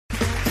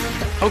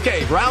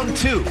Okay, round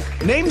two.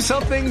 Name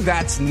something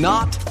that's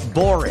not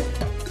boring.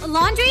 A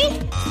laundry?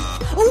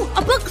 Ooh,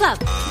 a book club.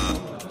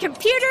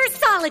 Computer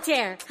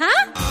solitaire,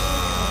 huh?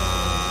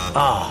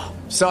 Ah,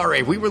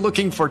 sorry, we were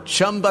looking for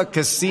Chumba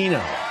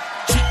Casino.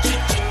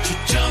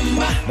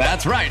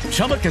 That's right,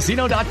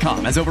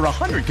 ChumbaCasino.com has over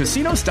 100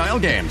 casino-style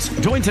games.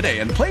 Join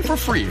today and play for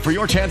free for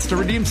your chance to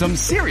redeem some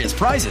serious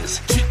prizes.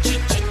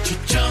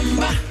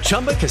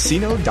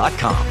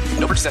 ChumbaCasino.com.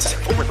 No purchase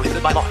necessary. Void where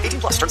prohibited by law.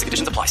 18 plus. Terms and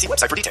conditions apply. See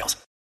website for details.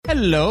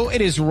 Hello,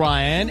 it is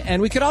Ryan,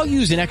 and we could all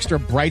use an extra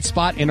bright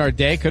spot in our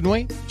day, couldn't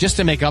we? Just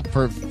to make up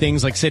for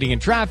things like sitting in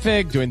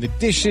traffic, doing the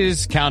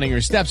dishes, counting your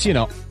steps, you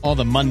know, all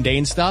the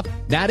mundane stuff.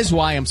 That is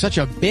why I'm such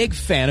a big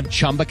fan of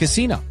Chumba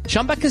Casino.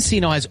 Chumba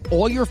Casino has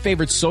all your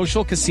favorite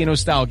social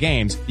casino-style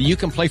games that you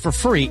can play for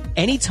free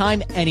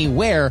anytime,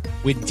 anywhere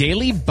with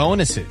daily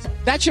bonuses.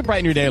 That should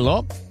brighten your day a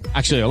little.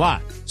 Actually, a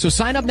lot. So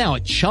sign up now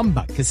at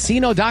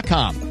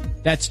ChumbaCasino.com.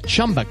 That's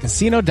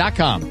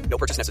ChumbaCasino.com. No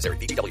purchase necessary.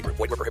 VGW Group.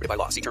 Void where prohibited by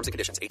law. See terms and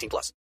conditions. 18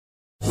 plus.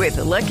 With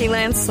the Lucky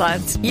Land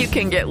Slots, you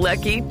can get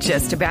lucky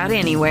just about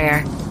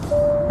anywhere.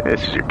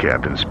 This is your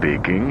captain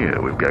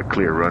speaking. We've got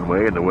clear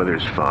runway and the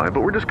weather's fine,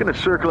 but we're just going to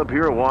circle up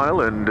here a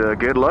while and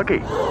get lucky.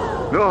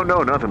 No,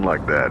 nothing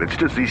like that. It's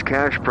just these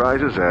cash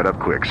prizes add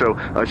up quick. So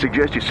I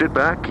suggest you sit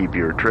back, keep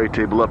your tray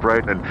table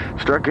upright, and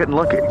start getting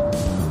lucky.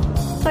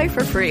 Play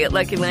for free at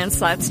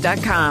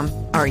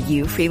LuckyLandSlots.com. Are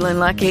you feeling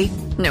lucky?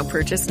 No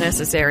purchase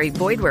necessary.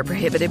 Void where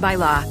prohibited by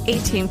law.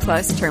 18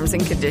 plus terms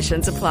and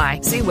conditions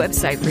apply. See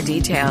website for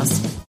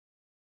details.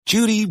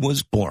 Judy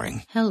was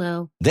boring.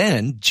 Hello.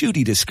 Then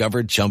Judy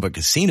discovered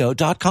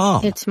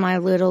ChumbaCasino.com. It's my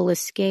little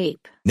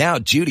escape. Now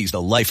Judy's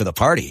the life of the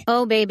party.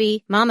 Oh,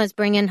 baby, mama's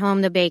bringing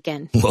home the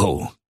bacon.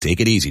 Whoa,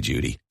 take it easy,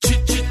 Judy.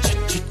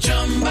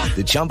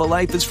 The Chumba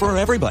life is for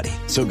everybody.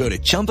 So go to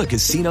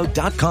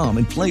ChumbaCasino.com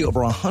and play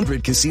over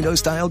 100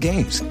 casino-style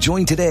games.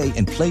 Join today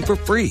and play for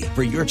free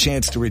for your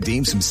chance to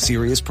redeem some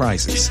serious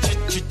prizes.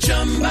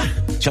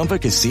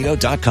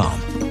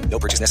 ChumbaCasino.com. No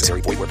purchase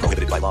necessary. Void where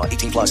prohibited by law.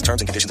 18 plus.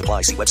 Terms and conditions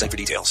apply. See website for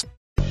details.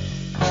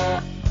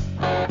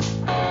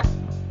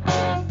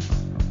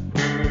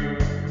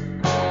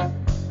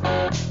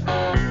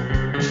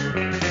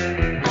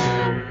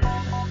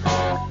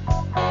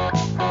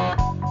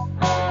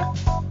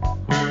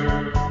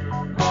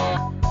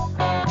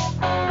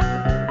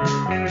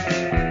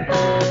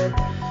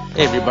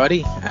 Hey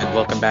everybody, and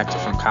welcome back to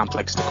From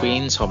Complex to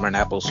Queens, Homer and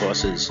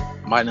Applesauce's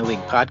minor league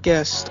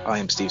podcast. I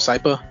am Steve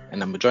Seiper,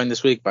 and I'm joined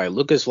this week by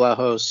Lucas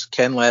Vlahos,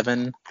 Ken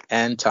Levin,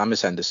 and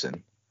Thomas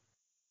Henderson.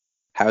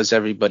 How's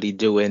everybody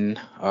doing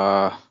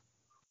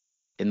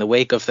in the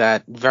wake of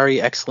that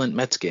very excellent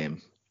Mets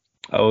game?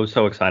 Oh,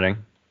 so exciting.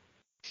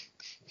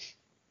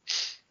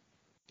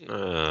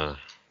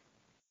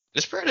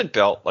 Is Brandon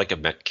Belt like a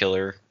Met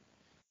killer?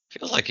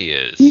 Feels like he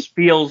is. He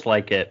feels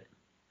like it.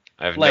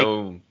 I have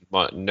no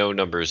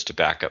numbers to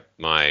back up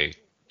my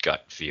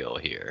gut feel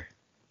here.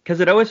 Because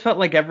it always felt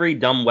like every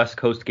dumb West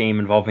Coast game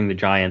involving the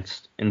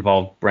Giants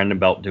involved Brandon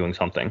Belt doing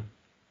something.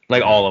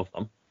 Like all of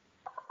them.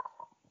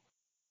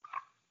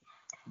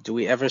 Do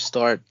we ever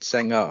start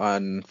Senga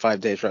on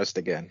 5 days rest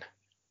again?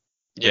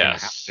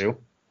 Yes. Have to.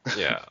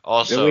 Yeah.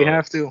 Also, do we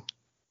have to?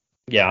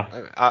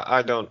 Yeah.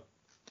 I don't.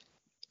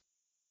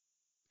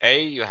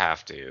 A, you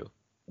have to.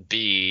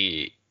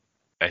 B,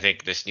 I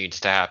think this needs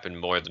to happen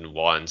more than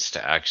once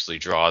to actually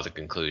draw the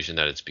conclusion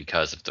that it's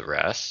because of the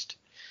rest.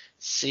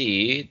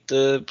 C,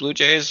 the Blue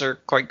Jays are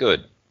quite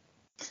good.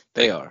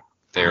 They are.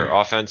 Their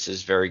offense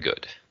is very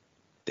good.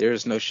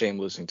 There's no shame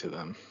losing to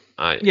them.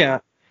 Yeah.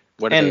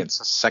 What are they in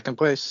second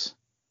place?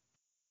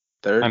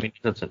 Third? I mean,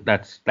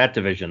 that's that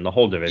division, the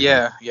whole division.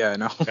 Yeah, I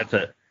know.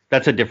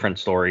 That's a different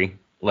story.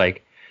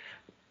 Like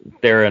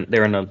they're in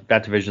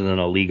that division in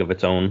a league of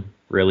its own,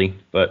 really.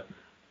 But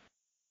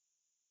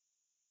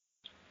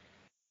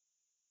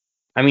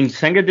I mean,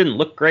 Senga didn't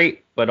look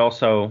great, but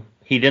also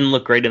he didn't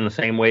look great in the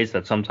same ways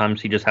that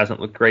sometimes he just hasn't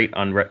looked great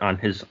on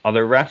his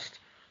other rest.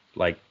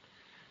 Like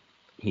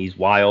he's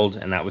wild,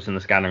 and that was in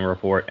the scouting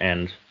report,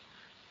 and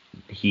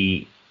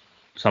he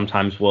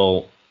sometimes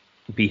will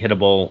be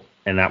hittable,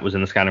 and that was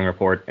in the scouting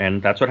report,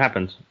 and that's what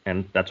happens,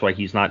 and that's why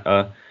he's not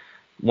a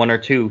 1 or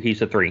 2,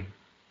 he's a 3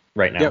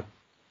 right now.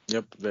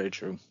 Yep, very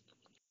true.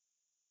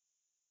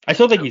 I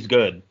still think he's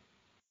good.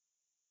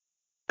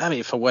 I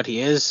mean, for what he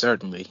is,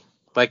 certainly.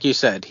 Like you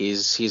said,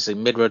 he's a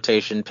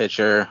mid-rotation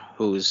pitcher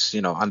who's,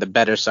 on the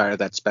better side of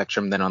that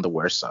spectrum than on the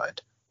worse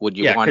side. Would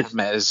you want him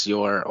as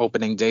your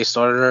opening day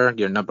starter,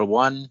 your number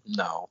 1?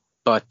 No.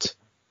 But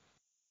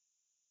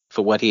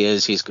for what he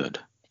is, he's good.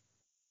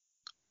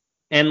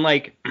 And,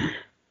 like,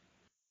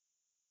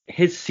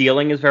 his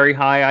ceiling is very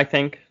high, I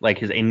think. Like,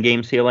 his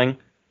in-game ceiling.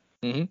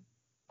 Mm-hmm.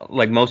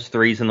 Like, most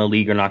threes in the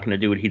league are not going to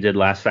do what he did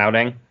last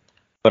outing.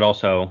 But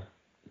also,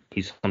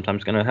 he's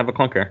sometimes going to have a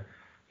clunker.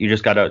 You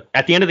just got to...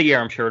 At the end of the year,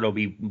 I'm sure it'll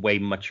be way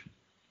much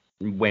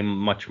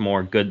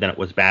more good than it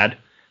was bad.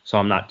 So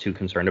I'm not too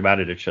concerned about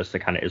it. It's just it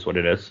kind of is what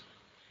it is.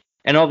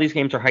 And all these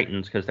games are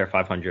heightened because they're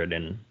 500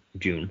 in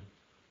June.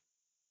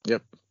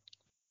 Yep.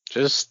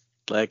 Just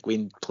like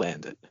we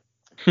planned it.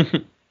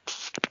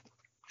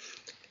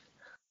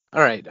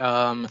 All right.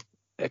 Promote,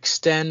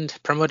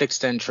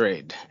 extend,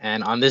 trade.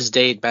 And on this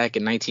date back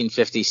in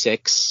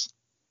 1956,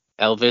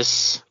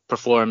 Elvis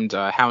performed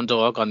Hound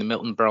Dog on the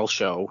Milton Berle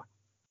Show,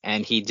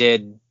 and he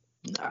did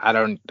I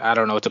don't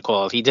know what to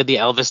call it. He did the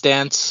Elvis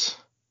dance,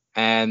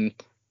 and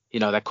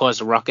that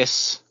caused a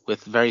ruckus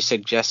with very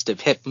suggestive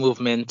hip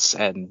movements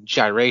and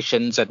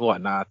gyrations and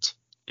whatnot.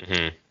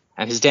 Mm-hmm.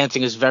 And his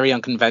dancing is very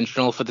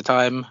unconventional for the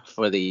time,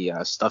 for the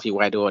stuffy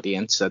white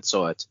audience that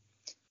saw it.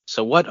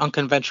 So what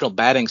unconventional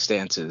batting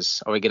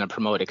stances are we going to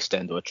promote,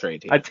 extend, or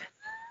trade here?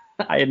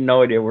 I had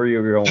no idea where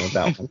you were going with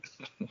that one.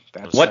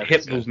 What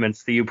hip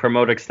movements do you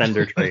promote, extend,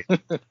 or trade?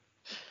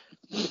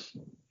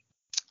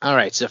 All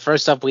right, so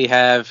first up we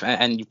have,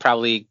 and you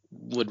probably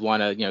would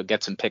want to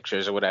get some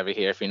pictures or whatever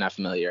here if you're not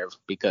familiar,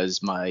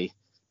 because my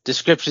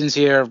descriptions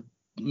here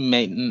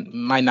might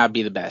not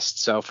be the best.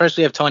 So first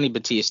we have Tony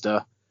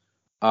Batista,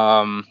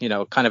 kind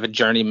of a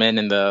journeyman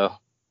in the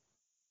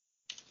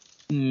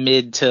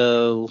mid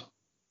to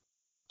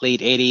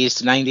late 80s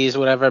to 90s,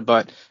 whatever,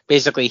 but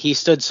basically he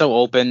stood so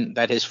open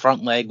that his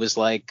front leg was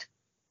like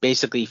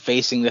basically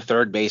facing the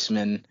third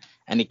baseman,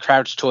 and he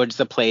crouched towards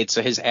the plate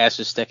so his ass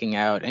was sticking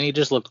out, and he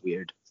just looked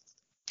weird.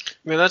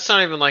 I mean, that's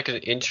not even like an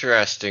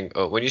interesting.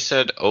 When you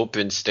said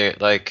open stance,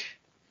 like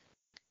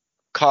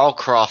Carl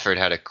Crawford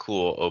had a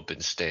cool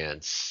open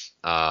stance.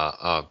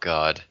 Oh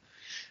God,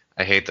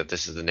 I hate that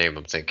this is the name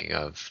I'm thinking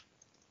of.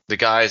 The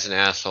guy's an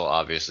asshole,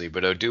 obviously,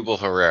 but Odubel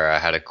Herrera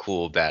had a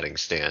cool batting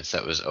stance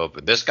that was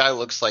open. This guy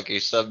looks like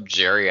he's some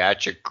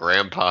geriatric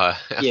grandpa.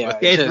 Yeah,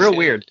 it's real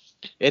weird.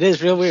 It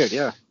is real weird,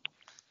 yeah.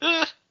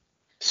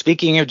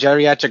 Speaking of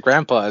geriatric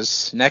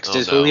grandpas, next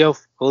is Julio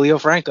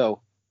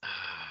Franco.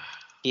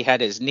 He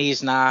had his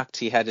knees knocked.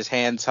 He had his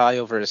hands high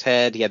over his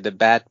head. He had the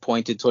bat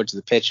pointed towards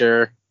the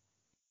pitcher.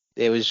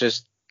 It was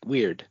just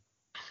weird.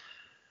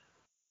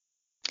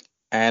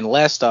 And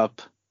last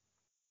up,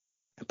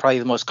 and probably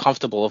the most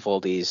comfortable of all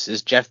these,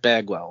 is Jeff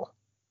Bagwell.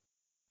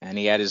 And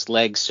he had his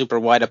legs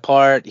super wide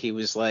apart. He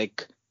was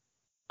like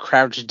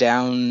crouched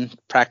down,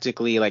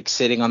 practically like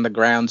sitting on the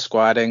ground,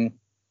 squatting.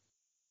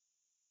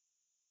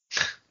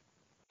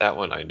 That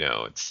one I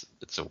know. It's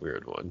a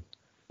weird one.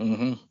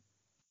 Mm-hmm.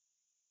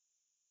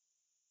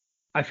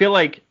 I feel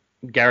like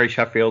Gary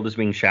Sheffield is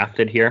being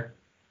shafted here.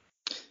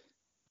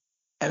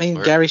 I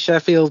mean, Gary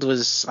Sheffield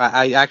was...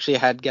 I actually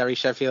had Gary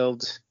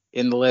Sheffield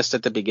in the list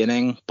at the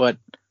beginning, but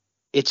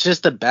it's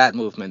just the bat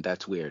movement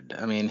that's weird.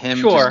 I mean, him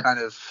just kind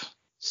of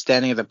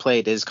standing at the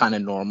plate is kind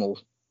of normal.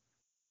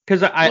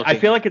 Because I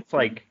feel like it's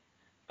like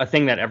a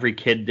thing that every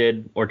kid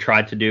did or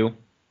tried to do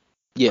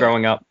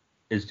growing up,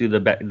 is do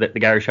the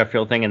Gary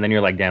Sheffield thing, and then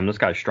you're like, damn, this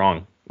guy's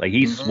strong. Like,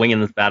 he's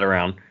swinging this bat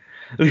around.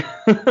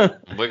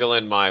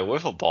 Wiggling my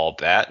wiffle ball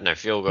bat, and I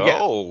feel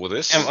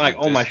this. And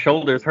like, my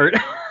shoulders hurt.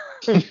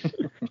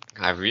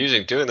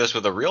 I'm doing this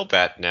with a real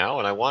bat now,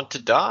 and I want to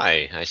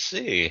die. I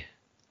see.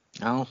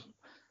 Oh,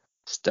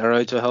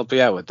 steroids will help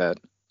you out with that.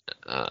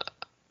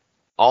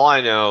 All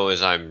I know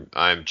is I'm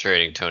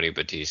trading Tony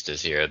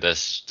Batista's here.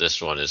 This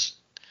one is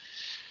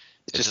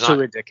just too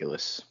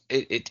ridiculous.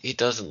 It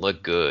doesn't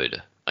look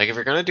good. Like, if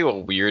you're gonna do a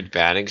weird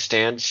batting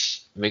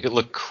stance, make it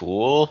look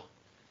cool.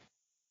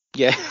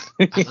 Yeah,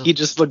 he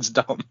just looks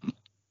dumb.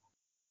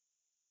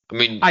 I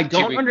mean, I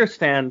don't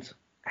understand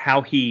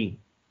how he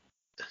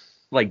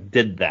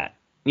did that.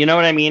 You know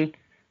what I mean?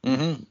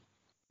 Mm-hmm.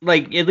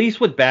 Like, at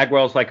least with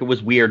Bagwell's, it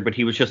was weird, but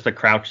he was just a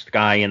crouched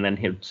guy, and then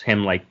it's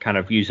him kind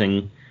of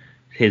using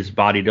his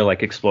body to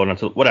explode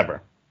onto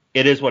whatever.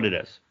 It is what it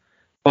is.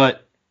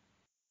 But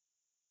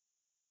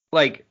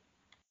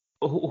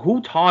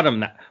who taught him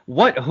that?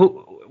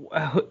 Who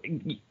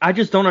I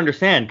just don't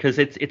understand, because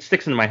it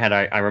sticks in my head.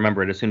 I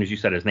remember it as soon as you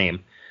said his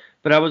name.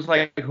 But I was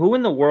like, who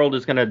in the world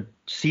is gonna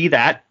see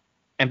that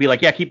and be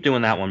like, yeah, keep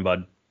doing that one,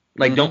 bud.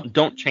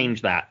 Don't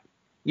change that.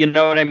 You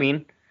know what I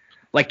mean?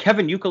 Like,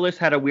 Kevin Youkilis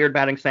had a weird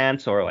batting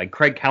stance, or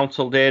Craig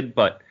Counsell did,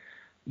 but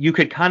you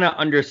could kind of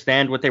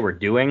understand what they were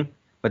doing.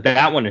 But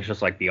that one is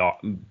just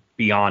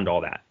beyond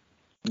all that.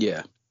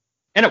 Yeah.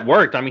 And it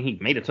worked. I mean, he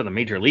made it to the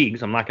major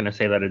leagues. I'm not going to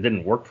say that it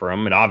didn't work for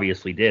him. It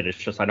obviously did. It's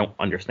just I don't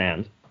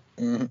understand.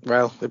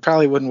 Well, it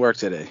probably wouldn't work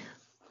today.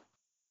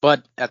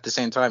 But at the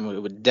same time, it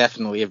would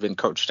definitely have been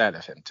coached out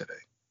of him today.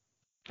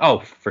 Oh,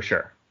 for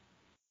sure.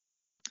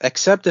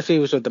 Except if he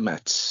was with the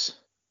Mets,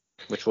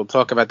 which we'll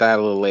talk about that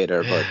a little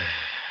later. But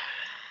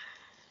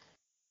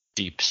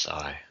deep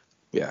sigh.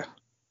 Yeah.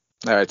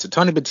 All right, so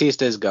Tony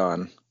Batista is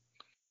gone.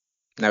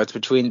 Now it's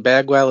between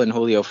Bagwell and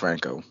Julio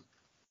Franco.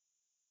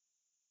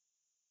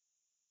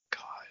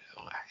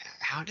 God,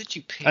 how did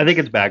you pick? I think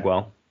it's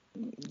Bagwell.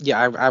 Yeah,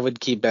 I would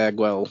keep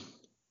Bagwell.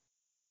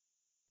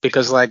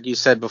 Because like you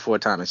said before,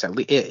 Thomas,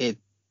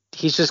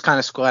 he's just kind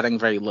of squatting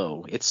very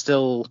low. It's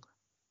still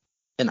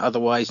an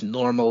otherwise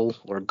normal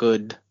or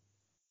good,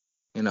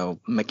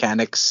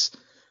 mechanics.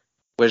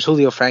 Whereas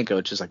Julio Franco,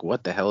 it's just like,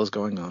 what the hell is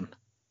going on?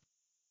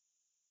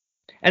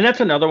 And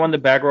that's another one, the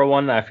Bagwell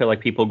one, that I feel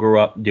like people grew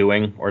up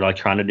doing or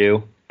trying to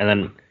do. And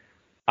then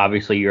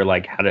obviously you're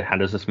like, how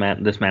does this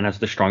man has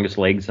the strongest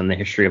legs in the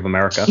history of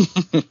America?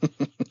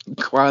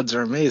 Quads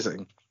are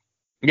amazing.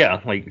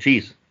 Yeah, like,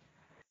 geez.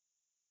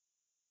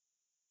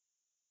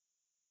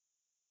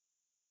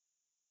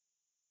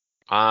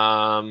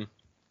 Yeah,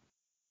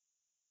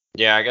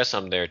 I guess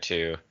I'm there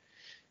too.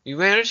 You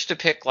managed to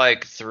pick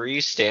like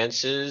 3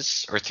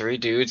 stances or 3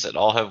 dudes that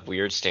all have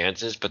weird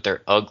stances, but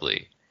they're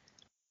ugly.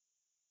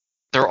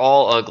 They're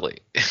all ugly.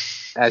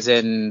 As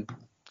in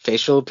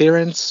facial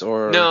appearance,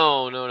 or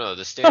No.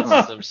 The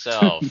stances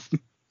themselves.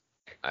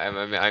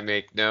 I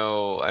make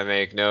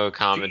no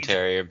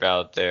commentary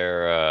about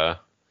their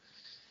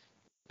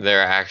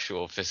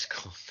actual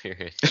physical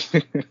appearance.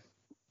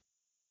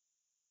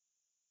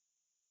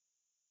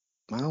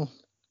 Well,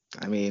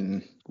 I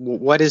mean,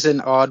 what is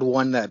an odd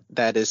one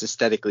that is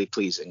aesthetically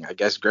pleasing? I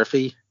guess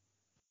Griffey.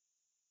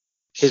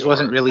 His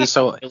wasn't really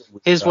so.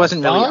 His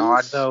wasn't really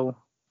odd though.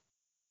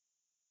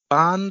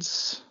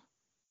 Bonds.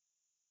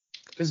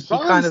 Because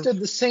Bonds did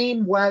the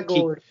same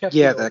waggle at Sheffield.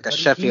 Yeah, like a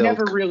Sheffield. He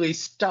never really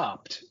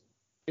stopped.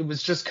 It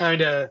was just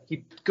kind of,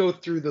 he'd go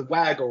through the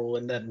waggle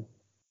and then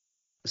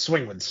the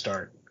swing would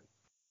start.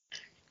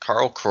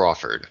 Carl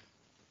Crawford.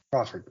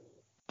 What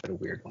a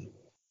weird one.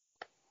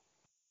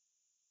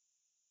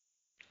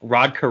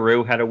 Rod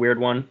Carew had a weird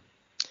one.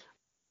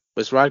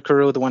 Was Rod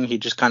Carew the one he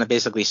just kind of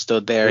basically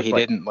stood there? He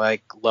didn't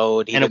like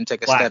load. He didn't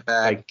take a step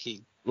back.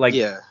 He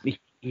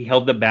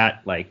held the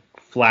bat like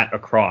flat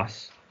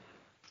across.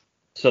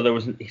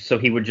 So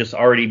he would just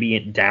already be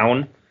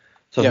down,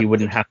 so he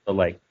wouldn't have to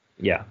like.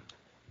 It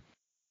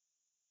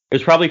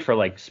was probably for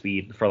like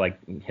speed, for like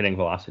hitting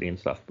velocity and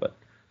stuff, but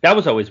that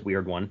was always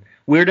weird one.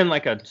 Weird in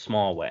like a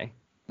small way.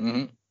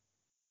 Mm-hmm.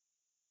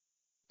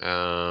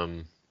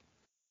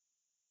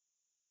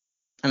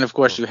 And of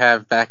course, you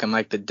have back in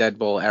like the Dead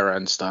Bull era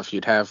and stuff,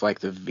 you'd have like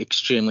the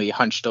extremely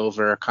hunched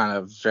over, kind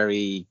of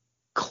very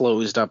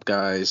closed up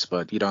guys,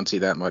 but you don't see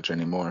that much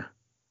anymore.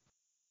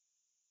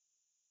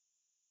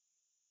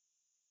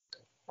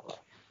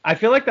 I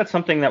feel like that's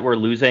something that we're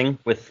losing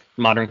with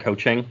modern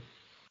coaching,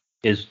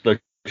 is the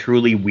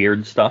truly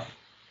weird stuff.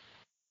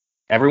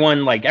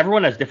 Everyone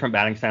has different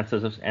batting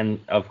stances, and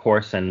of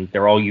course, and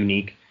they're all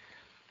unique,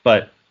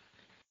 but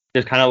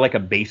there's kind of like a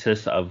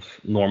basis of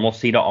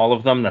normalcy to all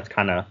of them. That's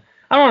kind of,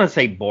 I don't want to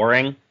say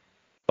boring,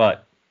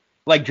 but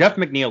like Jeff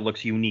McNeil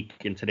looks unique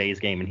in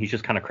today's game, and he's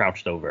just kind of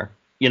crouched over,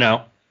 you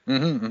know?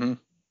 Mm-hmm, mm-hmm.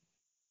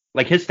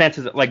 Like his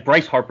stances, like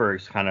Bryce Harper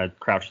is kind of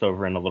crouched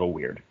over and a little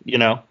weird, you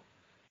know?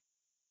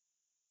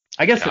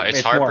 I guess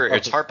it's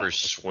Harper's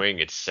swing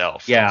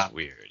itself. Yeah, that's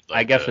weird. Like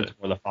I guess it's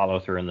more the follow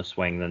through in the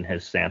swing than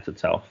his stance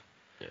itself.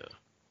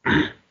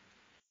 Yeah.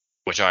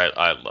 Which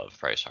I love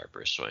Bryce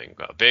Harper's swing.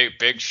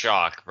 Big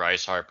shock.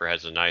 Bryce Harper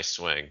has a nice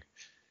swing.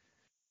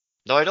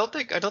 No, I don't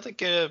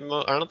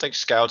think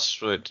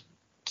scouts would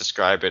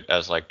describe it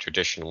as like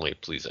traditionally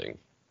pleasing.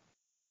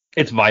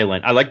 It's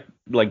violent. I like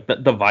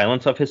the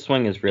violence of his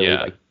swing is really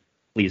like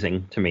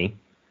pleasing to me.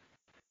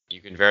 You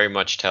can very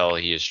much tell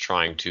he is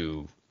trying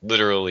to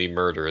literally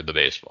murder the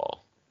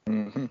baseball.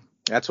 Mm-hmm.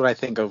 That's what I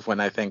think of when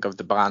I think of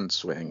the Bond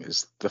swing,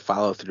 is the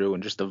follow through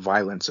and just the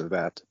violence of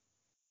that.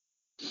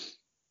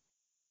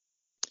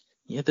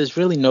 Yeah, there's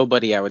really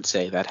nobody, I would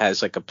say, that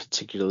has like a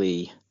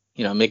particularly,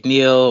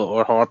 McNeil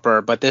or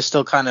Harper, but they're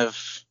still kind of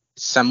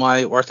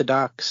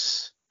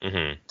semi-orthodox.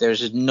 Mm-hmm.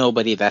 There's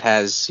nobody that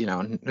has,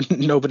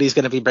 nobody's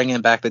going to be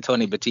bringing back the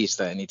Tony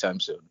Batista anytime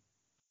soon.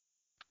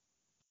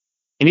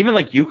 And even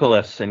like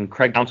Youkilis and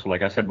Craig Counsell,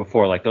 like I said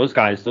before, like those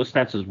guys, those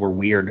stances were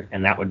weird,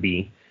 and that would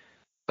be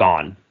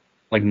gone.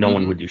 Like no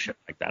one would do shit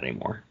like that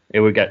anymore.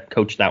 It would get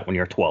coached out when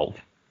you're 12.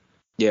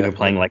 Yeah. When you're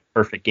playing like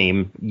perfect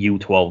game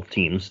U12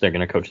 teams, they're going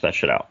to coach that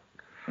shit out.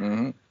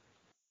 Mm-hmm.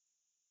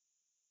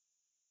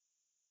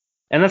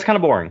 And that's kind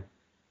of boring.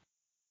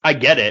 I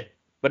get it,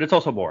 but it's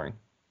also boring.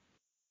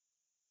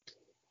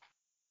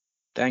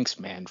 Thanks,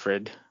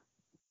 Manfred.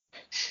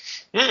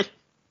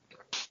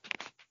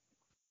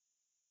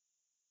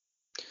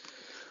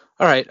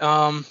 All right,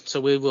 so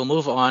we will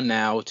move on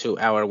now to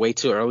our way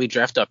too early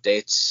draft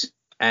updates.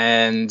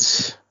 And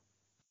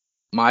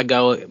my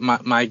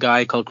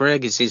guy called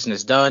Greg, his season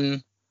is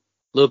done.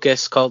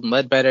 Lucas Colton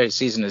Ledbetter, his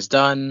season is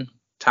done.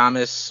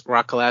 Thomas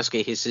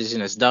Rokolowski, his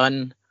season is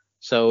done.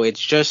 So it's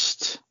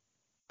just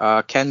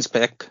Ken's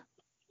pick,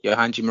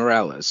 Yohanji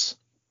Morales.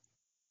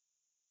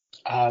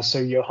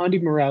 So Yohanji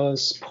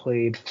Morales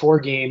played 4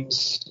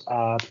 games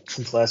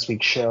since last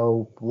week's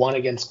show. 1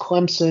 against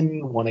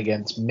Clemson, 1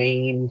 against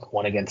Maine,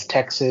 1 against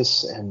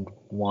Texas, and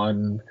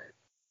 1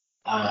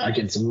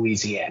 against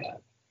Louisiana.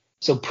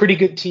 So pretty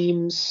good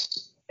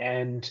teams,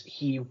 and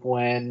he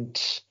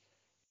went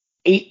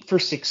 8 for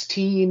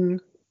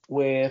 16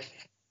 with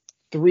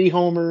 3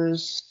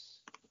 homers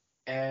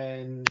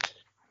and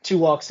 2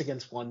 walks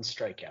against 1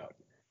 strikeout.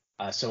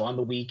 So on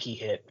the week, he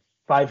hit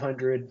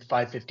 500,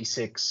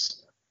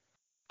 556,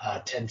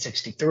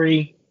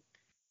 1063,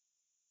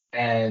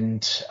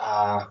 and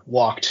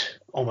walked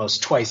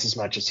almost twice as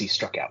much as he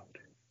struck out.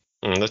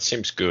 That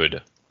seems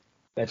good.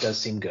 That does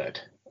seem good.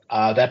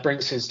 That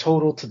brings his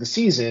total to the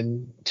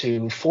season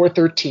to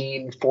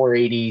 413,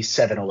 480,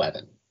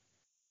 711.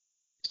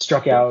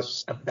 Struck out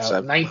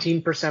about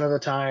 19% of the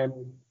time,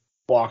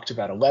 walked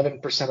about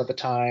 11% of the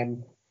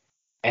time,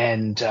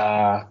 and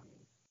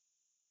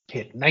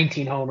hit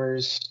 19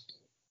 homers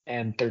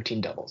and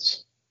 13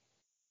 doubles.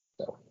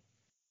 So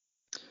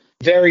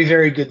very,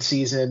 very good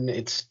season.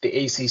 It's the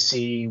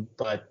ACC,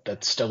 but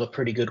that's still a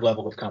pretty good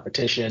level of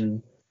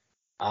competition.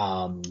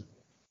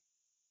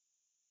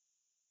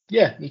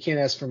 Yeah, you can't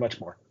ask for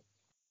much more.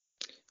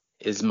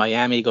 Is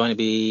Miami going to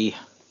be?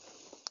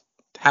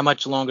 How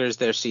much longer is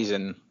their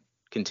season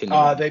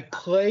continuing? They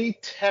play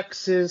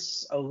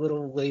Texas a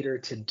little later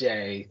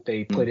today.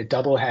 They played a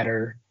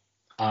doubleheader.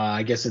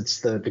 I guess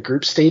it's the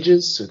group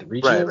stages, so the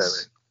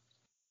regionals.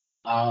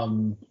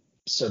 Right.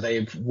 So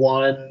they've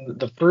won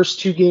the first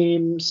 2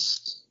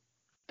 games.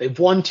 They've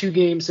won 2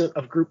 games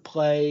of group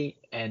play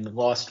and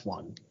lost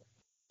 1.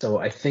 So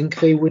I think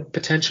they would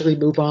potentially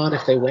move on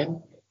if they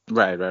win.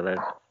 Right.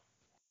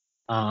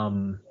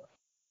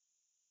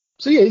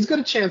 So yeah, he's got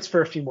a chance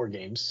for a few more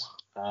games.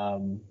 I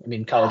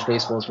mean, college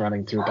baseball is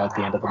running through about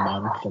the end of the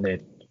month, and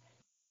it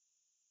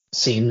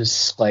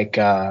seems like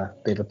they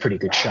have a pretty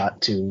good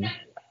shot to,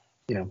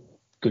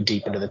 go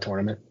deep into the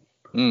tournament.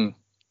 2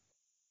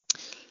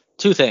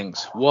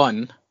 things.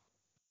 1,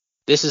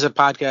 this is a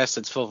podcast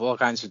that's full of all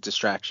kinds of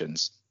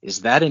distractions.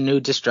 Is that a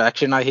new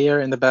distraction I hear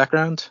in the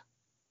background?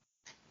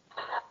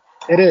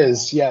 It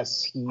is,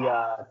 yes. He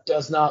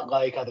does not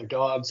like other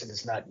dogs and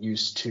is not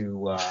used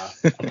to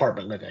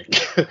apartment living.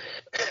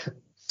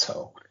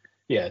 So,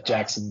 yeah,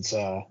 Jackson's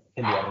in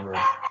the other room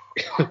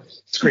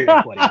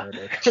screaming bloody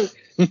murder.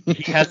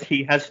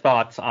 He has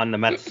thoughts on the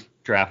Mets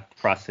draft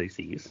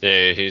processes.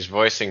 Yeah, he's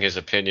voicing his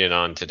opinion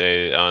on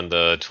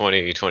the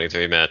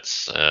 2023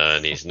 Mets,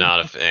 and he's not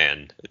a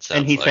fan.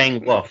 And he's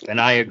saying woof,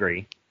 and I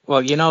agree.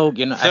 Well, No.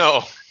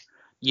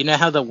 You know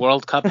how the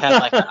World Cup had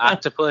like an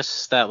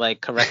octopus that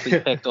like correctly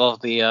picked all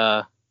of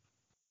the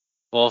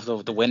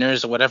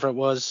winners or whatever it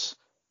was?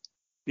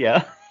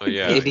 Yeah. Oh,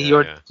 yeah. Maybe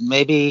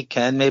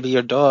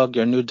your dog,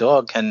 your new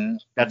dog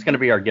can. That's going to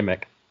be our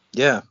gimmick.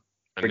 Yeah.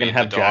 We're going to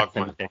have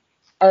Jackson.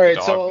 All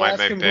right, so I'll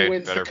ask him who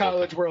wins the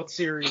College World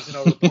Series, and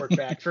I'll report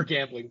back for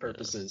gambling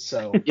purposes.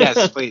 So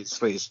yes,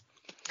 please.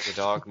 The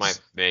dog might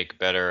make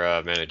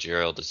better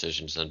managerial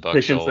decisions than Buck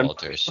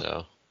Showalter.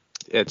 So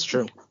it's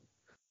true.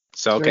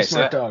 So very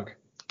smart dog.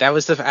 That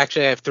was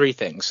actually I have 3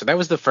 things. So that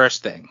was the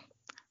first thing.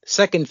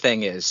 Second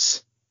thing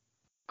is,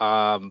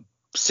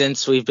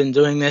 since we've been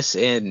doing this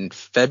in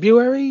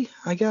February,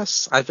 I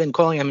guess I've been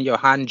calling him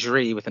Johan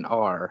Dri with an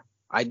R.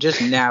 I just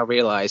now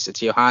realized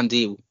it's Johan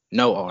D,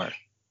 no R.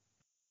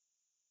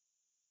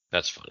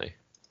 That's funny.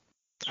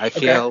 I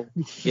feel,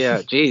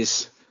 yeah,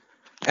 geez.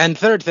 And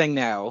third thing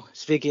now,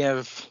 speaking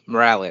of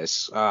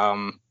Morales,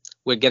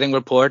 we're getting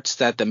reports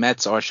that the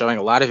Mets are showing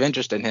a lot of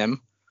interest in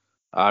him.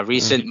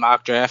 Recent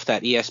mock draft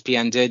that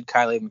ESPN did,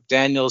 Kylie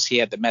McDaniels, he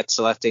had the Mets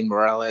selecting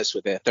Morales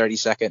with a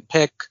 32nd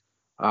pick.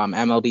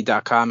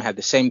 MLB.com had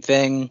the same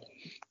thing.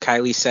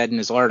 Kylie said in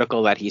his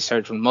article that he's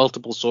heard from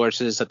multiple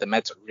sources that the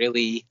Mets are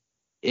really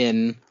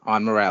in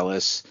on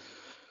Morales.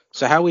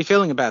 So how are we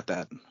feeling about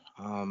that?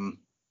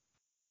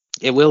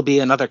 It will be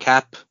another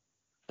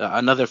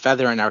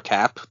feather in our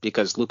cap,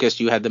 because Lucas,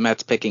 you had the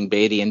Mets picking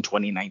Beatty in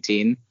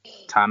 2019.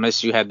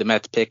 Thomas, you had the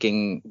Mets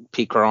picking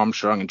Pete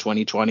Armstrong in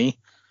 2020.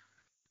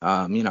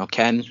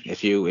 Ken,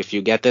 if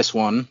you get this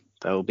one,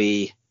 that'll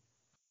be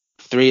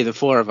 3 of the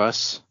 4 of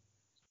us.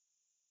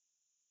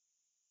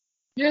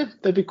 Yeah,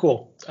 that'd be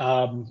cool.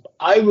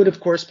 I would, of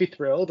course, be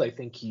thrilled. I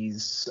think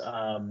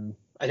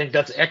I think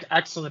that's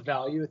excellent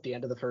value at the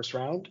end of the first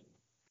round.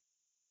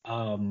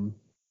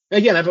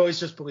 Again, I've always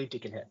just believed he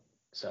can hit.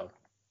 So,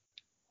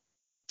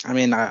 I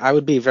mean, I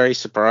would be very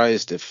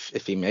surprised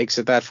if he makes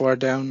it that far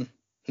down.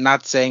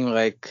 Not saying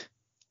like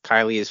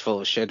Kylie is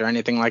full of shit or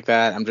anything like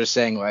that. I'm just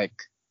saying like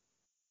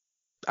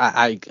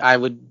I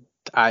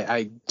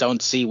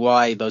don't see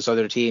why those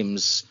other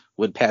teams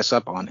would pass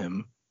up on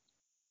him.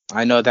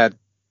 I know that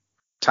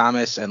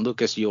Thomas and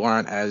Lucas, you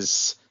aren't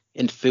as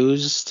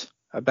enthused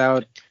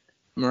about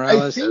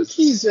Morales. I think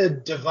he's a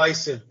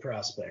divisive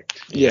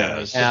prospect. Yeah,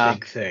 that's the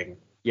big thing.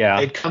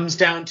 Yeah, it comes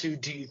down to,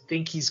 do you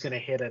think he's going to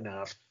hit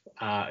enough?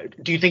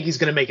 Do you think he's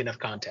going to make enough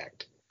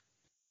contact?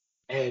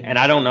 And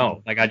I don't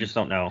know. Like, I just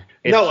don't know.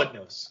 No one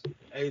knows.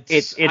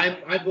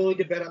 I'm willing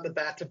to bet on the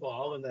bat to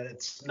ball, and that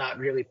it's not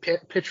really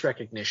pitch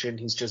recognition.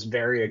 He's just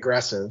very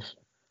aggressive,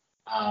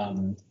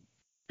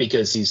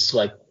 because he's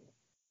like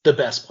the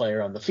best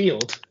player on the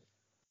field.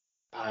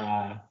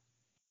 Yeah,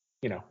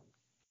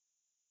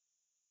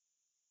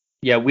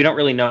 we don't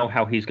really know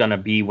how he's going to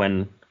be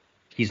when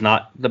he's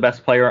not the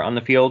best player on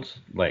the field.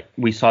 Like,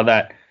 we saw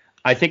that.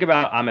 I think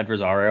about Ahmed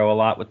Rosario a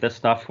lot with this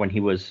stuff, when he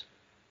was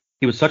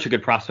such a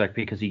good prospect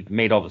because he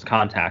made all this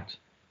contact,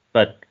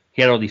 but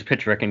he had all these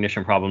pitch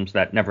recognition problems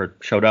that never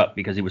showed up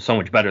because he was so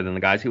much better than the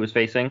guys he was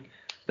facing,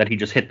 that he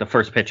just hit the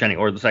first pitch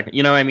or the second.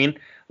 You know what I mean?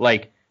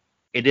 Like,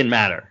 it didn't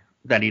matter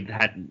that he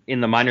had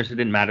in the minors. It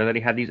didn't matter that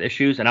he had these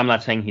issues. And I'm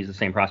not saying he's the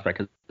same prospect,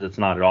 because it's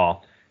not at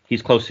all.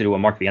 He's closer to a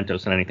Mark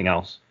Vientos than anything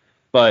else.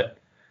 But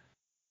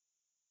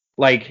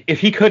Like, if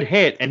he could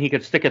hit and he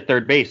could stick at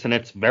third base, then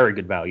it's very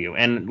good value.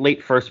 And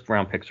late first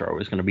round picks are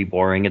always going to be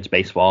boring. It's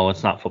baseball.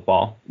 It's not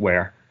football,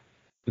 where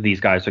these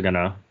guys are going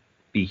to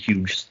be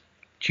huge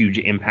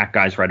impact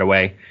guys right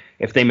away.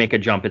 If they make a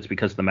jump, it's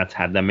because the Mets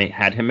had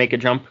him make a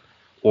jump,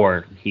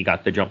 or he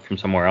got the jump from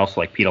somewhere else,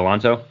 like Pete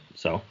Alonso.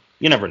 So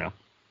you never know.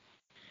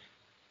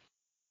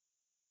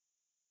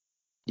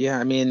 Yeah,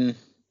 I mean,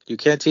 you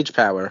can't teach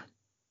power.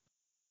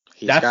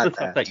 That's the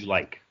stuff that you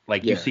like.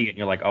 Like, you see it and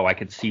you're like, oh, I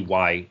could see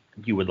why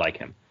you would like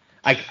him.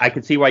 I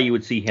could see why you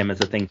would see him as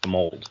a thing to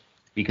mold,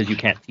 because you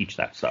can't teach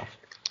that stuff.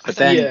 But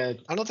then,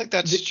 I don't think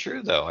that's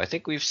true, though. I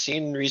think we've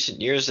seen in recent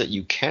years that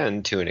you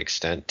can, to an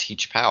extent,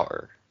 teach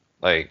power.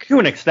 Like, to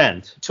an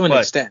extent.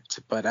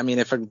 But I mean,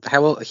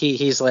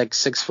 he's like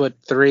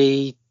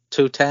 6'3",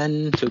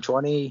 210,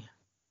 220.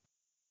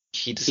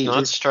 He does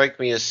not strike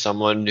me as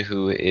someone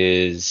who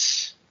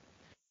is.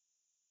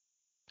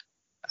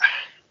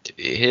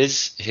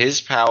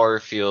 His power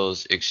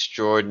feels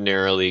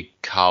extraordinarily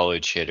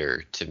college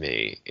hitter to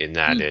me, in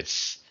that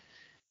it's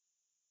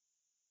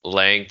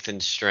length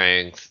and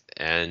strength,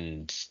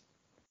 and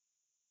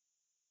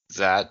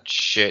that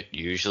shit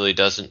usually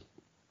doesn't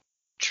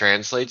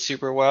translate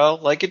super well.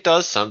 Like, it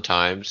does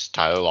sometimes.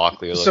 Tyler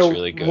Locklear looks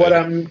really good. What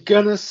I'm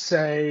gonna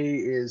say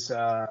is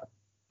I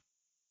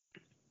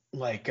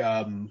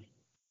wouldn't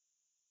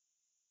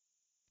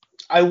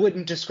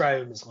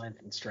describe him as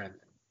length and strength.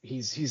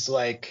 He's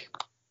like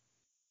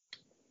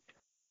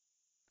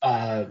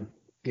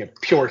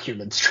pure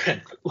human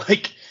strength.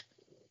 Like,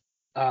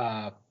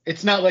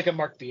 it's not like a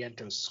Mark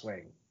Vientos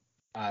swing.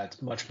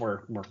 It's much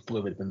more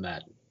fluid than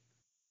that.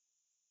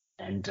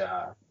 And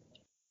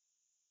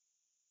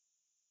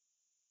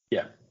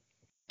yeah.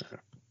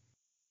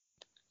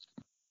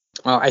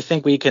 Well, I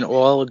think we can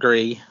all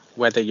agree,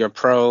 whether you're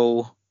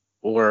pro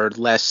or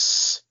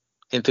less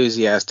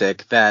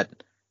enthusiastic, that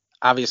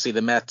obviously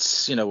the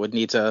Mets, would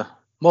need to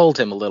mold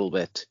him a little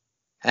bit.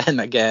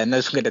 And again,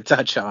 as I'm going to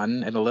touch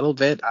on in a little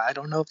bit, I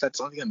don't know if that's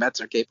something the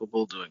Mets are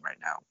capable of doing right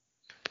now.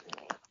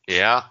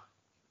 Yeah.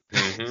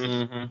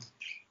 Mm-hmm.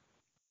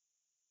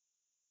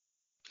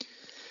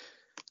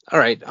 All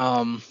right.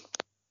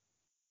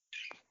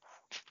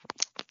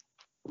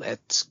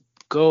 Let's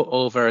go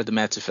over the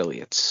Mets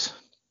affiliates.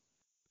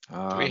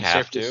 Do we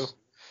have to?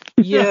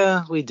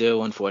 Yeah, we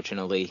do,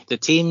 unfortunately. The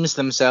teams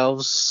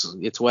themselves,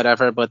 it's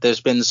whatever, but there's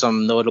been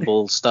some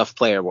notable stuff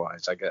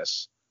player-wise, I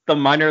guess. The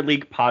minor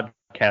league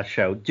podcast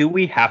show. Do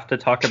we have to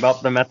talk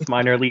about the Mets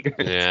minor leaguers?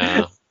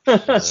 Yeah.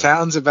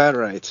 Sounds about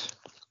right.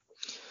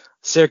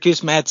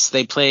 Syracuse Mets,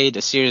 they played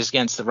a series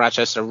against the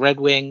Rochester Red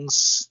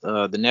Wings,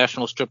 the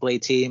Nationals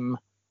AAA team.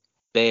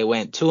 They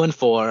went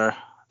 2-4.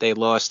 They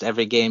lost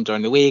every game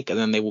during the week, and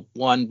then they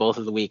won both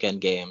of the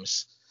weekend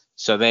games.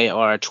 So they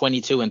are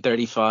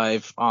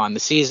 22-35 on the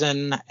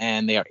season,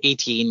 and they are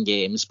 18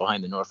 games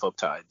behind the Norfolk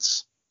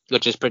Tides,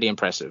 which is pretty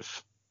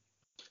impressive.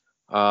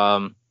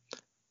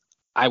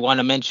 I want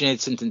to mention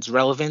it since it's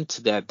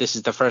relevant, that this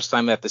is the first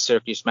time that the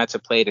Syracuse Mets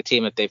have played a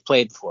team that they've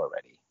played before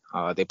already.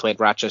 They played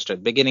Rochester at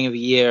the beginning of the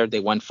year. They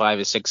won 5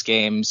 of 6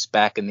 games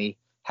back in the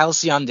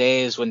halcyon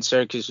days when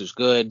Syracuse was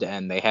good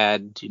and they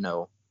had,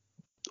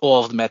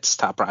 all of the Mets'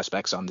 top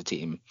prospects on the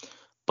team.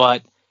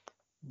 But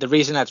the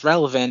reason that's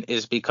relevant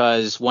is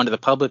because one of the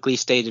publicly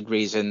stated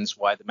reasons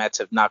why the Mets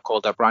have not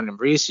called up Ronny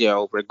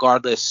Mauricio,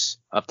 regardless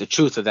of the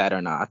truth of that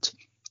or not,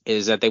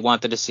 is that they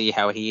wanted to see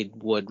how he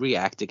would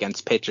react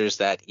against pitchers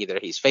that either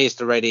he's faced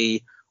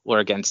already or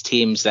against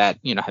teams that,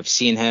 have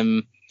seen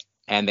him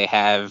and they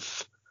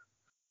have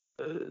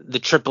the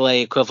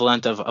AAA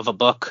equivalent of a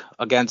book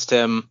against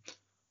him.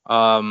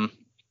 In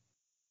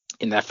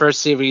that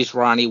first series,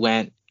 Ronnie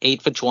went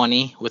 8 for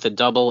 20 with a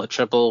double, a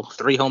triple,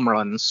 3 home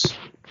runs,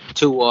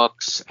 2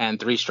 walks, and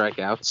 3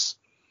 strikeouts.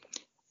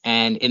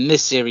 And in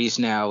this series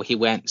now, he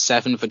went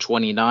 7 for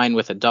 29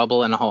 with a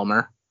double and a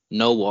homer,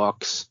 no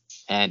walks,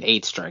 and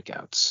 8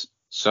 strikeouts.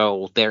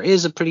 So there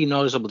is a pretty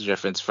noticeable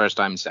difference first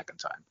time and second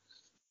time.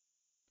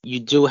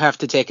 You do have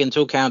to take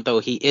into account, though,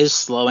 he is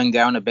slowing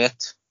down a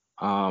bit.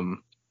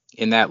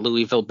 In that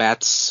Louisville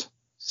Bats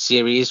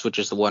series, which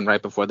is the one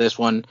right before this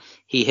one,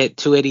 he hit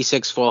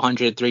 286,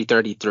 400,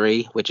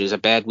 333, which is a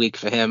bad week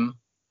for him,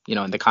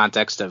 in the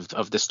context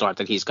of the start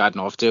that he's gotten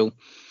off to.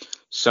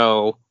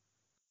 So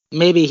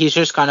maybe he's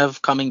just kind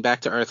of coming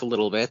back to earth a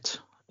little bit,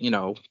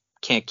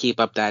 can't keep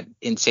up that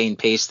insane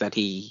pace that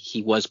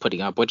he was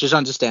putting up, which is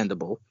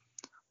understandable.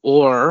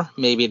 Or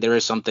maybe there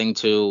is something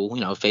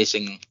to,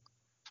 facing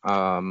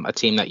a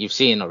team that you've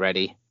seen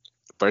already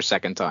for a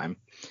second time.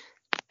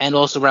 And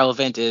also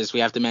relevant is we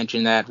have to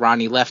mention that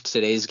Ronnie left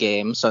today's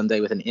game Sunday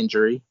with an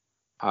injury.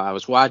 I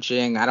was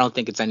watching. I don't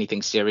think it's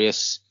anything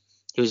serious.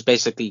 He was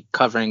basically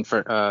covering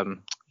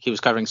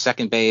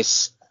second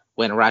base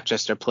when a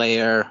Rochester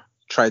player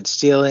tried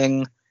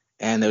stealing,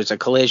 and there was a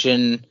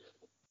collision.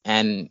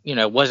 And,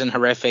 it wasn't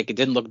horrific. It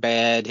didn't look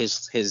bad.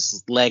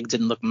 His leg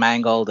didn't look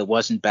mangled. It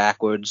wasn't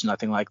backwards,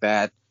 nothing like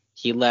that.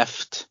 He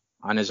left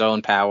on his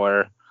own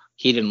power.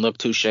 He didn't look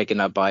too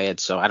shaken up by it,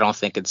 so I don't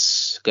think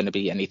it's going to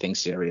be anything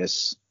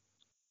serious.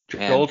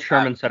 Joel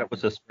Sherman said it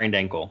was a sprained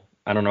ankle,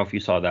 I don't know if you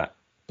saw that.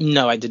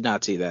 No, I did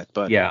not see that.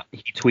 But yeah,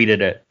 he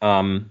tweeted it.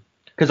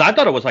 Because I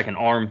thought it was like an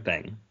arm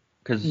thing.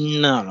 Because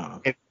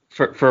no.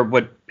 For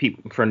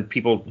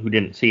people who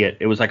didn't see it,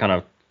 it was like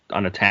on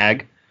a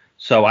tag.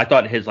 So I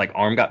thought his like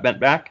arm got bent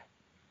back.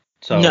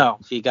 So no,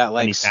 he got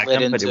like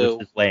slid into. But it was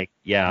his leg.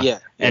 Yeah.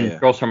 And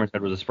Girl Summer said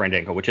it was a sprained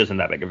ankle, which isn't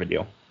that big of a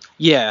deal.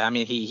 Yeah, I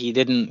mean, he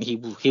didn't.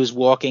 He was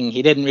walking.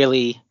 He didn't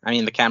really. I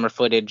mean, the camera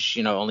footage,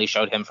 only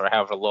showed him for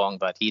however long,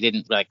 but he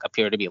didn't like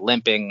appear to be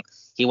limping.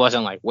 He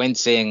wasn't like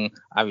wincing.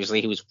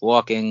 Obviously, he was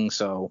walking.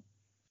 So,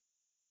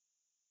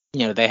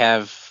 they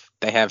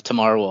have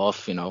tomorrow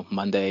off.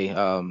 Monday,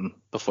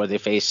 before they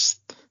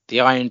face the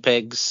Iron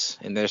Pigs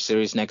in their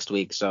series next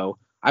week. So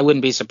I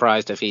wouldn't be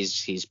surprised if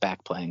he's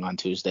back playing on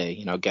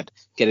Tuesday. Get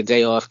a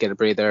day off, get a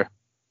breather.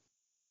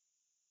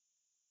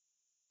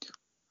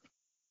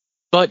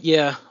 But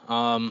yeah,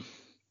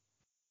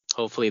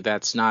 hopefully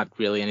that's not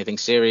really anything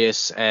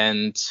serious,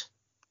 and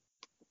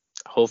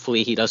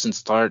hopefully he doesn't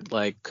start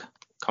like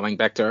coming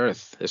back to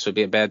earth. This would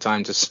be a bad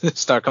time to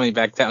start coming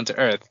back down to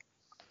earth.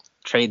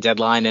 Trade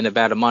deadline in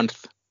about a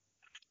month,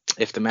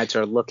 if the Mets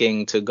are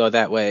looking to go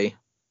that way.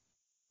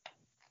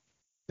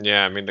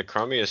 Yeah, I mean, the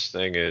crummiest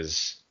thing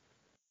is,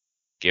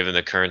 given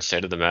the current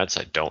state of the Mets,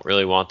 I don't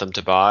really want them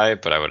to buy,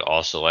 but I would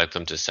also like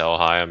them to sell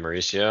high on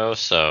Mauricio,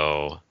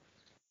 so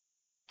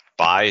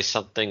buy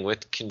something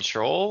with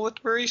control with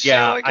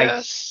Mauricio, I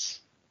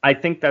guess. I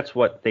think that's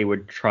what they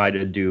would try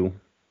to do.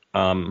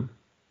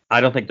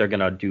 I don't think they're going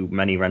to do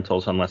many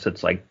rentals unless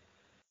it's like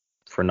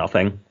for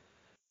nothing,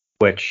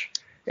 which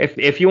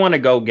if you want to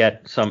go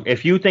get some,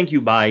 if you think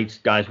you buy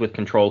guys with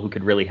control who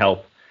could really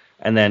help,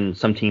 and then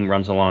some team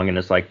runs along and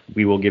is like,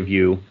 we will give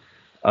you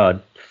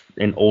an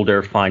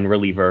older fine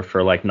reliever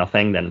for like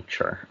nothing, then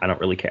sure, I don't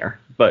really care.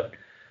 But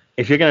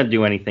if you're going to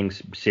do anything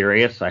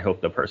serious, I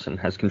hope the person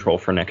has control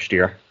for next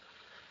year.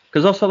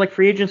 Because also, like,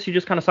 free agency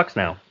just kind of sucks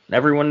now.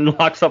 Everyone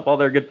locks up all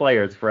their good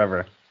players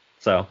forever.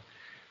 So,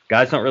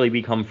 guys don't really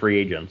become free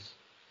agents.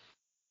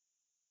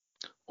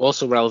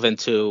 Also relevant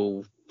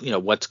to,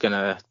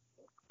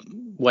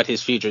 what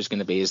his future is going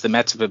to be is the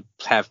Mets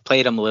have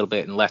played him a little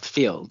bit in left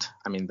field.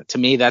 I mean, to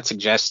me, that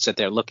suggests that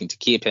they're looking to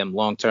keep him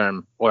long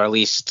term, or at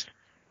least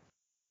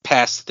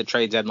past the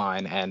trade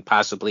deadline, and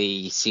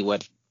possibly see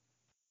what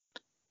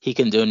he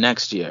can do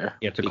next year.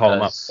 You have to call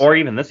him up. Or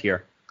even this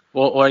year.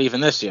 Or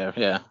even this year,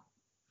 yeah.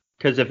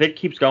 Because if it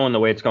keeps going the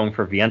way it's going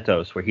for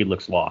Vientos, where he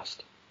looks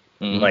lost,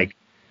 like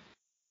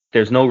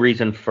there's no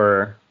reason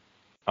for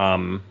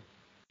Mauricio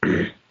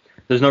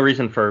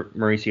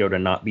to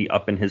not be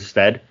up in his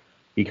stead,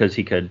 because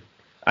he could.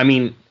 I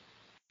mean,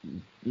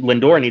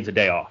 Lindor needs a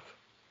day off,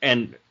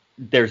 and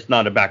there's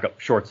not a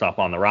backup shortstop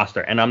on the roster.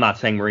 And I'm not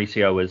saying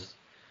Mauricio is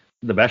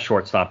the best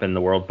shortstop in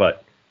the world,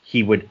 but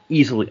he would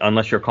easily,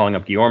 unless you're calling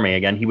up Guillorme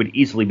again, he would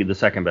easily be the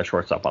second best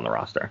shortstop on the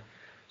roster.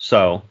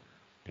 So.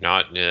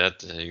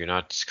 You're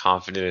not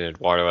confident in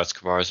Eduardo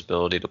Escobar's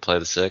ability to play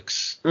the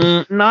six?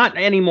 Not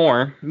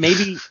anymore.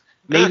 Maybe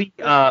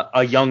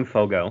a young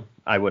Fogo.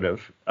 I would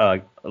have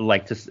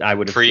liked to. I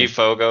would have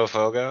pre-Fogo.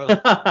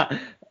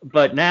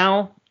 But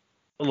now,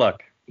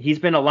 look, he's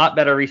been a lot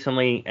better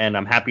recently, and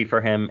I'm happy for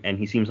him. And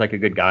he seems like a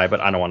good guy,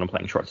 but I don't want him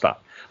playing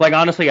shortstop. Like,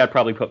 honestly, I'd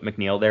probably put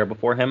McNeil there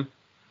before him,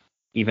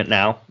 even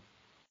now.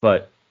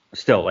 But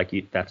still, like,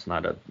 that's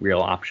not a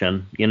real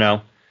option.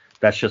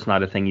 That's just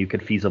not a thing you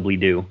could feasibly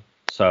do.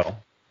 So,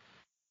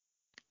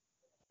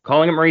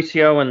 calling him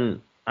Mauricio and,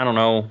 I don't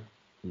know,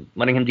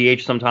 letting him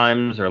DH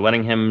sometimes or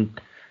letting him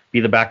be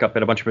the backup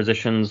at a bunch of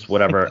positions,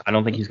 whatever. I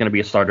don't think he's going to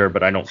be a starter,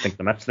 but I don't think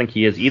the Mets think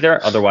he is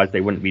either. Otherwise,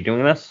 they wouldn't be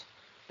doing this.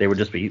 They would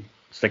just be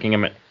sticking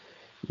him at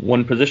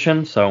one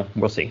position. So,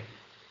 we'll see.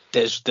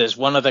 There's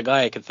one other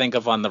guy I could think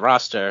of on the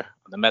roster,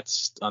 on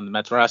the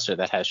Mets roster,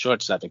 that has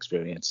shortstop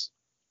experience.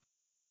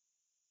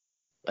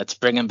 Let's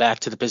bring him back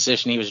to the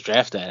position he was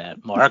drafted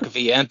at. Mark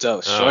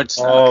Vientos,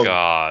 shortstop. Oh,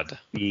 God.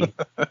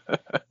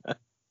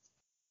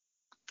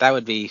 That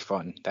would be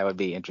fun. That would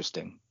be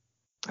interesting.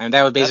 And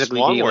that would basically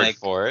That's one be word like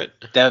for it.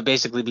 That would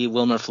basically be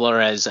Wilmer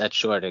Flores at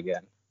short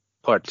again.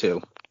 Part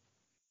 2.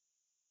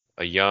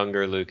 A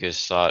younger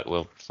Lucas thought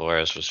Wilmer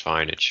Flores was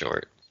fine at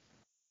short.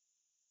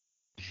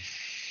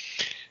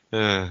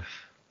 All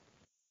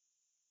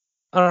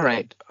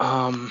right.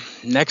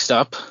 Next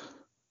up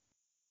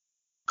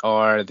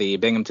are the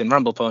Binghamton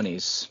Rumble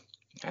Ponies,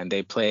 and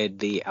they played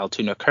the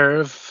Altoona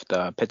Curve,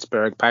 the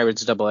Pittsburgh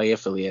Pirates AA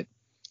affiliate,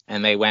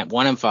 and they went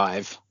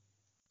 1-5.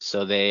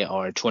 So they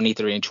are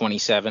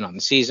 23-27 on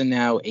the season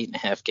now,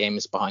 8.5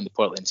 games behind the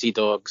Portland Sea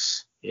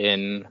Dogs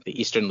in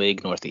the Eastern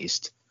League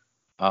Northeast.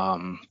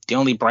 The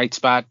only bright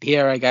spot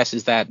here, I guess,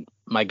 is that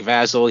Mike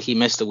Vasil, he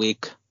missed a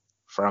week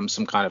from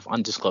some kind of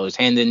undisclosed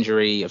hand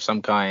injury of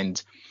some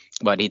kind,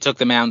 but he took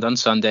the mound on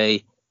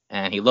Sunday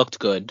and he looked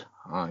good.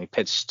 He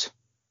pitched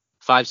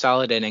 5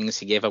 solid innings.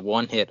 He gave up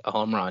 1 hit, a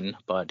home run,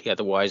 but he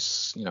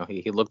otherwise,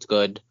 he looked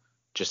good.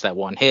 Just that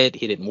 1 hit.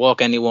 He didn't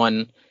walk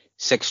anyone,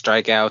 6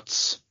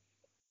 strikeouts.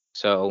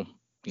 So,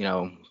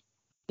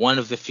 one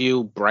of the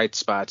few bright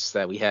spots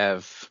that we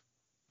have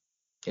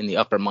in the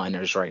upper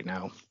minors right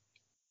now.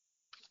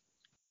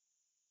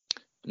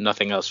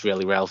 nothing else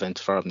really relevant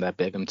from that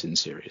Binghamton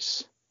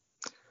series.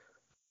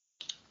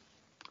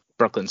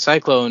 Brooklyn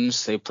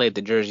Cyclones, they played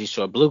the Jersey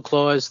Shore Blue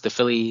Claws, the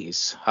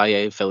Phillies High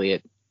A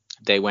affiliate.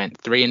 They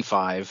went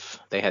 3-5.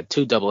 They had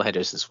 2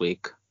 doubleheaders this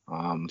week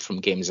from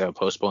games that were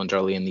postponed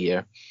early in the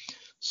year.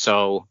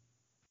 So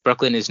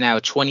Brooklyn is now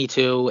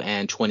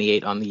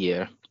 22-28 on the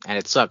year. And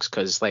it sucks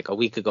because like a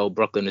week ago,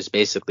 Brooklyn was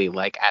basically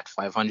like at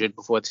 500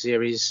 before the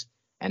series.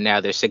 And now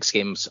they're 6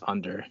 games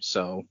under.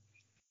 So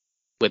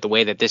with the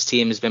way that this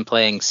team has been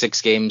playing,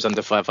 6 games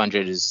under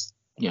 500 is,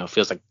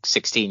 feels like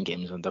 16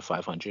 games under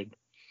 500.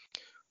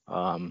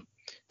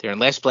 They're in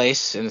last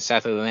place in the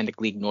South Atlantic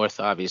League North,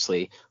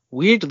 obviously.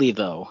 Weirdly,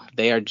 though,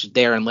 they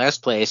are in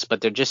last place, but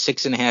they're just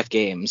 6.5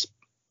 games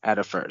out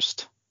of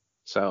first.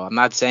 So I'm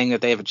not saying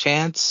that they have a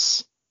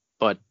chance,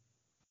 but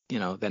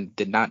then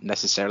they're not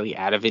necessarily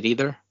out of it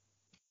either.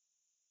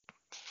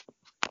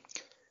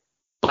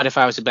 But if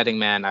I was a betting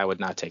man, I would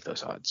not take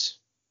those odds.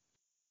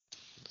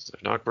 They're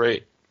not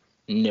great.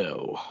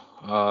 No.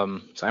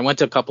 So I went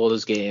to a couple of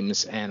those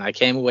games, and I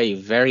came away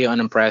very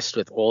unimpressed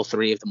with all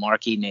 3 of the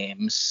marquee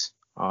names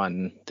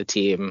on the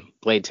team: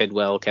 Blade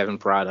Tidwell, Kevin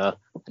Parada,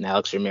 and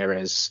Alex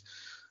Ramirez.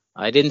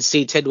 I didn't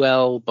see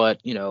Tidwell,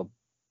 but,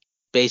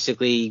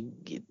 basically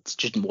it's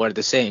just more of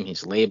the same.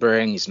 He's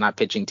laboring. He's not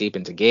pitching deep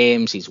into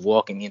games. He's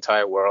walking the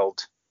entire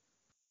world.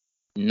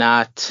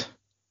 Not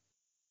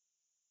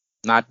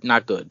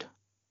good.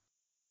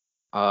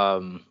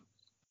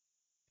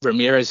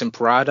 Ramirez and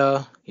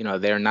Parada,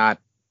 they're not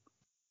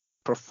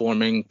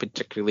performing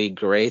particularly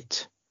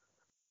great.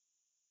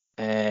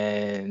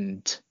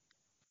 And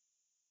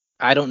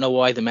I don't know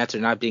why the Mets are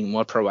not being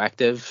more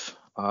proactive.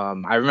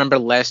 I remember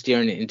last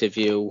year in an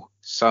interview,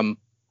 some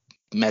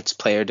Mets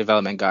player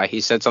development guy,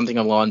 he said something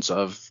along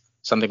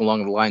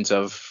the lines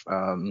of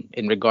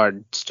in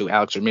regards to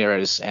Alex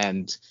Ramirez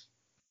and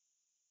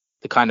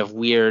the kind of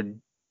weird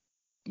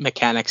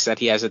mechanics that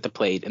he has at the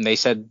plate. And they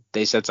said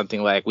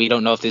something like, we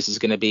don't know if this is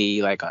going to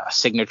be like a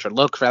signature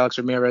look for Alex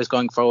Ramirez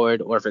going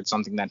forward, or if it's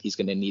something that he's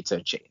going to need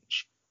to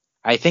change.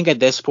 I think at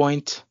this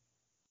point,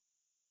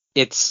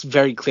 it's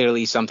very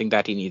clearly something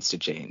that he needs to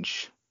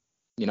change.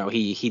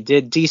 He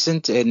did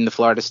decent in the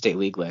Florida State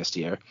League last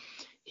year.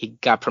 He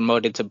got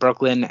promoted to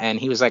Brooklyn, and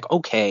he was like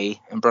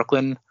okay in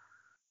Brooklyn,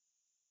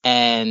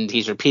 and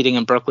he's repeating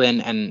in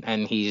Brooklyn,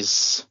 and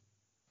he's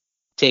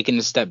taken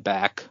a step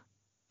back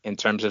in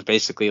terms of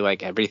basically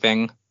like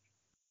everything.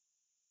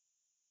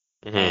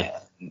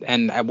 Mm-hmm.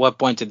 And at what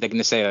point are they going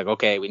to say like,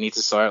 okay, we need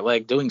to start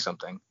like doing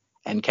something?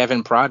 And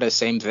Kevin Parada,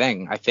 same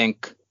thing. I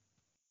think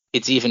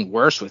it's even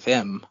worse with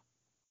him.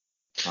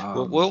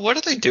 Well, what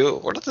do they do?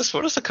 What is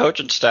the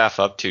coaching staff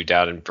up to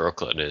down in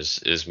Brooklyn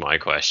is my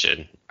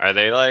question. Are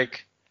they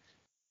like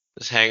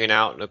just hanging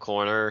out in a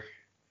corner,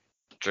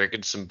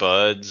 drinking some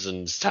buds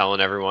and just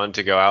telling everyone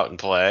to go out and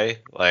play?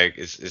 Like,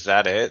 is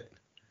that it?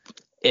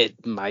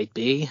 It might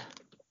be.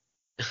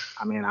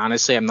 I mean,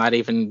 honestly,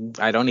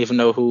 I don't even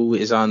know who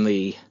is on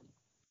the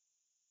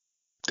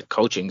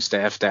coaching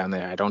staff down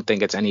there. I don't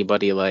think it's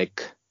anybody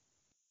like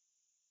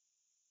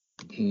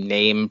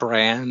name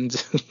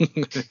brand.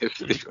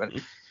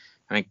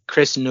 I mean,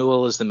 Chris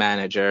Newell is the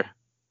manager.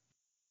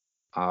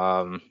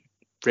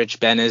 Rich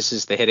Bennis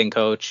is the hitting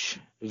coach.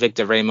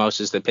 Victor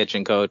Ramos is the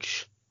pitching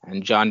coach.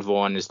 And John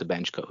Vaughn is the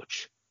bench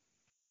coach.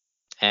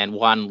 And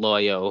Juan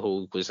Loyo,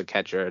 who was a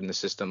catcher in the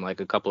system like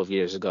a couple of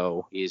years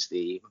ago, he's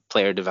the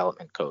player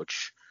development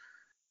coach.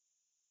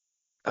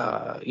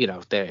 None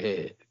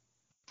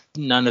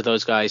of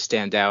those guys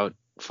stand out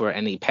for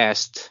any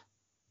past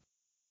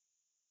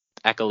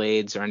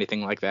accolades or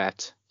anything like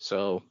that.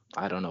 So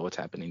I don't know what's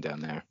happening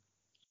down there.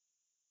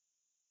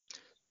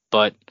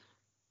 But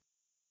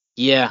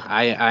yeah,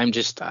 I'm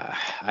just I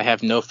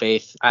have no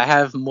faith. I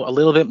have a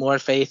little bit more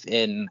faith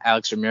in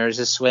Alex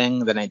Ramirez's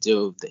swing than I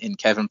do in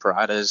Kevin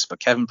Parada's, but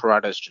Kevin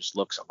Parada's just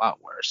looks a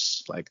lot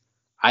worse. Like,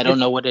 I don't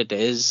know what it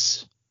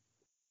is.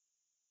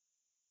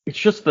 It's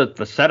just that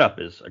the setup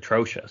is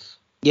atrocious.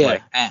 Yeah,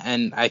 like,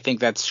 and I think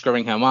that's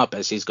screwing him up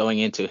as he's going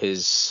into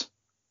his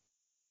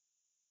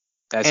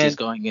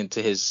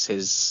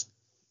his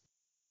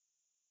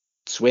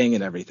swing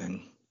and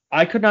everything.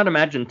 I could not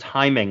imagine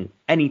timing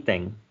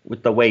anything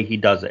with the way he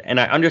does it. And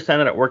I understand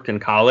that it worked in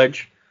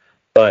college,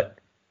 but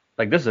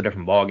like, this is a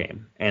different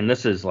ballgame. And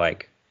this is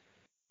like,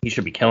 he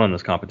should be killing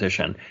this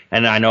competition.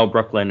 And I know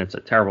Brooklyn, it's a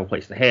terrible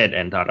place to hit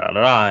and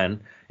and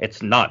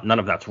it's not, none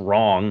of that's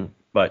wrong.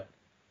 But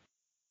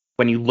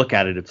when you look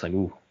at it, it's like,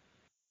 ooh.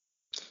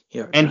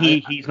 Yeah. And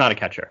he's not a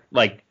catcher.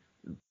 Like,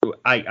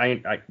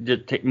 I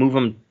just move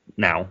him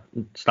now.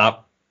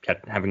 Stop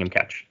having him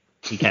catch.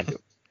 He can't do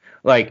it.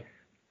 Like,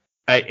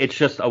 it's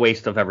just a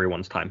waste of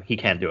everyone's time. He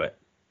can't do it.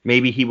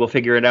 Maybe he will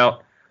figure it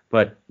out,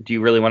 but do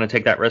you really want to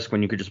take that risk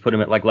when you could just put him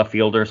at like left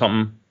field or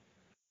something,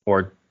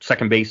 or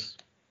second base?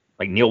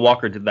 Like Neil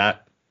Walker did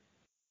that.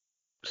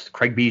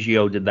 Craig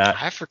Biggio did that.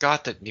 I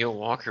forgot that Neil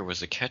Walker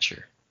was a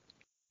catcher.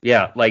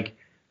 Yeah, like,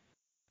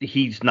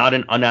 he's not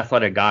an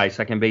unathletic guy.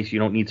 Second base, you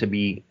don't need to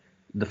be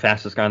the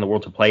fastest guy in the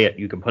world to play it.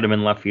 You can put him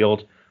in left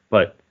field,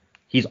 but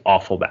he's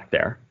awful back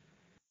there.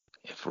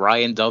 if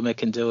Ryan Doumit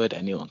can do it,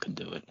 anyone can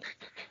do it.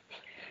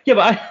 Yeah,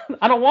 but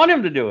I don't want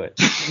him to do it.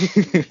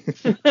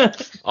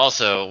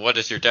 Also, what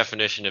is your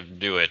definition of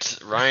do it?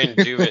 Ryan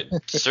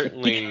Doumit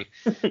certainly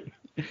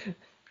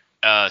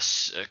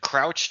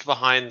crouched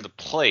behind the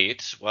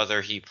plate.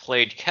 Whether he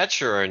played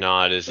catcher or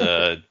not is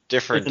a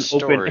different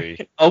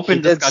story.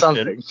 Open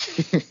discussion.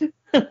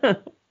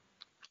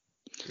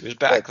 He was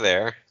back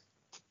there.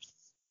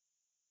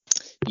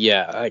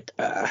 Yeah,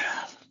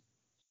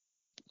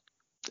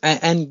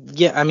 and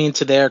yeah, I mean,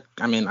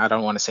 I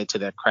don't want to say to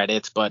their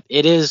credit, but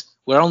it is.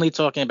 We're only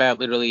talking about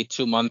literally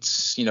 2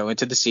 months,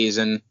 into the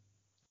season,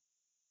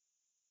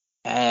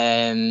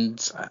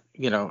 and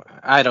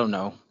I don't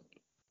know.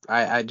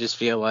 I just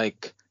feel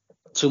like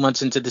 2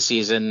 months into the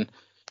season,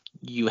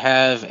 you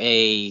have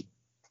a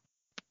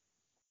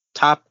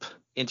top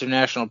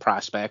international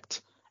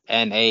prospect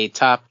and a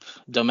top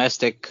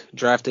domestic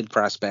drafted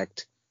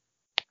prospect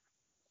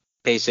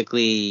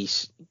basically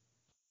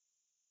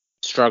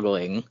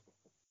struggling.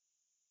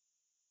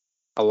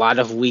 A lot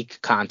of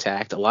weak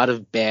contact, a lot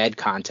of bad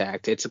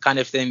contact. It's the kind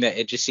of thing that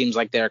it just seems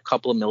like they're a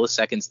couple of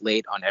milliseconds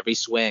late on every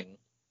swing.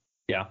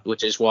 Yeah.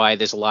 Which is why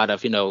there's a lot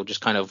of,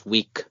 just kind of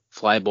weak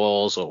fly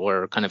balls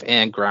or kind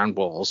of ground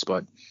balls.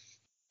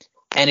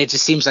 And it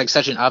just seems like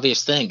such an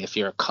obvious thing. If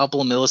you're a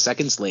couple of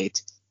milliseconds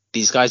late,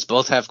 these guys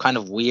both have kind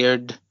of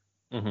weird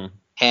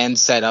hand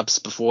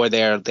setups before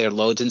their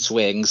loads and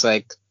swings.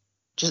 Like,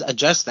 just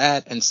adjust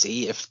that and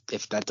see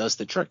if that does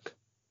the trick.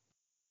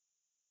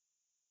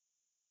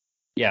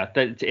 Yeah,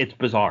 it's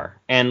bizarre.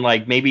 And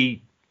like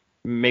maybe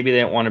they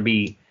don't want to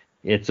be.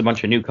 It's a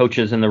bunch of new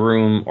coaches in the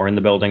room or in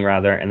the building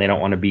rather, and they don't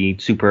want to be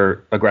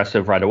super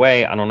aggressive right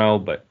away. I don't know,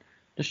 but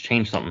just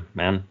change something,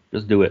 man.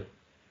 Just do it.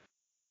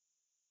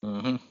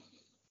 Mm-hmm.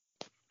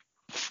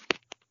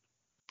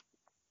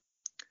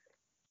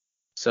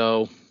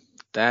 So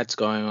that's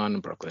going on in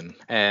Brooklyn.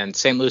 And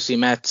St. Lucie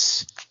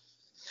Mets,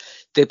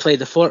 they played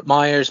the Fort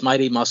Myers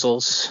Mighty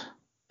Muscles,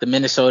 the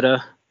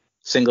Minnesota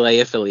Single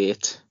A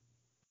affiliate.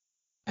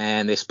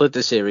 And they split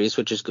the series,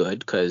 which is good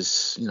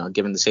because,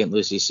 given the St.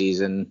 Lucie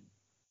season,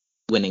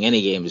 winning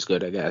any game is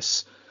good, I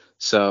guess.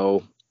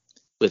 So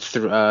with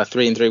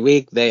 3-3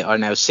 week, they are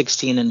now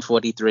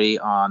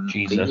 16-43 on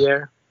the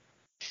year.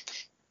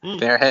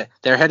 They're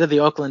ahead of the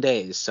Oakland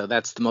A's, so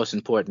that's the most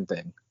important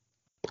thing.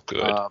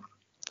 Good.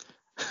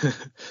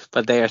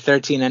 But they are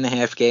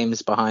 13.5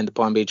 games behind the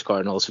Palm Beach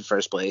Cardinals for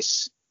first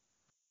place.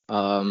 They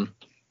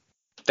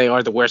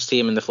are the worst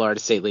team in the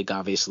Florida State League,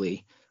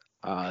 obviously.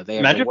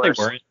 Imagine if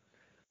they weren't.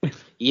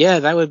 Yeah,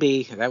 that would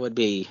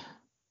be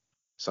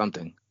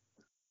something.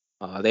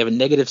 They have a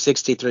negative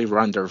 63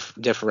 run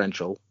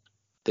differential.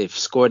 They've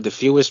scored the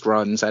fewest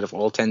runs out of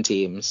all 10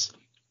 teams.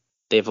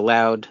 They've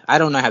allowed, I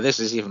don't know how this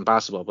is even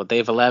possible, but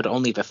they've allowed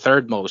only the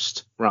third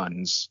most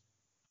runs.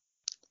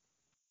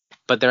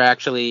 But they're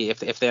actually,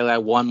 if they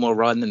allow one more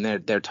run,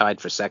 then they're tied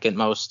for second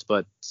most.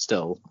 But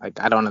still, I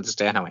don't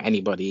understand how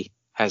anybody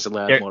has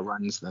allowed more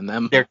runs than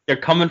them. They're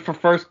coming for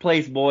first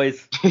place,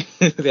 boys.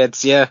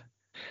 That's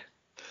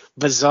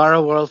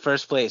Bizarro World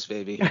first place,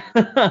 baby.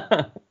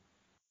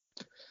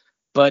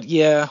 But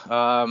yeah,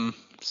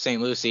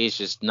 St. Lucie is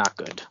just not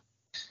good.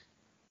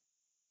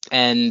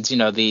 And,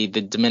 the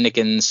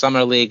Dominican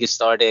Summer League is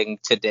starting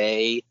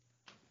today,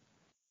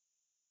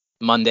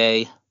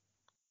 Monday.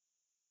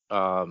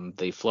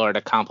 The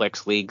Florida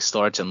Complex League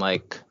starts in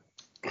like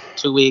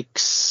 2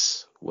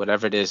 weeks,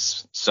 whatever it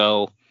is.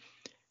 So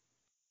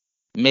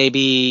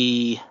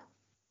maybe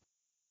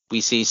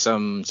we see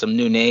some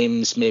new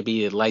names,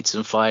 maybe lights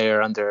and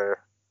fire under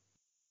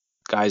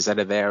guys that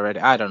are there already.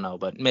 I don't know,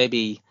 but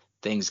maybe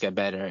things get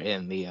better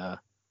in the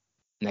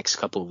next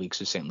couple of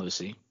weeks of St.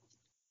 Lucie.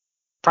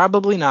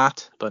 Probably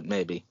not, but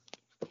maybe.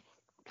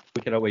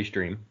 We could always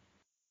dream.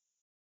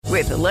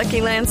 With the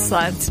Lucky Land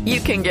Slots,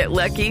 you can get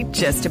lucky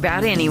just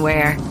about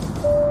anywhere.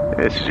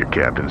 This is your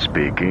captain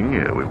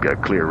speaking. We've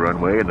got clear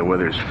runway and the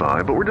weather's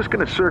fine, but we're just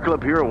going to circle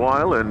up here a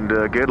while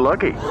and get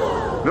lucky.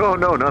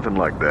 No, nothing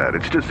like that.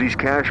 It's just these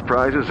cash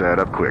prizes add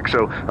up quick.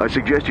 So I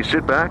suggest you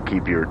sit back,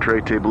 keep your tray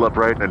table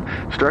upright, and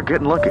start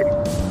getting lucky.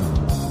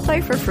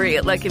 Play for free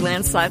at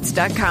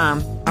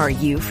LuckyLandSlots.com. Are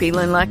you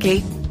feeling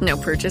lucky? No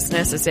purchase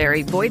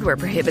necessary. Void where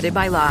prohibited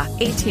by law.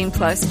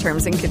 18+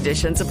 terms and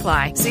conditions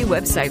apply. See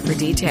website for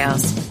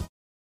details.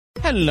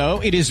 Hello,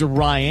 it is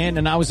Ryan,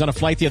 and I was on a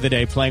flight the other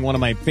day playing one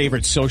of my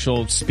favorite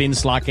social spin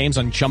slot games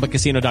on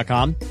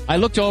ChumbaCasino.com. I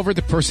looked over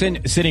the person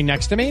sitting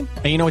next to me,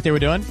 and you know what they were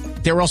doing?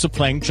 They were also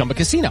playing Chumba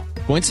Casino.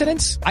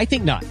 Coincidence? I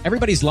think not.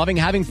 Everybody's loving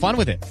having fun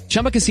with it.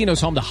 Chumba Casino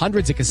is home to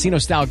hundreds of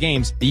casino-style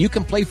games that you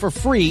can play for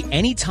free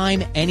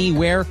anytime,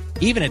 anywhere,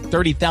 even at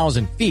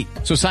 30,000 feet.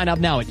 So sign up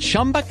now at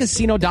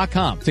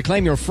ChumbaCasino.com to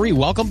claim your free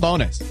welcome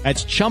bonus.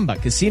 That's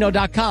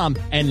ChumbaCasino.com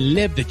and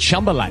live the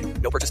Chumba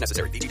life. No purchase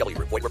necessary. VGW.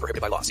 Void where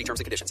prohibited by law. See terms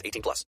and conditions.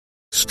 18+.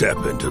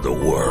 Step into the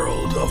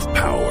world of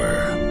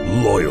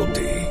power,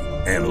 loyalty,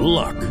 and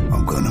luck.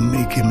 I'm going to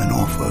make him an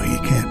offer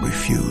he can't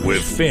refuse.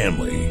 With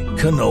family,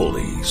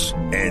 cannolis,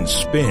 and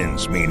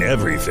spins mean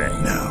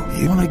everything. Now,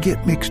 you want to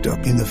get mixed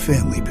up in the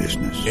family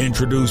business.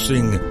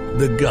 Introducing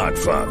The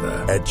Godfather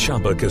at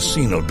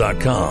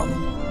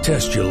ChumbaCasino.com.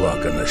 Test your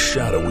luck in the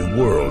shadowy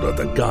world of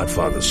The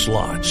Godfather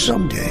slot.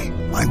 Someday,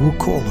 I will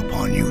call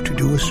upon you to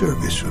do a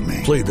service for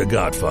me. Play The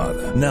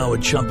Godfather, now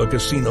at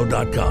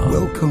ChumbaCasino.com.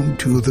 Welcome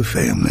to the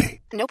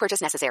family. No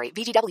purchase necessary.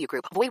 VGW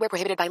Group. Void where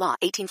prohibited by law.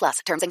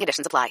 18+. Terms and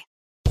conditions apply.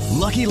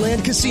 Lucky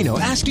Land Casino,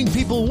 asking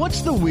people,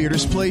 what's the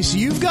weirdest place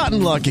you've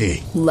gotten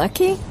lucky?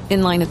 Lucky?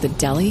 In line at the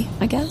deli,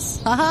 I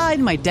guess? Aha,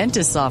 in my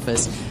dentist's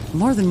office.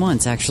 More than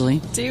once,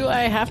 actually. Do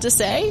I have to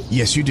say?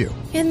 Yes, you do.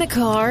 In the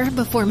car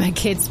before my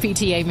kids'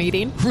 PTA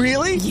meeting.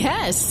 Really?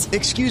 Yes.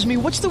 Excuse me,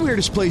 what's the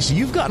weirdest place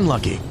you've gotten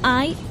lucky?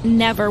 I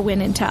never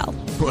win and tell.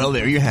 Well,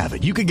 there you have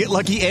it. You can get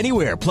lucky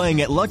anywhere,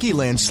 playing at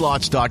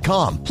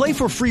LuckyLandSlots.com. Play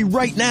for free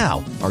right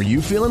now. Are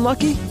you feeling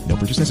lucky? No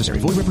purchase necessary.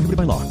 Void where prohibited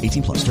by law.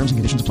 18+. Terms and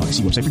conditions apply.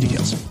 See website for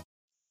details.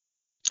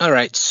 All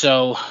right,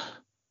 so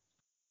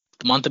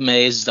the month of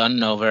May is done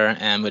and over,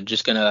 and we're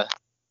just going to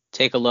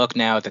take a look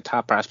now at the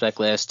top prospect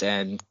list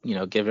and,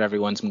 give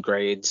everyone some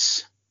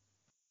grades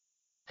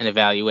and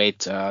evaluate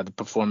the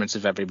performance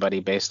of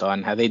everybody based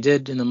on how they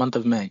did in the month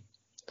of May.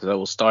 So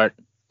we'll start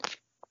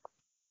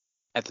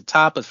at the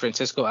top with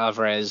Francisco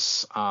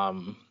Alvarez.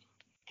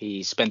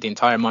 He spent the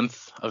entire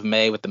month of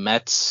May with the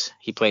Mets.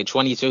 He played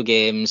 22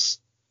 games.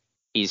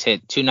 He's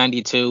hit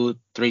 292,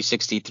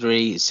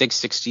 363,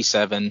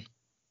 667,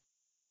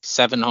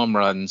 7 home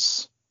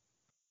runs.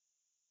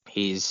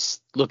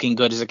 He's looking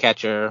good as a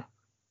catcher.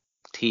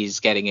 He's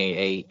getting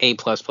a A++++.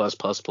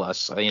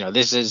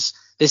 This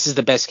is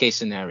the best case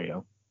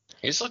scenario.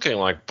 He's looking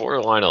like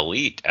borderline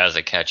elite as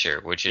a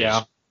catcher, which is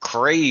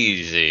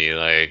crazy.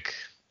 Like,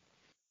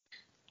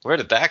 where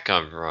did that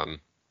come from?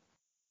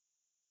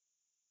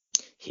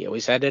 He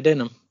always had it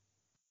in him.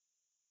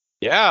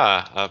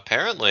 Yeah,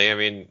 apparently. I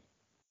mean,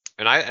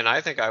 and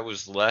I think I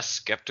was less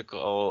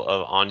skeptical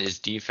on his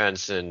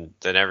defense than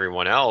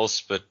everyone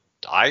else, but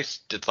I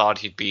thought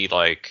he'd be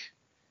like.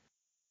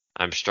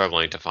 I'm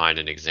struggling to find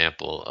an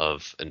example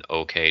of an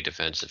okay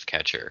defensive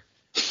catcher.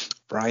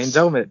 Ryan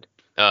Doman.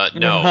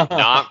 No,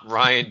 not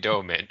Ryan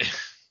Doman.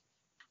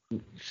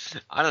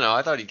 I don't know.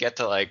 I thought he'd get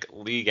to like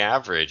league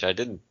average.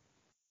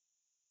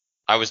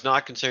 I was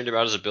not concerned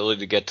about his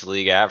ability to get to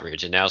league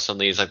average, and now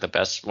suddenly he's like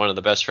one of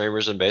the best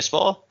framers in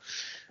baseball.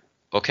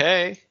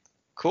 Okay,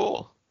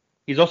 cool.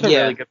 He's also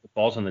really good with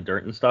balls in the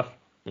dirt and stuff,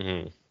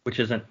 which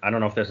isn't. I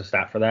don't know if there's a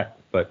stat for that,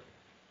 but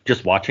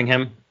just watching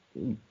him,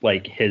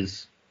 like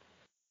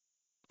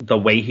the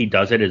way he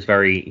does it is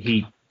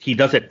very he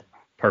does it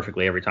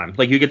perfectly every time.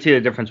 Like you could see the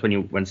difference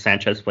when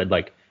Sanchez played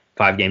like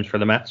 5 games for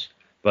the Mets,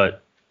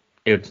 but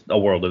it's a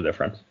world of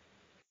difference.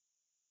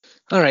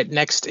 All right,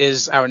 next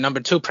is our number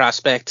 2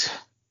 prospect,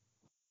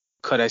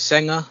 Kodai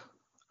Senga.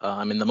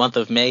 In the month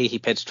of May, he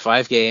pitched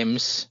 5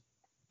 games.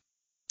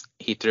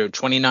 He threw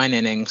 29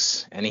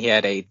 innings, and he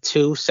had a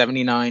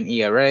 2.79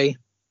 ERA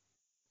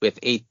with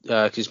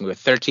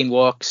 13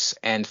 walks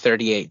and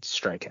 38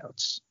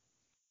 strikeouts.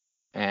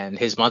 And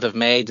his month of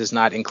May does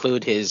not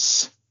include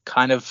his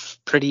kind of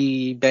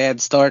pretty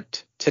bad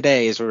start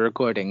today as we're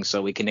recording,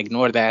 so we can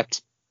ignore that.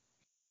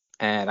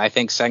 And I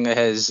think Senga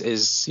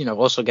is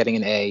also getting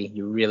an A.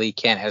 You really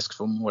can't ask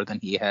for more than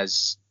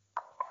he's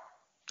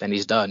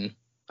done.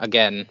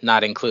 Again,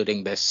 not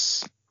including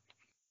this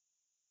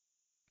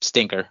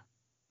stinker.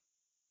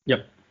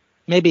 Yep.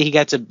 Maybe he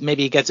gets a B+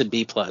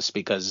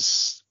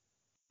 because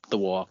the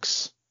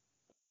walks.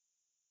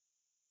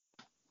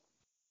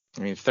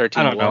 I mean,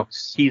 13 I don't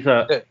walks. know.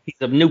 He's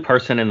a new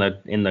person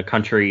in the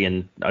country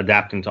and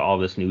adapting to all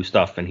this new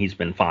stuff, and he's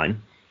been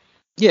fine.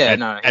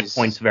 Yeah, at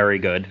points very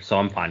good, so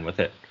I'm fine with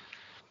it.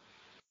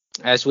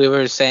 As we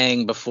were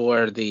saying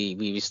before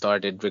we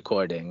started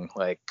recording,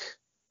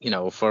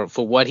 for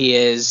what he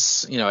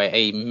is,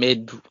 a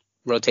mid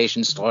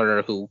rotation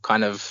starter who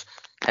kind of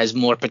has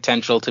more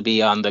potential to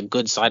be on the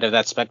good side of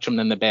that spectrum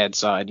than the bad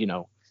side.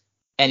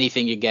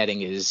 Anything you're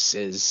getting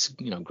is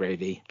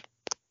gravy.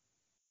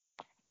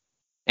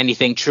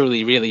 Anything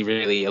truly, really,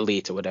 really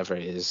elite or whatever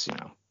it is,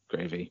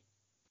 gravy.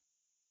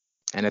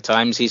 And at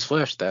times he's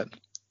flashed that.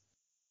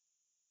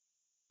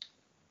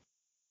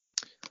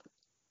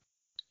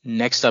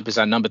 Next up is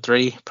our number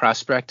 3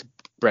 prospect,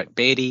 Brett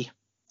Baty.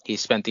 He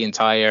spent the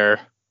entire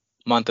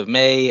month of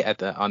May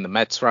on the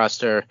Mets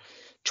roster.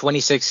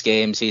 26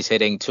 games. He's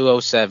hitting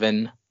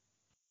 207,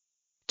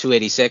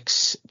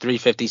 286,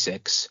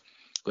 356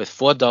 with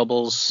 4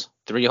 doubles,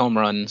 3 home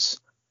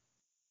runs,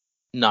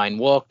 9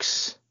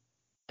 walks,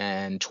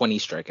 and 20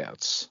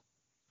 strikeouts.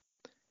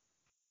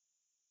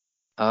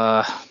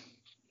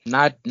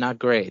 Not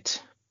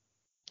great.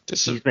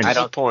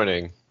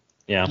 Disappointing.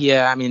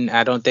 Yeah, I mean,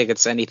 I don't think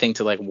it's anything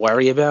to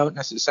worry about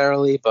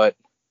necessarily, but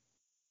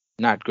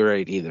not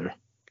great either.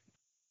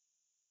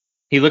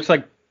 He looks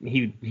like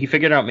he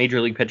figured out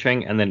Major League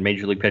pitching, and then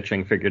Major League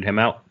pitching figured him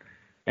out,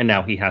 and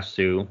now he has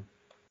to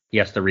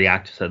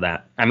react to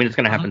that. I mean, it's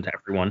going to happen to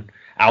everyone.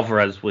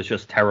 Alvarez was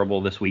just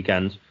terrible this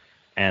weekend,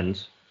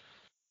 and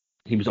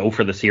he was 0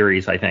 for the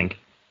series, I think.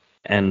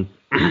 And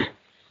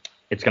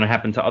it's going to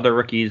happen to other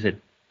rookies.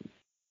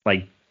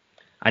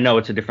 I know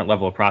it's a different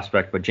level of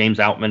prospect, but James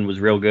Outman was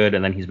real good,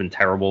 and then he's been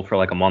terrible for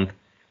like a month.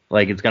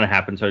 Like, it's going to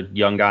happen to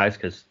young guys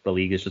because the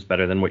league is just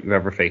better than what you've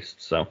ever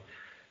faced. So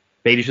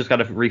Beatty's just got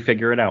to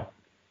refigure it out.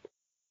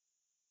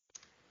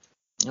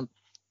 Yep.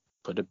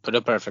 Put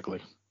it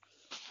perfectly.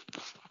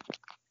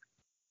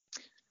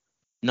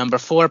 Number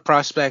 4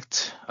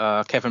 prospect,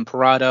 Kevin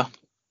Parada.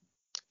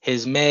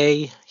 His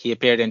May, he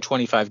appeared in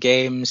 25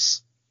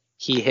 games.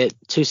 He hit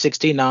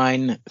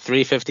 .269,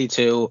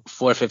 .352,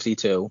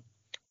 .452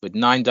 with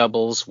 9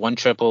 doubles, 1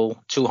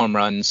 triple, 2 home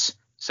runs,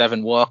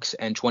 7 walks,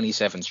 and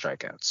 27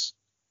 strikeouts.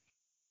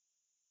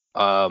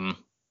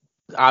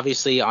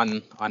 Obviously,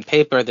 on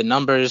paper, the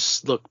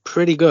numbers look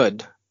pretty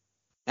good,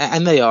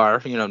 and they are.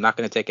 Not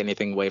going to take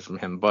anything away from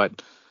him,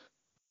 but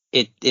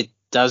it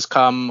does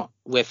come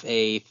with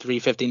a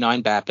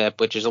 .359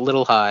 BABIP, which is a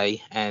little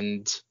high,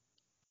 and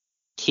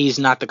he's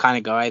not the kind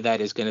of guy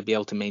that is going to be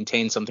able to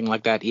maintain something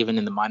like that even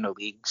in the minor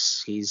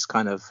leagues. He's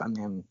kind of,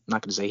 I'm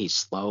not going to say he's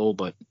slow,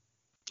 but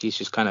he's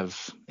just kind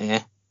of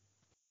And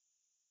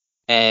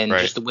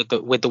right. Just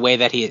with the way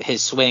that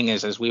his swing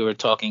is, as we were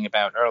talking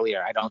about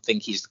earlier, I don't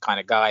think he's the kind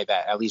of guy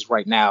that, at least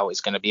right now,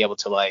 is going to be able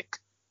to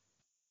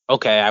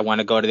okay, I want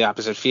to go to the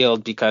opposite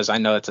field because I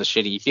know it's a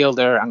shitty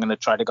fielder. I'm going to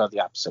try to go the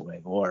opposite way.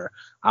 Or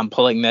I'm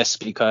pulling this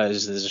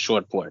because there's a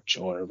short porch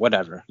or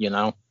whatever,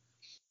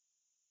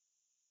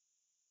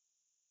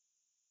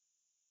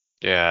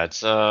 Yeah,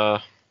 it's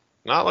not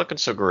looking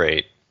so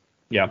great.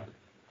 Yeah.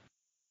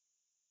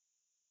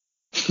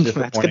 It's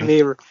gonna be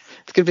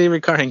a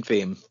recurring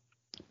theme.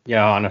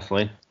 Yeah,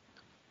 honestly.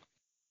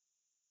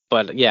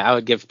 But yeah, I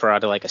would give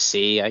Parada a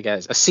C, I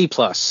guess. A C+.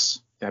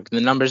 The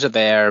numbers are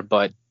there,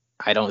 but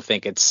I don't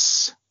think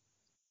it's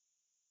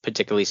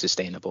particularly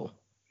sustainable.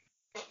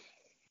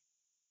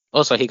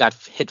 Also, he got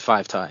hit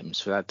 5 times.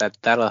 So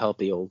that'll help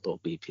the old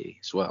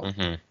BP as well.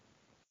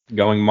 Mm-hmm.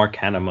 Going Mark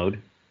Hanna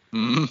mode.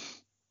 Mm-hmm.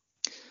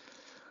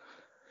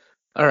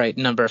 All right,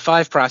 number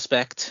 5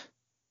 prospect,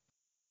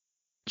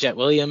 Jet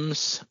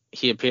Williams.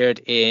 He appeared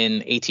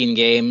in 18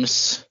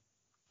 games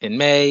in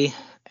May,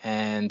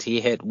 and he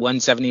hit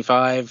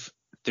 .175,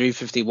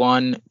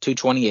 .351,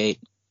 .228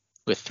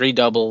 with 3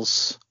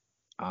 doubles,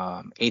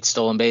 8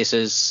 stolen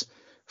bases,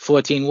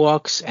 14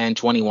 walks, and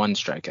 21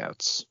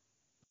 strikeouts.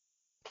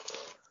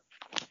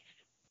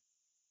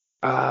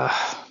 I'm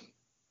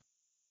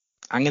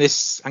gonna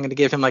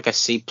give him a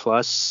C+.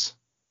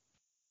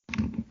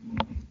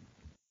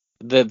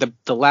 The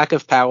lack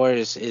of power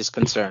is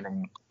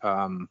concerning.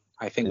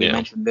 I think we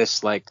mentioned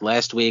this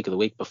last week or the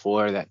week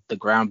before, that the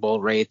ground ball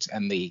rate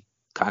and the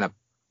kind of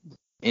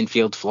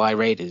infield fly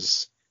rate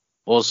is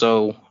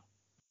also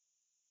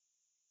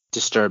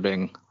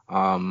disturbing.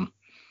 But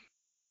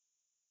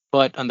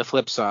on the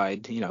flip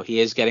side, he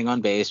is getting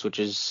on base, which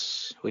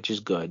is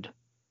good.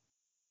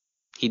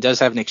 He does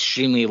have an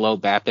extremely low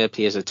BABIP.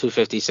 He has a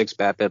 .256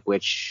 BABIP,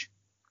 which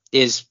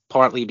is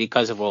partly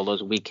because of all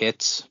those weak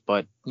hits,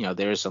 but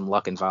there is some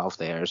luck involved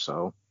there.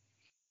 So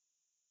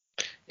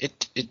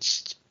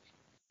it's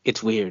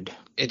weird.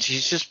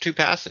 He's just too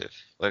passive.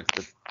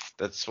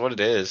 That's what it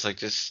is.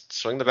 Just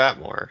swing the bat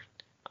more.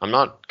 I'm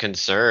not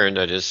concerned.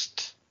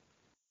 It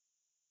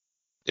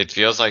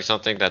feels like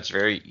something that's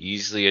very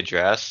easily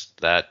addressed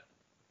that,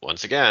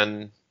 once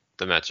again,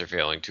 the Mets are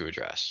failing to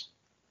address.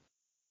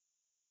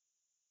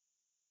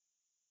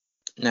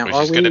 Now, which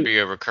is going to be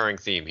a recurring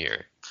theme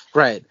here.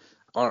 Right.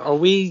 Are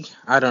we,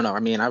 I don't know.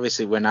 I mean,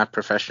 obviously we're not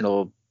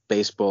professional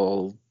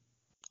baseball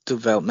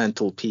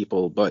developmental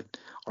people, but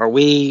are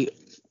we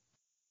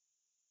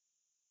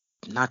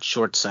not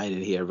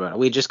short-sighted here, but are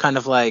we just kind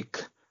of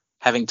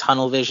having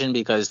tunnel vision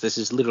because this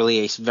is literally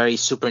a very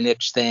super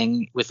niche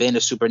thing within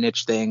a super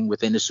niche thing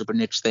within a super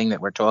niche thing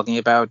that we're talking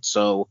about?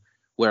 So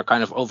we're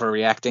kind of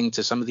overreacting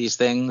to some of these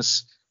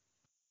things.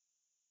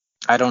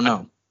 I don't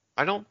know.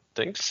 I don't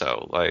think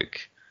so.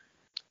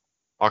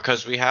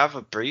 Because we have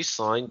a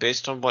baseline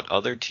based on what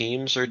other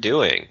teams are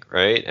doing,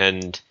 right?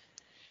 And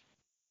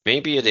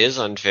maybe it is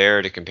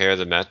unfair to compare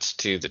the Mets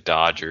to the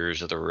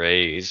Dodgers or the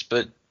Rays,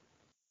 but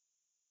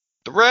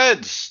the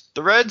Reds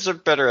are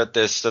better at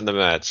this than the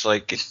Mets.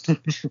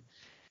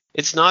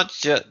 It's not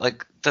just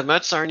the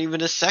Mets aren't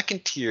even a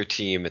second tier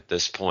team at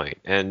this point.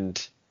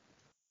 And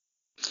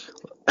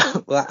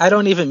well, I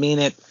don't even mean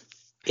it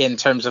in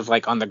terms of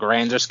on the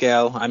grander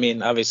scale. I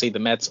mean, obviously the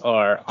Mets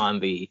are on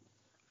the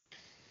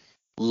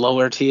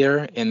lower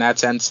tier in that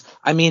sense.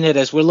 I mean it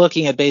as we're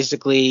looking at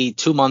basically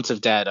 2 months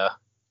of data.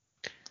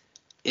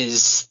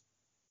 Is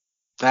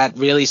that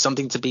really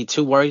something to be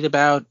too worried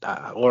about,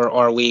 or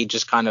are we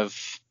just kind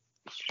of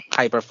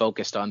hyper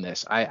focused on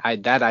this? I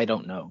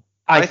don't know.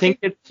 I think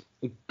it's.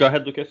 Go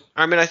ahead, Lucas.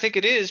 I mean, I think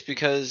it is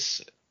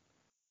because,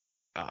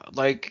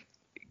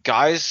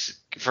 guys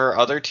for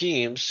other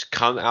teams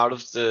come out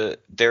of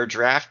their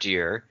draft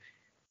year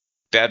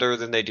better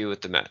than they do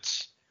with the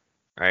Mets,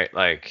 right?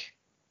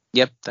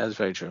 Yep, that is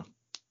very true.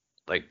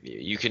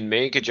 You can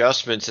make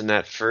adjustments in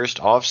that first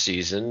off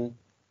season,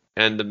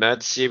 and the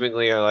Mets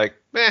seemingly are like,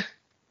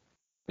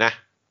 nah,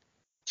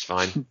 it's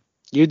fine.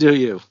 You do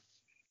you.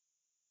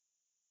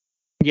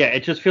 Yeah,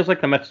 it just feels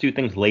like the Mets do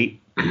things late.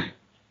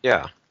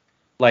 Yeah.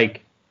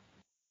 Like,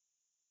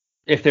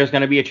 if there's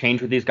going to be a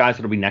change with these guys,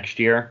 it'll be next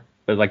year.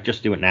 But, like,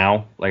 just do it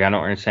now. Like, I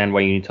don't understand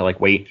why you need to, like,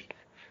 wait.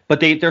 But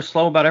they're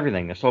slow about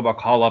everything. They're slow about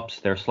call-ups.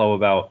 They're slow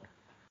about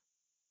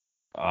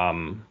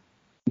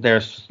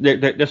they're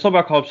slow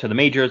about call-ups to the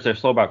majors. They're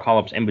slow about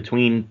call-ups in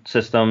between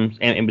systems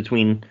and in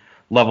between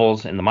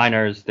levels in the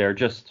minors. They're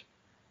just,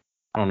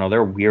 I don't know,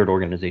 they're a weird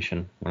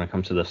organization when it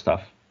comes to this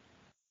stuff.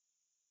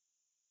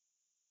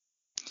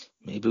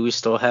 Maybe we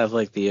still have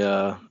like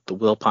the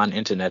Wilpon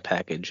internet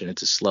package, and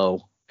it's a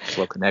slow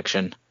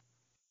connection.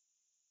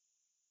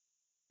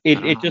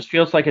 It just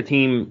feels like a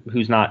team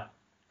who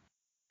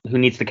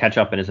needs to catch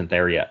up and isn't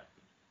there yet.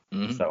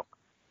 Mm-hmm. So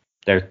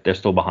they're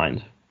still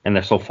behind, and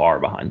they're so far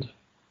behind.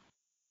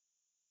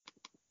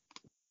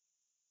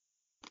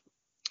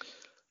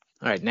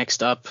 All right,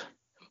 next up,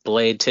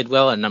 Blade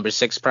Tidwell, a number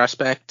 6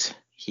 prospect.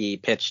 He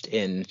pitched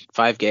in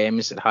 5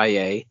 games at High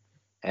A,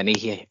 and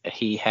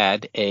he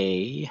had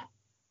a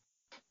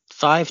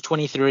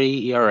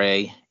 5.23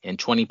 ERA in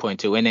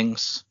 20.2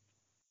 innings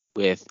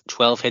with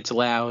 12 hits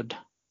allowed,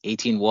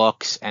 18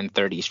 walks, and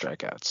 30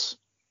 strikeouts.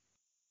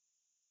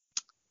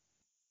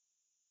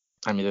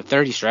 I mean, the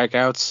 30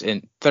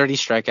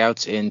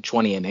 strikeouts in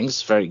 20 innings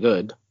is very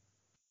good.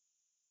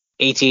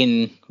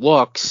 18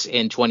 walks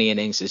in 20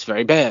 innings is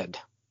very bad.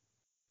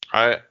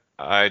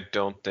 I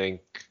don't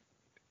think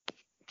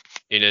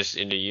in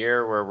a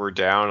year where we're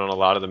down on a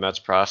lot of the Mets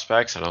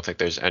prospects, I don't think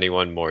there's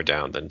anyone more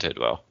down than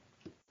Tidwell.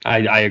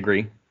 I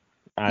agree.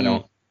 I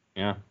don't.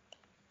 Yeah.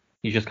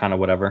 He's just kind of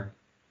whatever.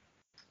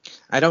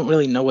 I don't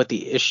really know what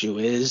the issue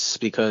is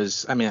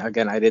because, I mean,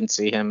 again, I didn't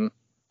see him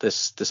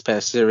this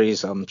past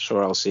series. I'm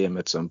sure I'll see him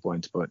at some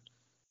point, but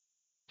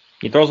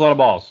he throws a lot of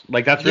balls.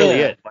 Like, that's really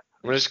it.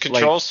 When his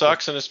control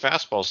sucks and his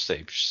fastball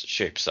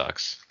shape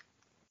sucks.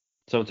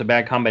 So it's a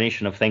bad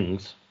combination of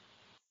things.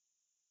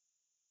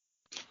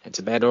 It's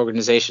a bad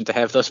organization to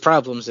have those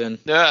problems in.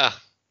 Yeah.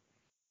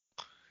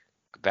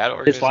 Bad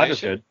organization? His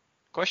slider's good.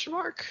 Question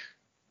mark?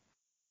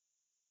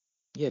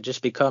 Yeah,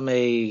 just become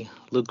a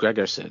Luke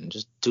Gregerson.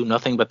 Just do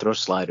nothing but throw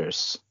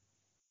sliders.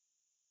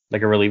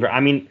 Like a reliever.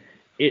 I mean,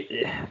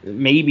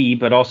 maybe,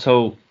 but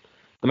also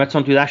the Mets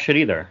don't do that shit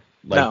either.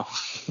 Like, no.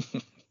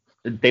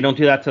 They don't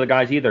do that to the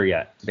guys either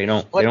yet. They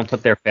don't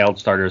put their failed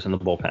starters in the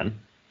bullpen.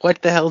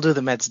 What the hell do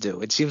the Mets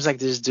do? It seems like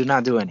they just do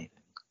not do anything.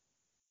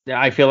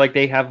 Yeah, I feel like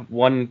they have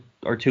 1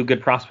 or 2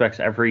 good prospects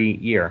every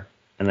year,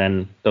 and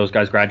then those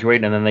guys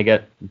graduate, and then they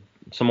get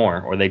some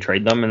more, or they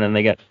trade them, and then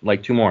they get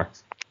like 2 more.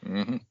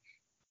 Mm-hmm.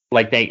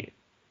 Like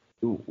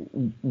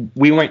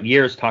we went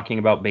years talking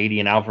about Beatty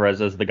and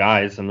Alvarez as the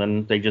guys, and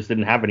then they just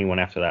didn't have anyone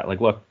after that. Like,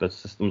 look, the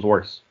system's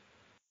worse.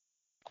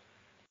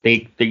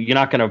 You're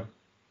not gonna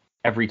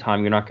every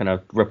time you're not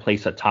gonna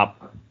replace a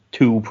top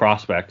 2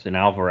 prospect in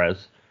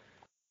Alvarez,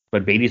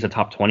 but Beatty's a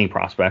top 20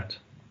 prospect.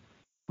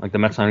 Like, the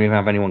Mets don't even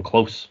have anyone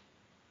close.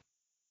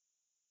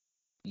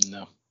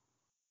 No.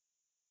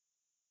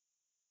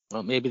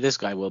 Well, maybe this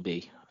guy will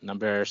be.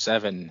 Number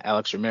 7,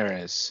 Alex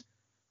Ramirez.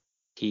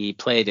 He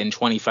played in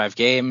 25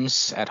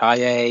 games at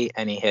High A,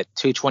 and he hit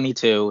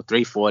 222,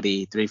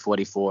 340,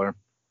 344,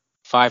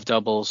 5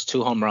 doubles,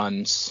 2 home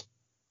runs,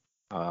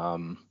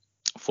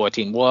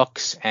 14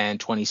 walks, and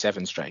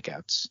 27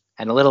 strikeouts.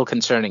 And a little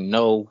concerning,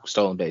 no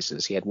stolen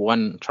bases. He had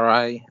 1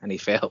 try, and he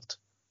failed.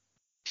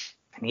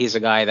 And he's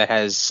a guy that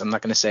has, I'm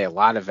not going to say a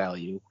lot of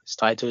value. It's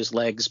tied to his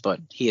legs,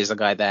 but he is a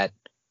guy that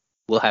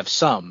will have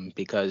some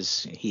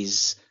because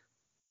he's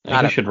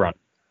not should run.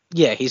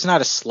 Yeah, he's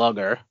not a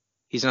slugger.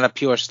 He's not a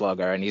pure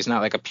slugger, and he's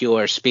not like a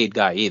pure speed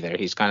guy either.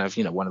 He's kind of,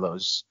 one of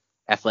those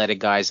athletic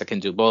guys that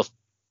can do both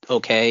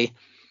okay.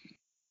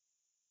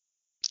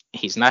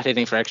 He's not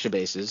hitting for extra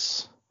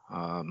bases.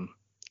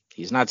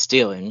 He's not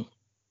stealing.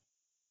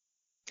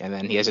 And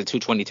then he has a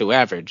 222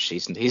 average.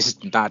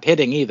 He's not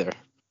hitting either.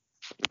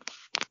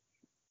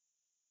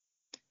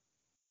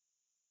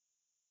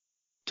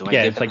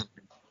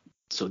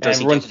 So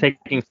everyone's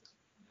taking.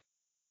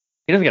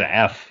 He doesn't get an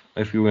F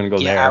if you were going to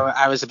go there. Yeah,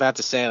 I was about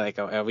to say, like,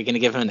 are we going to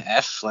give him an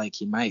F? Like,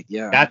 he might,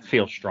 yeah. That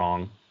feels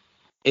strong.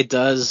 It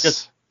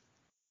does.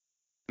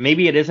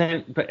 Maybe it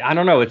isn't, but I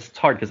don't know. It's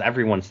hard because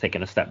everyone's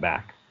taken a step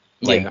back.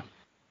 Like,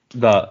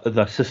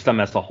 the system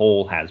as a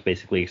whole has,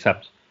 basically,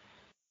 except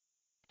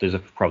there's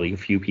probably a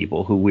few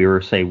people who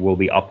we'll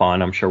be up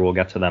on. I'm sure we'll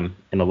get to them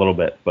in a little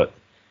bit. But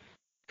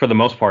for the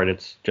most part,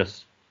 it's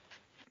just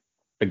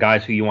the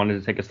guys who you wanted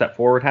to take a step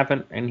forward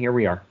haven't, and here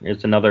we are.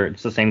 It's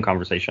the same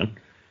conversation.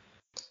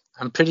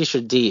 I'm pretty sure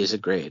D is a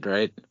grade,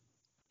 right?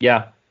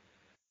 Yeah.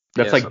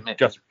 That's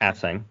just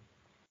passing.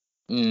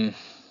 D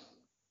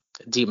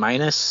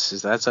minus?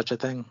 Is that such a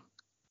thing?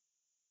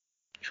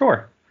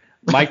 Sure.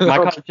 My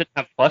college didn't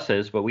have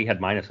pluses, but we had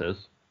minuses.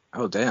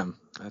 Oh, damn.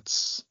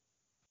 That's...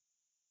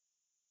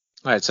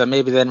 All right, so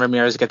maybe then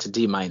Ramirez gets a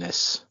D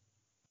minus.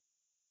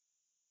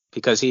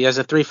 Because he has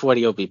a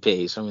 340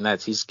 OBP. So, I mean,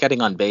 he's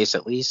getting on base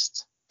at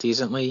least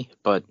decently,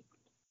 but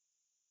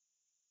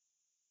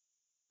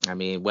I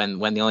mean, when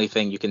the only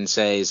thing you can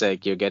say is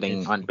like you're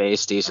getting on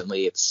base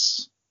decently,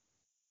 it's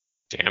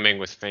damning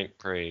with faint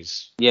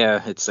praise.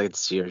 Yeah,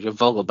 it's you're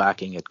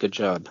Vogelbacking it. Good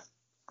job.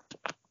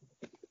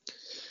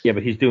 Yeah,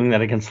 but he's doing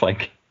that against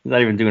he's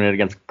not even doing it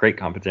against great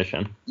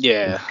competition.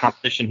 Yeah, it's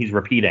competition he's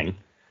repeating.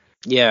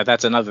 Yeah,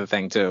 that's another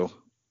thing too.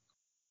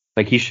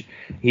 Like he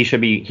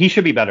should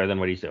be better than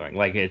what he's doing.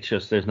 Like it's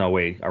just there's no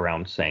way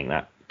around saying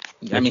that.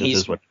 I mean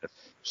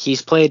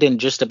he's played in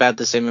just about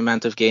the same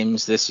amount of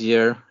games this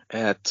year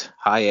at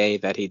high A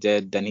than he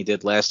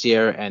did last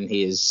year, and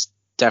he is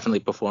definitely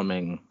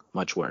performing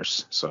much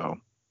worse. So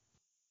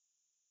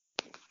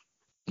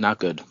not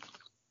good.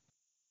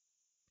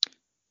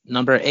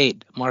 Number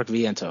 8, Mark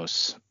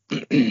Vientos.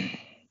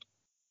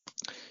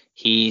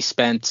 He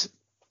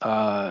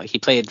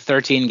played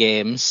 13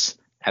 games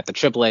at the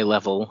AAA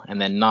level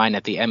and then 9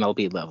 at the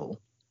MLB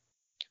level.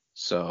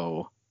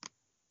 So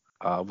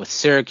with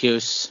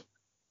Syracuse,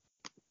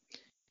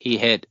 he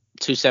hit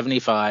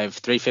 275,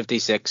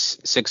 356,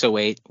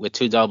 608 with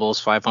 2 doubles,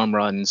 5 home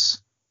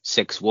runs,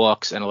 6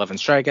 walks, and 11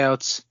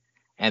 strikeouts.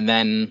 And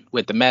then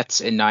with the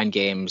Mets in 9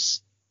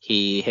 games,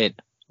 he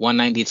hit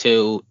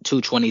 192,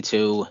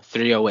 222,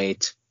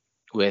 308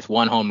 with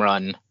 1 home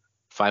run,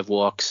 5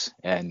 walks,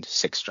 and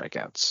 6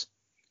 strikeouts.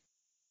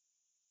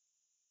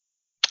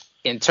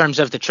 In terms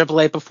of the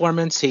AAA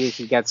performance, he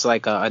gets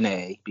like an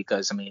A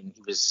because, I mean,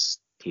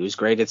 he was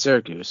great at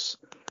Syracuse.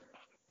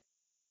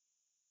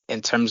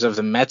 In terms of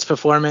the Mets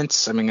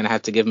performance, I'm going to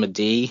have to give him a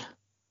D.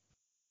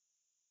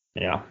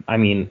 Yeah, I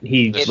mean,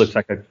 he looks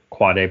like a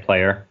quad A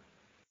player.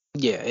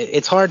 Yeah,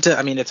 it's hard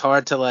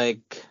to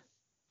like.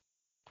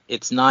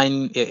 It's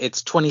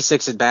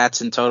 26 at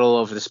bats in total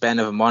over the span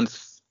of a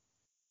month.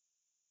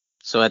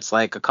 So it's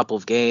like a couple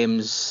of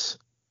games.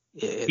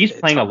 He's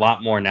playing a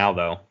lot more now,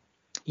 though.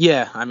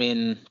 Yeah, I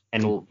mean,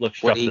 and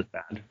looks just as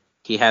bad.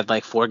 He had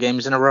like 4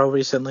 games in a row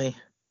recently,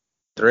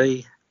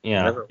 3. Yeah,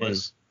 whatever it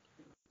was.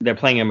 They're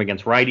playing him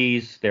against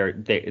righties.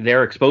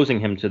 They're exposing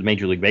him to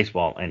Major League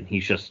Baseball, and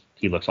he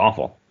looks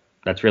awful.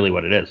 That's really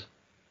what it is.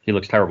 He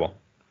looks terrible.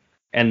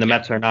 And the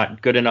Mets are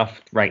not good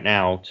enough right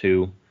now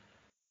to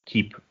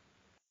keep.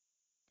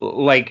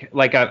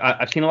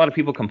 I've seen a lot of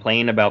people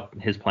complain about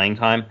his playing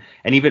time,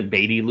 and even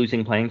Beatty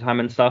losing playing time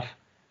and stuff.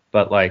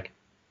 But like,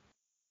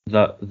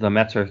 the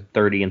Mets are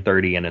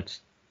 30-30, and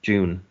it's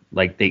June.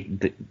 Like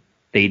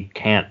they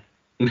can't.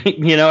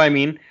 You know what I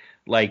mean?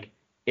 Like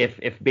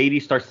if Beatty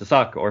starts to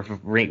suck, or if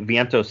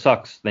Vientos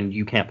sucks, then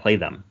you can't play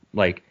them.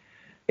 Like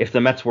if the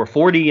Mets were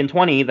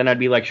 40-20, then I'd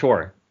be like,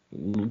 sure,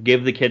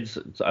 give the kids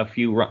a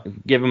few,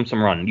 give them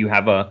some run. You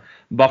have a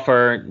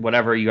buffer,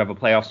 whatever. You have a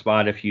playoff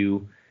spot if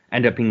you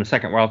end up being the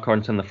second wild card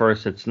instead of the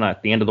first. It's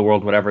not the end of the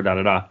world, whatever,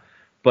 da-da-da.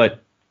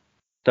 But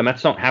the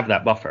Mets don't have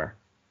that buffer.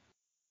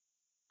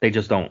 They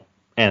just don't.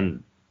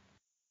 And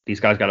these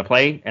guys got to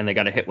play, and they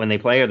got to hit when they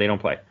play, or they don't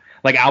play.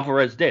 Like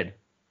Alvarez did.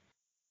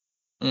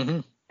 Mm-hmm.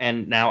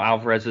 And now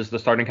Alvarez is the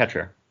starting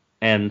catcher.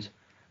 And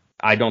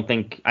I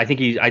think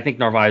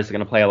Narvaez is going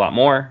to play a lot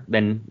more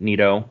than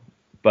Nido,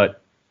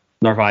 but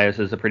Narvaez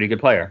is a pretty good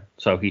player,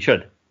 so he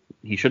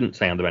shouldn't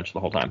stay on the bench the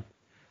whole time.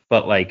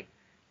 But like,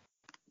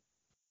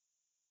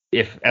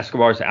 if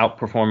Escobar's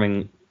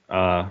outperforming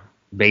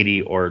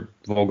Beatty or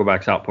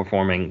Vogelbach's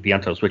outperforming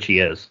Vientos, which he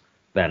is,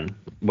 then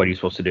what are you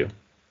supposed to do?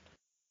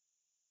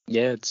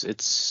 Yeah,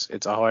 it's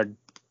hard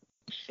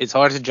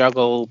to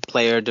juggle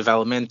player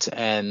development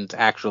and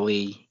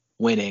actually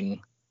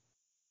winning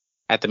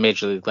at the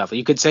major league level.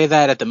 You could say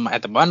that at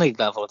the minor league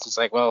level, it's just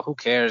like, well, who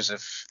cares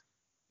if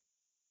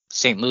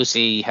St.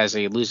 Lucie has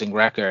a losing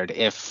record?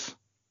 If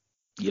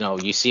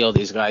you see all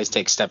these guys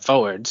take step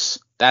forwards,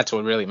 that's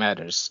what really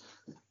matters.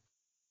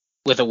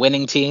 With a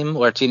winning team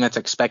or a team that's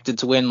expected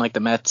to win, like the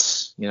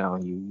Mets, you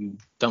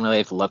don't really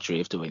have the luxury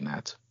of doing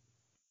that.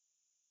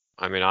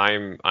 I mean,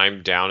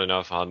 I'm down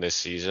enough on this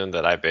season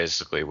that I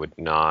basically would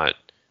not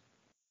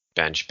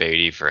bench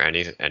Beatty for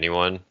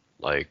anyone.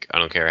 Like, I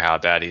don't care how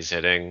bad he's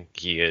hitting.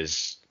 He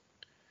is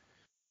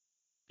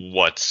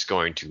what's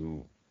going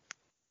to.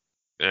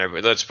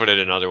 Let's put it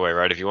another way,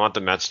 right? If you want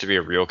the Mets to be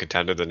a real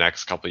contender the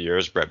next couple of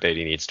years, Brett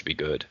Beatty needs to be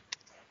good.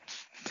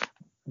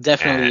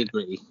 Definitely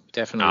agree.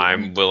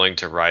 I'm willing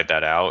to ride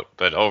that out,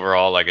 but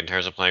overall, like in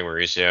terms of playing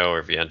Mauricio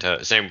or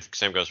Vientos,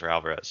 same goes for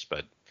Alvarez.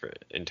 But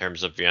in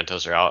terms of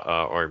Vientos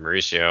or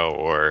Mauricio,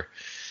 or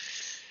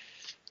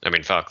I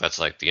mean, fuck, that's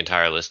like the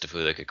entire list of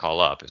who they could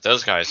call up. If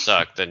those guys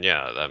suck, then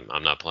yeah,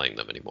 I'm not playing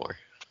them anymore.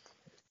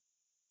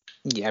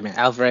 Yeah, I mean,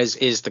 Alvarez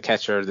is the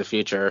catcher of the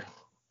future.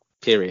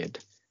 Period.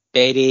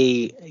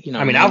 Beatty,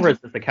 I mean, Alvarez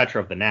is the catcher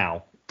of the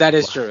now. That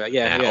is true.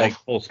 Yeah. Like,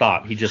 full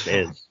stop. He just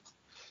is.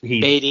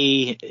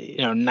 Beatty,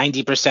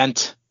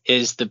 90%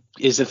 is the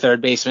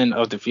third baseman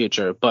of the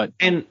future,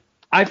 and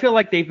I feel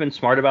like they've been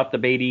smart about the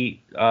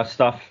Beatty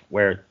stuff,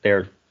 where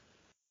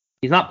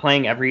he's not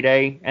playing every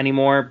day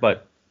anymore,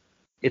 but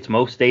it's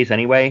most days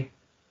anyway,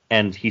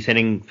 and he's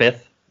hitting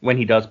 5th when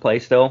he does play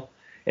still.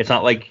 It's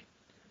not like,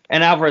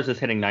 and Alvarez is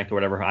hitting 9th or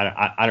whatever.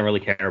 I don't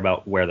really care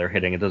about where they're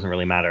hitting; it doesn't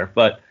really matter.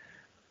 But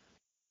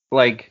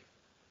like,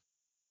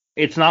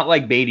 it's not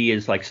like Beatty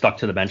is like stuck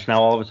to the bench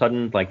now all of a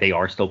sudden. Like they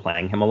are still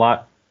playing him a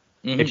lot.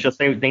 Mm-hmm. It's just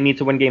they need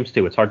to win games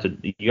too. It's hard to,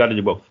 you got to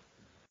do both.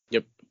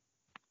 Yep.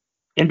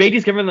 And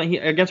Beatty's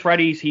against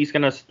righties, he's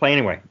going to play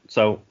anyway.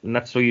 So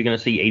that's what you're going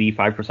to see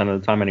 85% of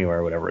the time anyway,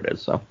 or whatever it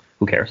is. So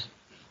who cares?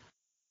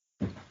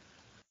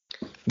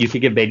 You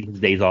could give Beatty his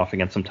days off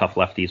against some tough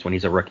lefties when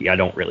he's a rookie. I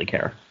don't really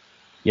care.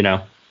 You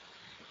know?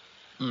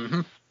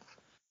 Mm-hmm.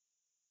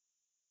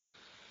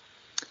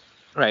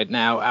 Right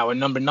now, our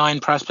number 9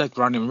 prospect,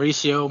 Ronnie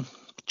Mauricio,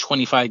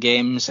 25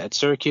 games at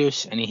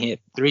Syracuse, and he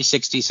hit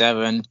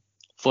 .367,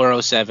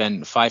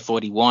 .407,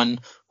 .541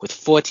 with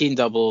 14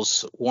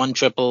 doubles, 1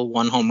 triple,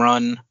 1 home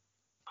run,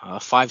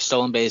 5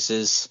 stolen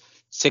bases,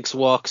 6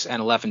 walks, and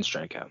 11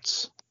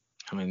 strikeouts.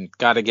 I mean,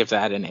 got to give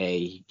that an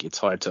A. It's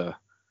hard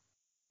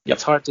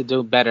to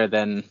do better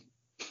than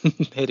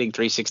hitting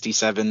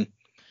 .367.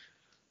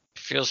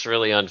 Feels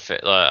really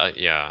unfair.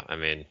 Yeah, I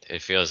mean,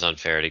 it feels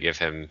unfair to give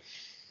him.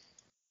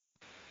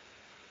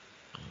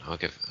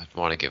 I'd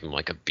want to give him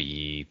like a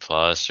B+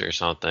 or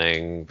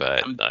something,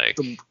 but like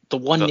the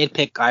one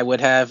nitpick I would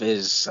have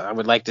is I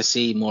would like to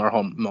see more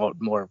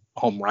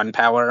home run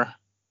power.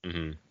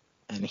 Mm-hmm.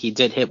 And he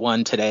did hit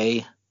one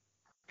today,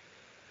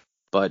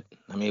 but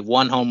I mean,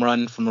 1 home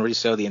run from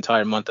Mauricio the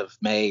entire month of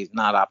May,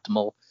 not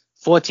optimal.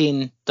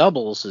 14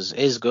 doubles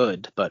is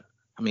good, but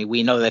I mean,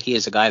 we know that he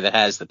is a guy that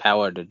has the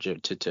power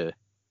to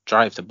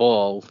drive the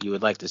ball. You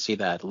would like to see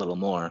that a little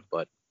more,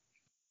 but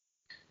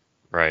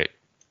right.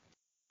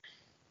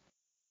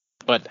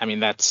 But I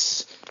mean,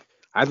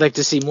 I'd like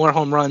to see more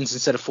home runs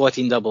instead of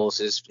 14 doubles.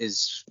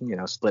 Is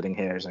splitting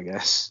hairs, I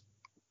guess.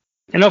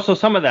 And also,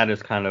 some of that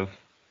is kind of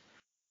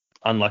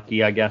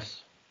unlucky, I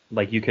guess.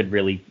 Like you could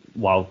really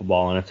wobble the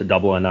ball and it's a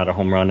double and not a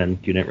home run, and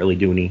you didn't really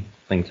do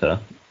anything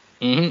to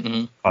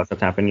cause that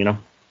to happen, you know.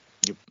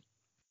 Yep.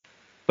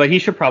 But he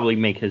should probably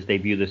make his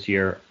debut this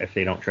year if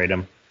they don't trade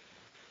him.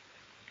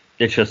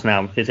 It's just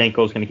now his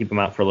ankle is going to keep him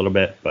out for a little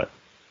bit, but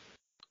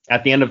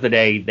at the end of the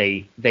day,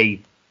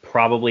 they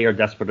probably are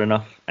desperate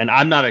enough. And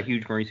I'm not a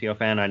huge Mauricio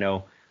fan. I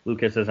know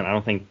Lucas isn't. I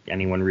don't think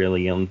anyone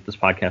really on this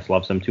podcast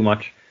loves him too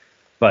much,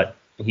 but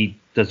he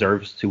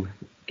deserves to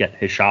get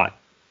his shot,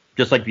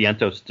 just like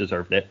Vientos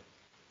deserved it.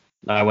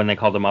 When they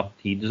called him up,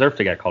 he deserved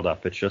to get called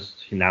up. It's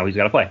just now he's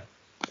got to play,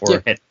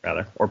 or hit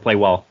rather, or play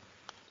well,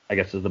 I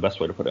guess is the best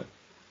way to put it.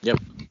 Yep.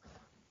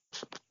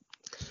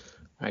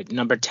 All right,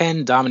 number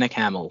 10, Dominic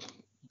Hamill.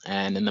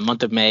 And in the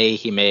month of May,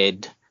 he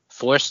made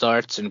 4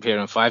 starts and appeared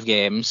in 5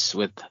 games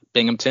with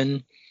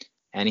Binghamton.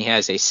 And he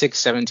has a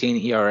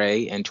 6.17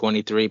 ERA and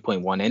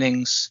 23.1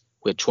 innings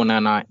with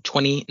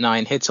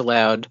 29 hits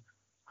allowed,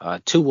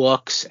 2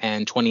 walks,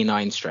 and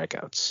 29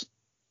 strikeouts.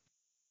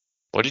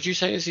 What did you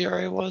say his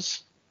ERA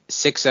was?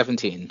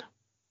 6.17.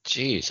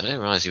 Jeez, I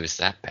didn't realize he was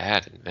that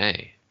bad in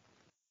May.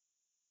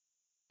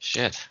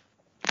 Shit.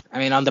 I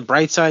mean, on the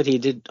bright side,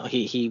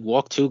 he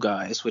walked 2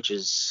 guys, which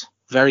is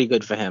very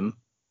good for him,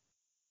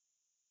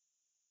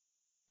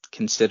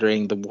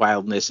 considering the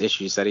wildness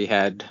issues that he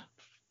had,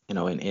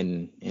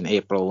 in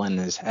April and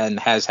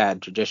has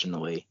had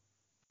traditionally.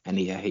 And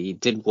he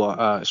did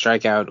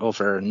strike out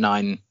over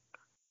 9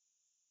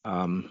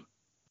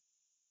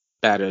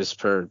 batters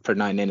per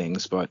 9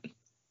 innings, but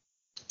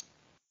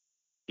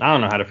I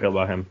don't know how to feel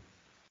about him.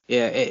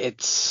 Yeah,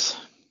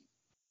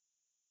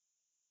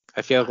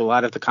 I feel like a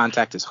lot of the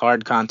contact is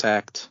hard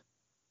contact.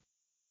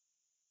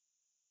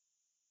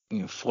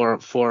 4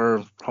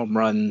 home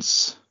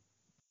runs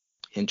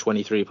in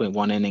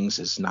 23.1 innings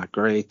is not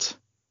great.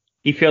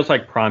 He feels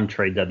like prime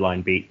trade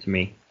deadline beat to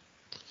me.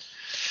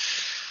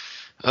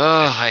 Oh,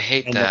 I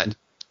hate that. Then,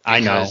 I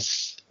know.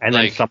 And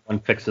then someone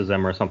fixes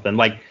him or something.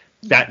 Like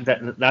that's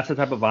the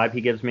type of vibe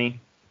he gives me.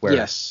 Where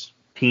yes.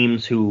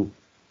 Teams who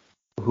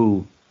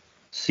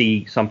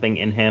see something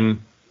in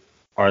him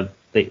are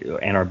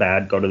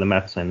bad go to the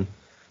Mets, and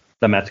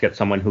the Mets get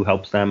someone who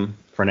helps them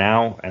for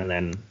now, and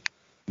then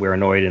we're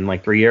annoyed in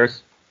like 3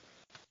 years.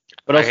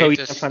 But also he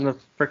can't find the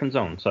frickin'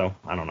 zone, so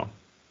I don't know.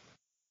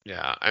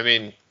 Yeah, I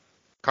mean,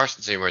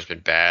 Carson Seymour's been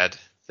bad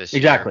this year.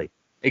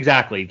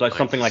 Exactly. Like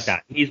Something like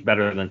that. He's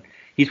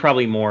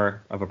probably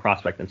more of a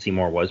prospect than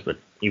Seymour was, but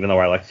even though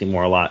I like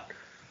Seymour a lot,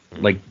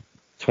 like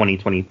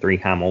 2023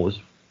 Hamill was,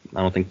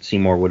 I don't think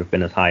Seymour would have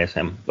been as high as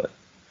him, but.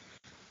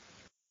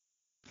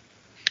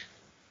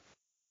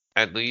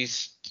 At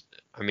least,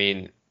 I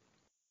mean,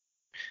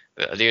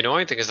 the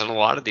annoying thing is that a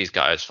lot of these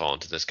guys fall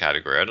into this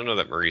category. I don't know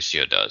that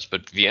Mauricio does,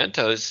 but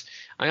Vientos,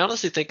 I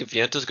honestly think if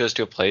Vientos goes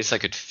to a place that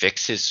could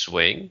fix his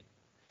swing,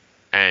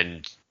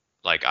 and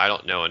like I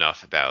don't know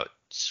enough about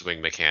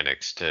swing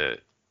mechanics to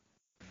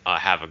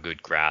have a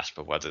good grasp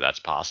of whether that's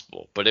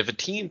possible. But if a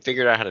team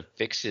figured out how to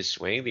fix his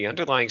swing, the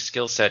underlying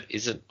skill set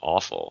isn't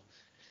awful.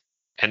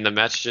 And the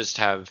Mets just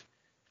have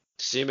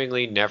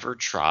seemingly never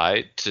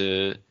tried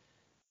to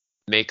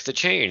make the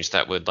change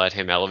that would let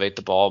him elevate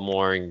the ball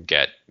more and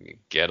get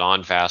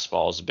on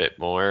fastballs a bit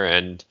more.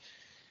 And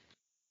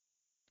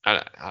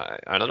I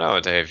don't know.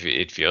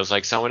 It feels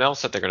like someone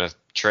else that they're going to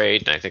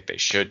trade, and I think they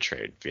should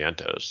trade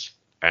Vientos.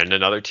 And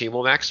another team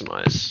will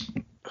maximize.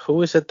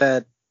 Who is it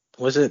that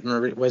was it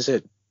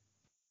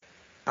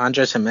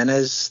Andres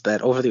Jimenez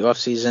that over the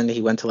offseason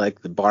he went to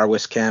like the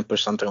Barwis camp or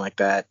something like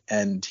that,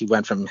 and he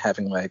went from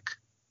having like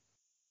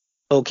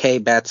okay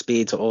bat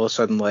speed to all of a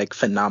sudden like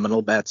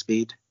phenomenal bat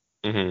speed.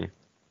 Mm-hmm.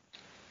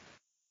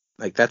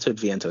 Like that's what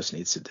Vientos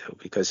needs to do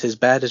because his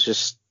bat is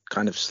just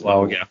kind of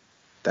slow. Oh yeah.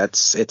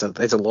 It's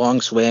a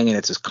long swing and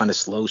it's a kind of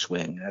slow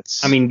swing.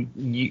 I mean,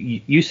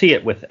 you see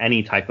it with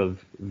any type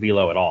of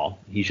velo at all.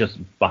 He's just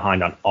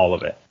behind on all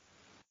of it.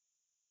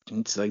 He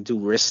needs to like do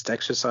wrist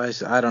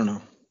exercise. I don't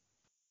know.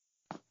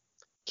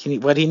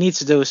 What he needs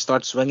to do is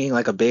start swinging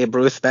like a Babe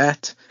Ruth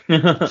bat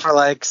for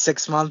like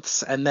 6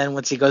 months, and then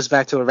once he goes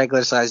back to a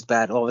regular sized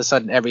bat, all of a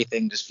sudden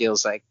everything just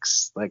feels like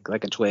a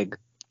twig.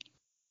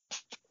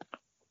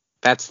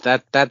 That's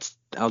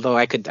although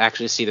I could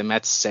actually see the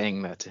Mets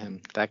saying that to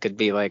him. That could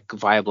be like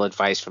viable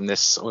advice from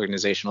this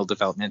organizational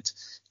development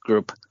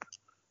group.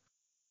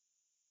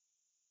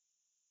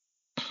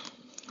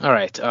 All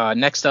right,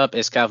 next up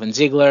is Calvin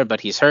Ziegler,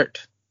 but he's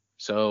hurt.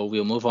 So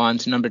we'll move on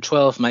to number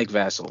 12, Mike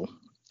Vasil.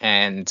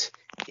 And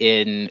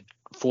in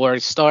 4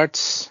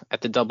 starts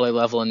at the AA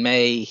level in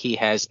May, he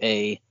has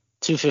a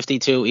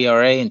 2.52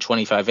 ERA in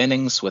 25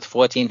 innings with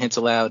 14 hits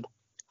allowed,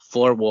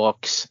 4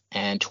 walks,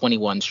 and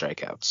 21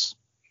 strikeouts.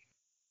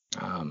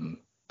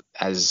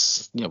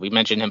 As you know, we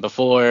mentioned him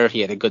before.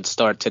 He had a good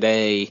start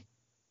today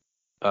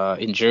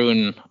in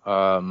June.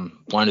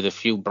 One of the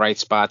few bright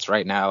spots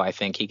right now. I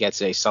think he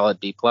gets a solid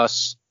B+.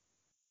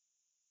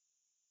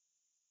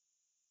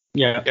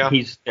 Yeah,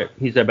 he's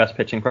their best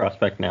pitching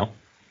prospect now.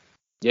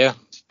 Yeah.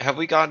 Have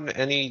we gotten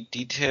any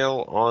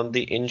detail on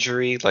the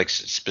injury, like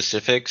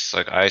specifics?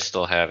 Like I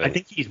still haven't. I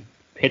think he's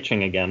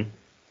pitching again.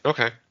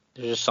 Okay.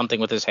 There's just something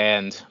with his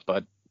hand,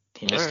 but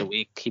he missed a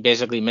week. He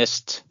basically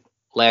missed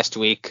last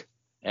week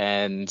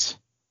and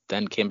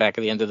then came back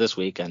at the end of this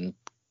week. And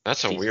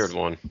that's a weird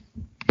one.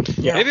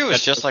 Yeah. Maybe it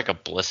was just like a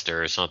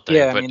blister or something.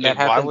 Yeah, but I mean, that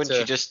why happened wouldn't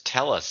you just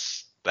tell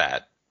us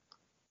that?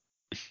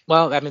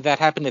 Well, I mean, that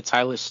happened to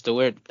Tyler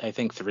Stewart, I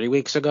think 3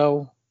 weeks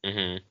ago.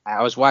 Mm-hmm.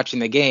 I was watching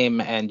the game,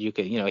 and you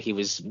could, he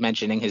was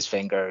mentioning his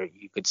finger.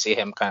 You could see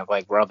him kind of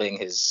like rubbing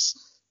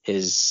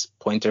his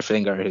pointer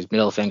finger, his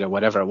middle finger,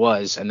 whatever it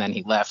was, and then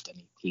he left,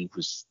 and he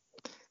was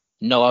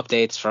no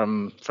updates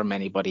from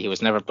anybody. He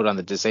was never put on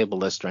the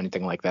disabled list or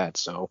anything like that.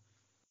 So,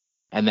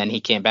 and then he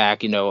came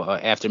back,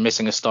 after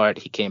missing a start,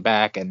 he came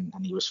back and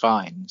he was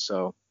fine.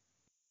 So,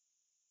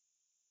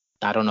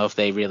 I don't know if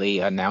they really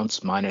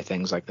announce minor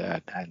things like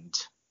that. And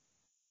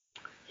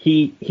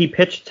he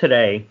pitched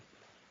today.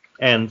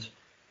 And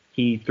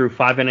he threw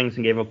 5 innings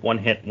and gave up 1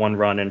 hit, 1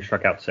 run, and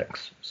struck out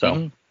 6.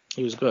 So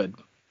he was good.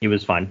 He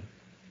was fine.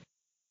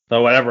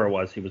 So whatever it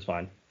was, he was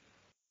fine.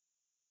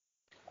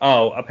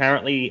 Oh,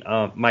 apparently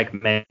Mike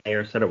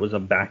Mayer said it was a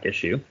back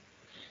issue.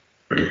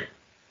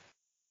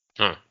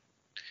 Huh.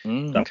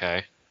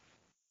 Okay.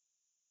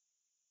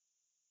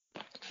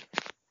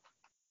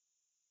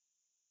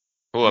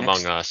 Who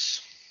among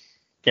us?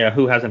 Yeah,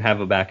 who hasn't have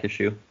a back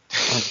issue?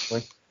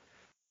 Honestly.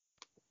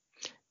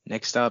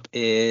 Next up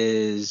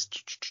is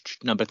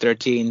number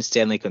 13,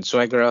 Stanley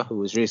Consuegra, who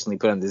was recently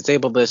put on the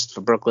disabled list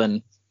for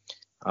Brooklyn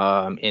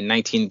in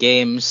 19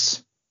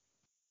 games.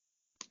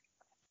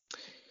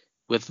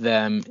 With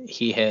them,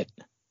 he hit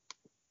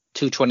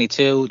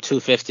 222,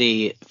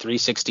 250,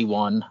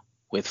 361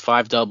 with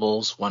 5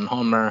 doubles, 1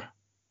 homer,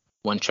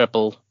 1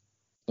 triple,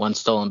 1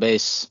 stolen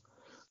base,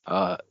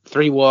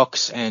 3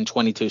 walks, and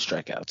 22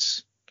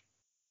 strikeouts.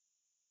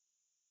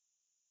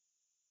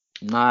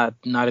 Not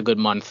a good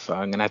month.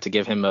 I'm gonna have to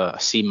give him a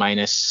C-,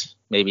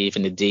 maybe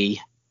even a D.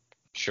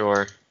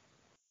 Sure.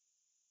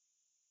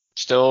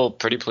 Still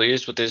pretty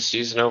pleased with his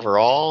season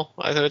overall,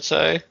 I would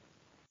say.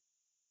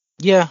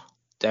 Yeah,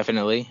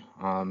 definitely.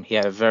 He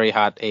had a very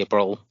hot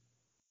April.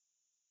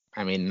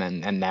 I mean,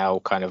 and now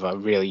kind of a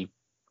really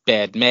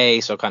bad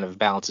May, so kind of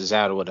balances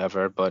out or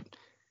whatever. But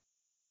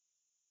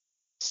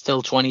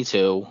still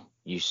 22.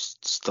 You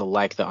still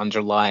like the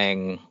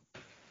underlying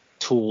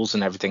tools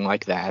and everything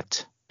like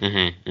that.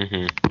 They're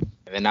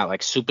not like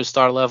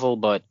superstar level,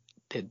 but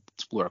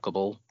it's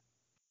workable.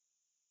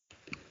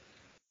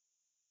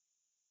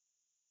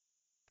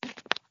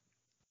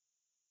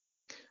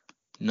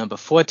 Number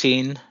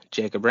 14,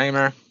 Jacob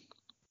Raymer.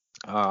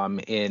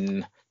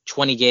 In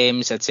 20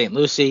 games at St.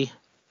 Lucie,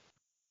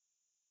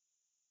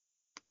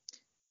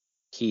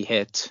 he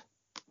hit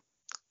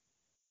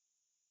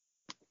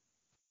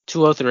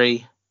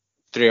 203,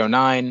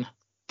 309,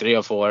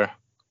 304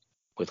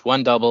 with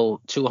 1 double,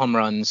 2 home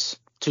runs,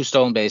 2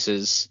 stolen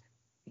bases,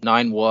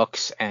 9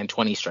 walks, and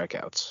 20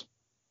 strikeouts.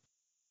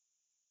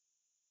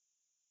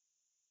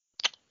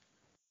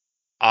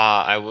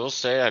 I will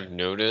say I've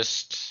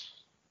noticed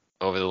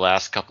over the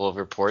last couple of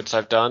reports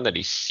I've done that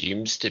he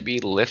seems to be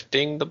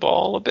lifting the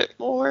ball a bit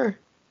more.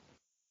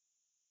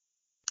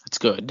 That's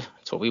good.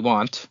 That's what we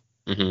want.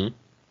 I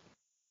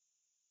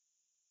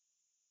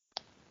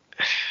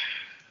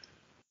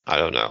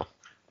don't know.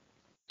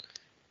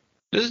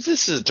 This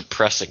is a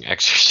depressing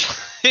exercise.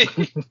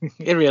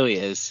 It really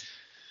is.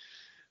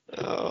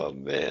 Oh,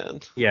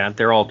 man. Yeah,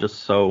 they're all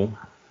just so...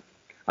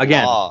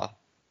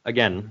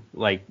 Again,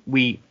 like,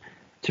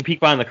 to peek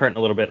behind the curtain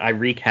a little bit, I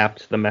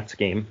recapped the Mets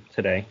game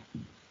today,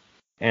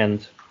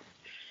 and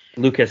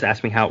Lucas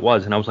asked me how it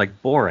was, and I was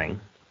like, boring.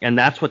 And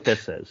that's what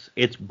this is.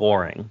 It's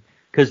boring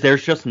because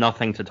there's just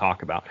nothing to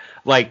talk about.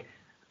 Like,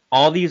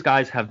 all these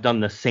guys have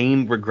done the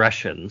same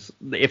regressions.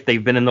 If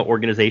they've been in the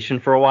organization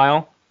for a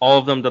while, all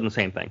of them done the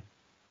same thing.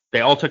 They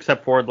all took a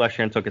step forward last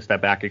year and took a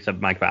step back, except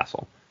Mike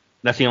Vassell.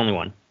 That's the only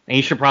one. And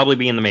he should probably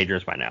be in the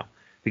majors by now,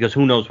 because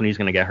who knows when he's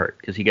going to get hurt,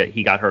 because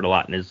he got hurt a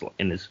lot in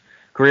his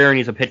career, and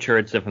he's a pitcher.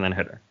 It's different than a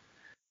hitter.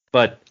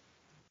 But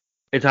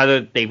it's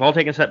either they've all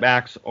taken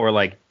setbacks, or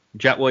like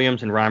Jet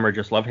Williams and Reimer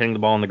just love hitting the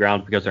ball on the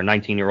ground because they're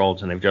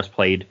 19-year-olds and they've just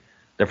played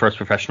their first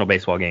professional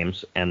baseball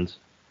games, and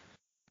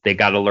they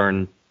got to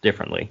learn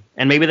differently.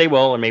 And maybe they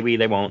will, and maybe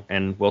they won't,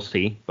 and we'll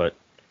see. But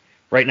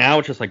right now,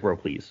 it's just like, bro,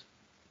 please.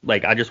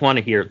 Like, I just want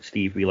to hear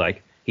Steve be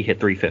like, he hit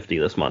 350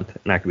 this month,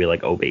 and I could be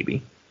like, oh,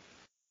 baby.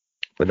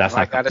 But that's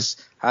not coming.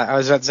 I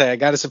was about to say, I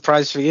got a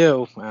surprise for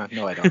you.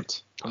 No, I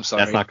don't. I'm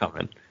sorry. That's not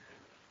coming.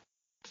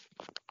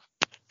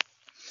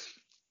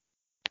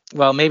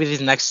 Well, maybe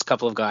these next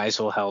couple of guys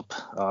will help.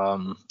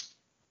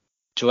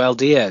 Joel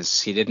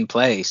Diaz, he didn't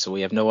play, so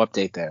we have no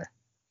update there.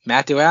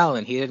 Matthew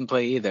Allen, he didn't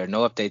play either.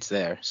 No updates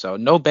there. So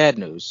no bad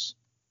news.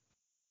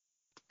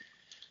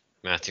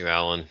 Matthew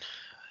Allen,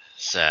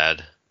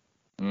 sad.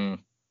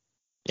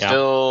 Yeah.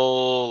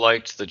 Still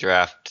liked the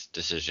draft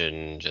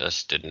decision,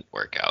 just didn't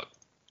work out.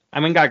 I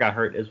mean, guy got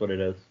hurt is what it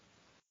is.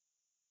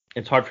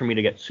 It's hard for me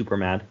to get super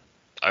mad.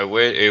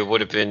 It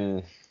would have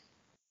been...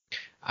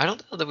 I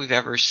don't know that we've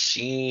ever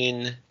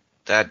seen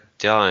that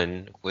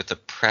done with a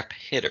prep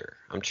hitter.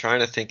 I'm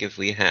trying to think if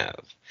we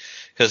have.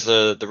 Because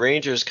the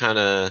Rangers kind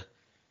of,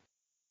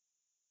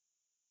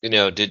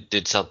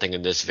 did something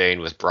in this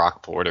vein with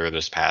Brock Porter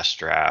this past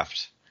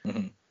draft.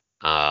 Mm-hmm.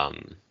 I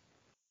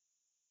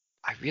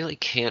really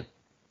can't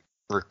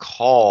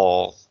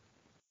recall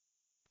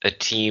a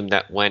team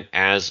that went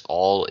as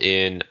all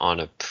in on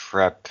a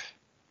prep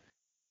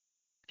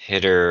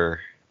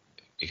hitter,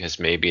 because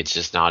maybe it's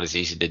just not as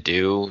easy to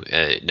do,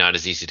 not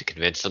as easy to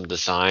convince them to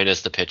sign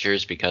as the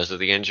pitchers because of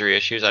the injury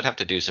issues. I'd have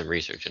to do some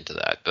research into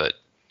that, but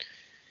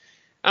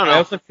I don't know. I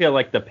also feel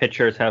like the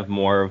pitchers have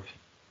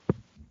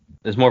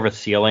there's more of a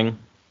ceiling.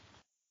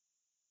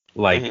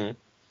 Like,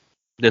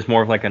 there's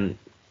more of like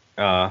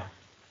a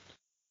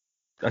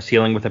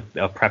ceiling with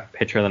a prep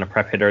pitcher than a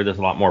prep hitter. There's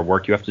a lot more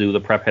work you have to do with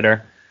a prep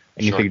hitter,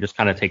 and you could just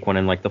kind of take one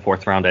in like the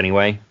 4th round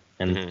anyway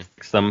and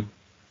fix them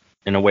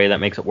in a way that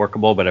makes it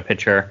workable. But a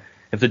pitcher,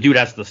 if the dude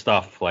has the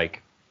stuff,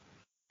 like,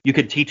 you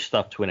could teach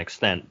stuff to an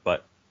extent,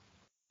 but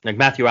like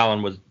Matthew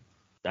Allen was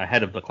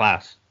ahead of the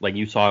class. Like,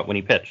 you saw it when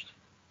he pitched.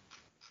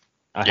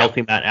 A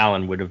healthy Matt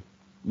Allen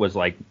was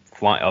like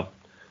flying up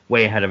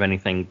way ahead of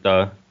anything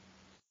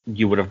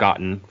you would have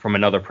gotten from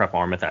another prep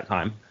arm at that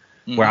time.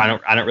 Where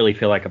I don't really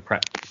feel like a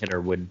prep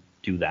hitter would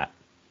do that,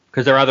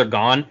 because they're either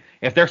gone.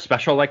 If they're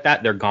special like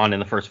that, they're gone in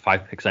the first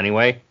 5 picks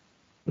anyway,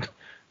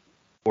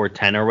 or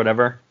 10 or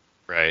whatever.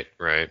 Right.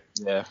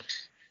 Yeah.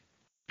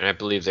 And I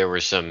believe there were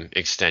some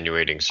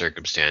extenuating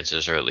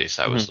circumstances, or at least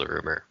that was the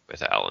rumor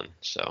with Allen.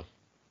 So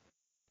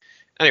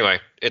anyway,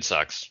 it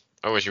sucks.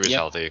 I wish he was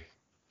healthy.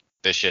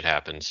 This shit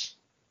happens.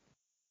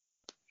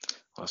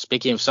 Well,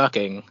 speaking of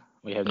sucking,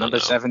 we have number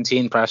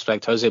 17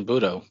 prospect Jose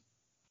Budo.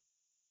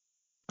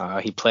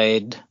 He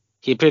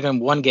appeared in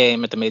one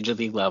game at the major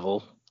league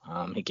level.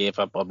 He gave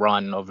up a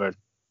run over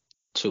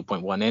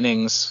 2.1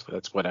 innings.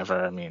 That's whatever.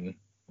 I mean,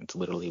 it's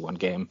literally one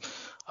game.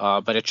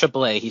 But at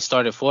AAA, he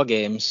started 4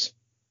 games,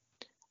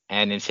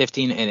 and in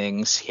 15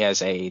 innings, he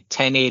has a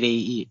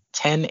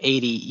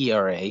 10.80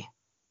 ERA.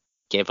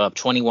 Gave up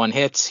 21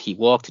 hits. He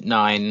walked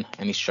 9,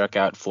 and he struck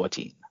out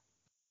 14.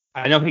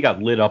 I know he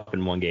got lit up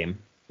in one game.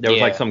 There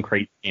was like some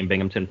crazy game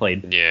Binghamton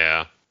played.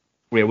 Yeah.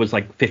 Where it was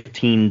like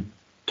 15-12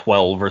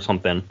 or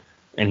something,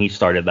 and he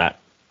started that.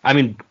 I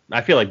mean,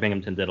 I feel like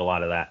Binghamton did a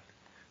lot of that.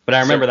 But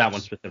I remember that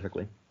one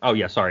specifically. Oh,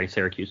 yeah, sorry,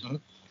 Syracuse. Mm-hmm.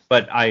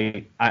 But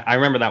I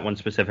remember that one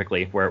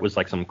specifically where it was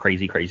like some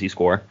crazy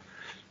score.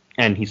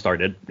 And he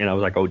started, and I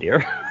was like, oh,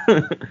 dear.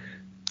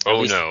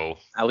 No.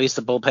 At least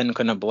the bullpen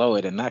couldn't blow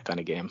it in that kind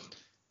of game.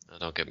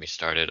 Don't get me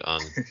started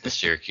on the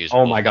Syracuse Oh,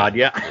 bullpen, my God,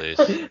 yeah.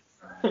 Please.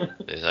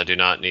 I do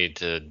not need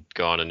to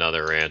go on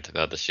another rant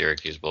about the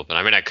Syracuse bullpen.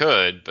 I mean, I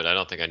could, but I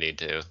don't think I need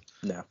to.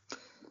 No.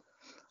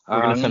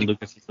 We're going to send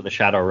Lucas to the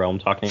Shadow Realm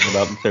talking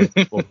about the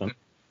Syracuse bullpen. I'm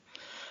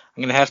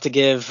going to have to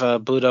give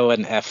Budo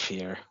an F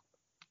here.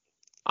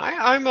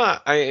 I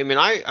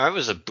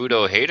was a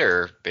Budo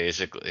hater,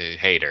 basically.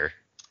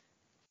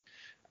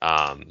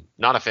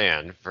 Not a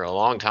fan for a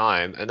long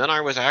time. And then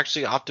I was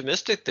actually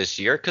optimistic this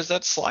year because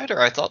that slider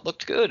I thought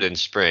looked good in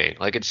spring.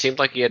 Like, it seemed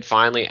like he had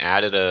finally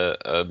added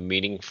a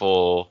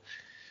meaningful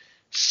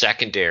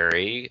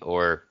secondary,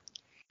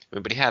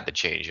 but he had the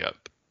changeup.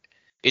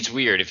 It's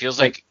weird. It feels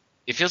like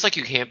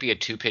you can't be a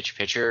 2-pitch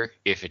pitcher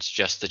if it's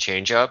just the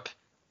changeup.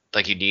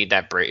 Like, you need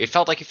that break. It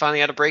felt like he finally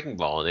had a breaking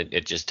ball, and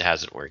it just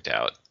hasn't worked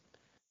out.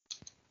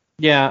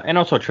 Yeah, and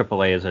also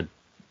AAA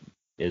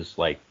is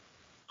like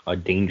a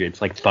danger.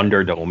 It's like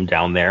Thunderdome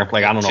down there.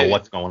 Like, I don't know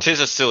what's going on. Tis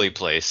a silly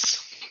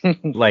place.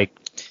 Like,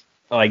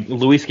 like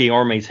Luis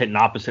Guillorme's hitting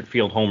opposite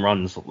field home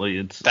runs.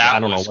 I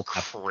don't know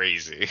what's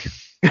crazy.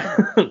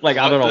 Like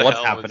I don't know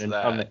what's happening.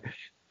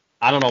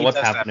 I don't know He what's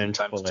does that happening in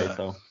from time to AAA. time.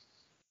 So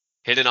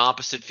Hit an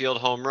opposite field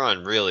home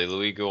run. Really,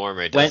 Luis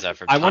Guillorme does that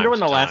from time I wonder when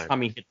to the last time.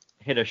 time he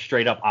hit a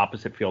straight up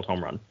opposite field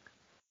home run.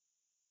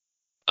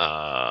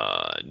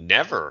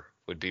 Never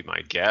would be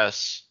my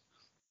guess.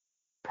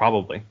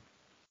 Probably.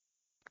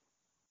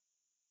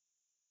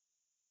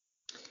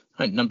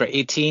 All right, number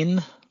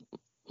 18,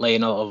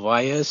 Leonel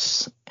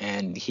Ovalle,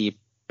 and he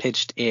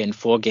pitched in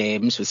 4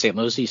 games with St.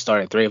 Louis. He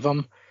started 3 of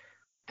them.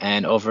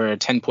 And over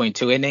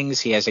 10.2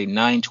 innings, he has a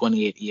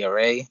 9.28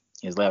 ERA. He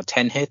has allowed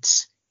 10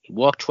 hits. He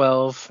walked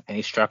 12, and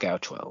he struck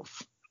out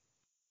 12.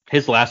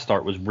 His last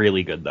start was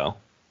really good, though.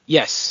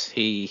 Yes,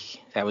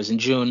 that was in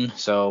June,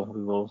 so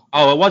we will...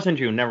 Oh, it was in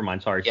June. Never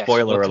mind. Sorry. Yes,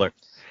 Spoiler alert.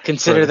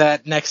 Consider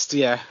that next,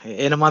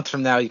 in a month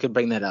from now, you could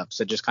bring that up.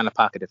 So just kind of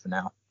pocket it for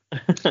now.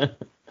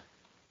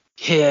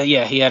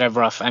 Yeah, he had a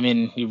rough... I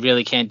mean, you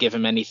really can't give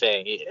him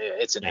anything.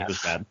 It's an F. It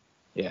was bad.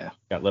 Yeah.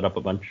 Got lit up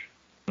a bunch.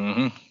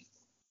 Mm-hmm.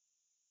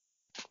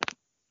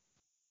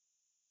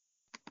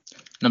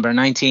 Number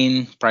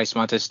 19, Bryce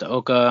Montes de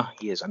Oca.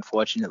 He is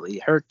unfortunately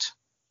hurt.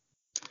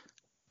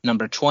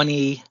 Number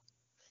 20,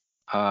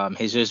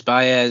 Jesus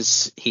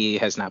Baez. He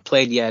has not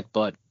played yet,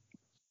 but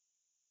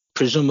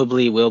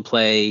presumably will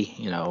play,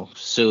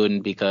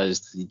 soon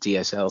because the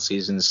DSL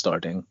season is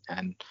starting.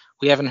 And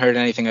we haven't heard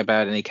anything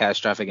about any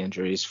catastrophic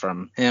injuries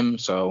from him,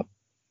 so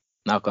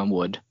knock on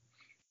wood.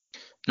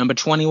 Number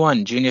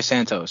 21, Junior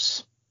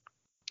Santos.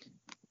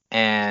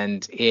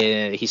 And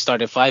he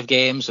started 5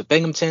 games with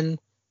Binghamton.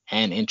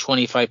 And in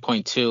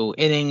 25.2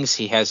 innings,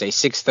 he has a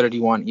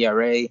 6.31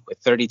 ERA with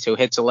 32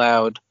 hits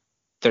allowed,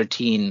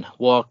 13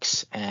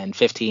 walks, and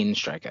 15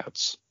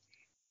 strikeouts.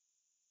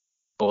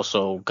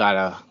 Also,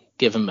 gotta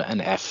give him an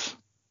F.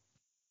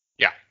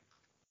 Yeah.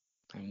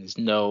 There's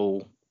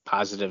no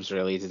positives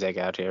really to take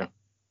out here.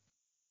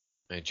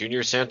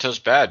 Junior Santos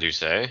bad, you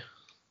say?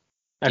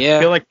 I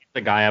feel like he's the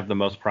guy I have the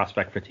most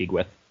prospect fatigue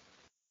with.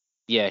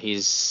 Yeah,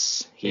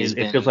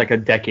 it feels like a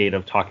decade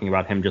of talking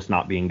about him just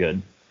not being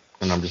good.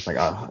 And I'm just like,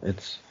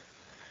 it's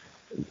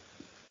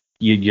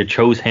you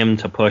chose him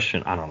to push,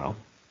 and I don't know.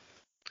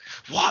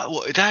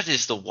 Wow, that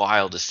is the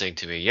wildest thing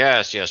to me.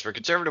 Yes, we're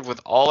conservative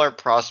with all our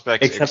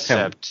prospects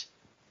except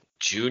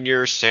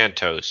Junior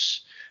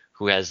Santos,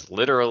 who has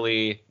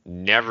literally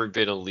never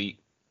been a league.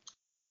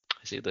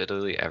 Has he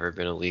literally ever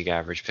been a league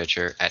average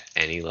pitcher at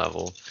any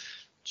level?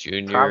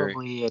 Junior,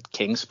 probably at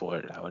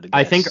Kingsport, I would guess.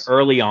 I think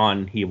early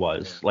on he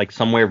was, like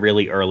somewhere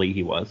really early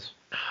he was.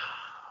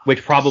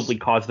 Which probably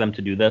caused them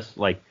to do this.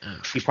 Like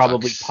he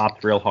probably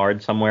popped real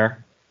hard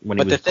somewhere when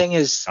he was. But the thing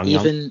is,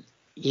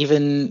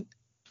 even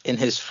in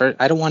his first,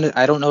 I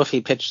don't know if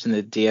he pitched in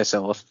the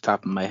DSL off the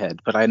top of my head,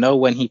 but I know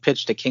when he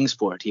pitched at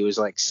Kingsport, he was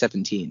like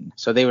 17.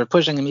 So they were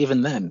pushing him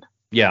even then.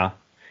 Yeah,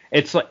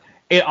 it's like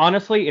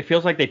honestly, it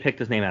feels like they picked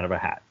his name out of a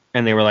hat,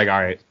 and they were like, "All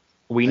right,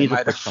 we need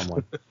to pick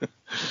someone."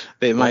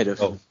 They might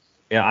have.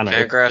 Yeah, I know.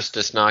 Fangraphs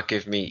does not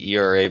give me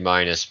ERA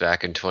minus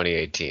back in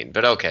 2018,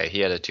 but okay, he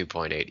had a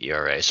 2.8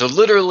 ERA. So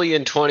literally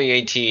in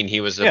 2018, he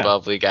was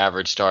above league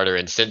average starter,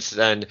 and since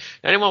then,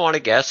 anyone want to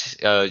guess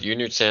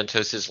Junior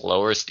Santos'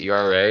 lowest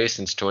ERA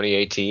since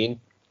 2018?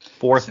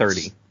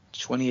 4.30.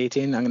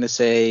 2018, I'm going to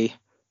say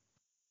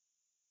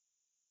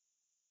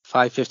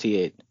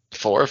 5.58.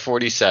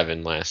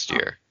 4.47 last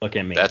year. Look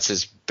at me. That's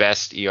his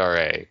best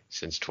ERA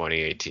since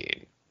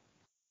 2018.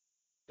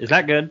 Is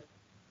that good?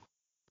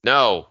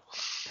 No.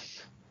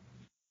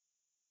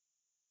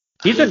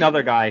 He's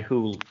another guy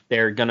who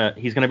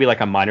he's gonna be like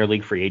a minor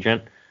league free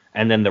agent,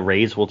 and then the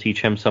Rays will teach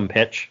him some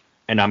pitch,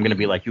 and I'm gonna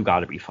be like, you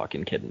gotta be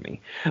fucking kidding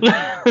me.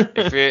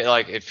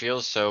 It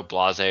feels so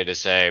blasé to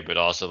say, but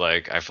also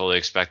like I fully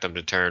expect them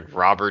to turn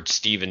Robert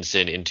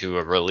Stevenson into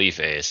a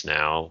relief ace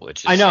now,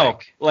 which is I know,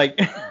 like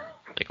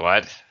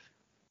what?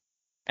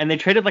 And they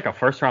traded like a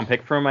first round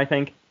pick for him, I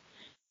think.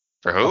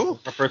 For who?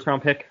 A first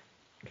round pick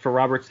for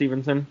Robert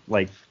Stevenson,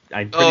 like.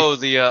 The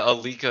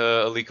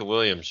Alika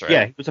Williams, right?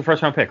 Yeah, he was a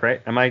first round pick,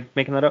 right? Am I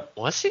making that up?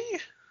 Was he?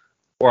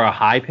 Or a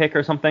high pick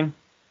or something?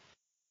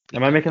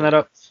 Am I making that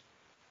up?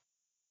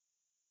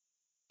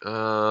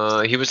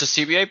 He was a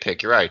CBA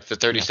pick. You're right, the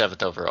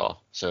 37th overall,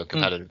 so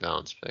competitive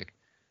balance pick.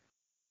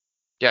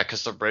 Yeah,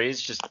 because the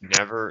Rays just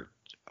never.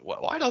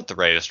 Why don't the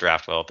Rays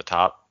draft well at the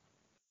top?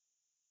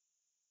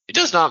 It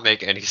does not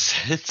make any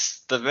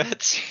sense. The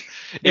Mets.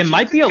 It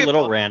might be a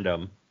little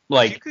random.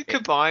 Like, if you could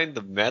combine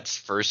the Mets'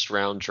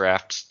 first-round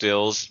draft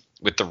skills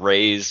with the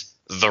Rays'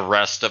 the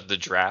rest of the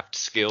draft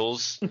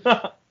skills,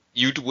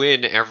 you'd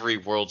win every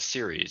World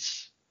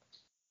Series.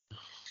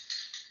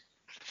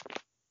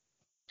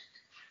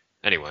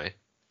 Anyway.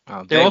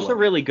 They're also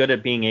really good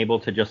at being able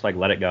to just, like,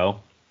 let it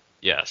go.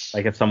 Yes.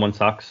 Like, if someone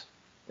sucks,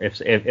 if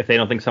they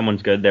don't think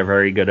someone's good, they're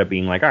very good at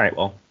being like, all right,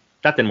 well,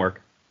 that didn't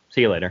work.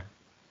 See you later.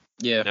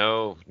 Yeah.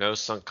 No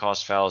sunk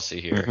cost fallacy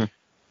here.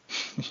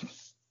 Mm-hmm.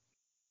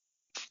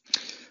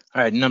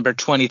 All right, number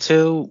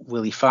 22,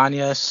 Willie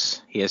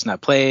Fanias. He has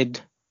not played.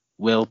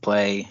 Will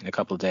play in a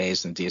couple of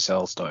days, and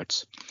DSL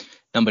starts.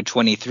 Number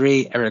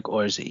 23, Eric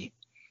Orsi.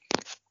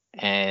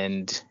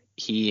 And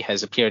he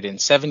has appeared in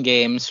 7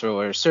 games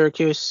for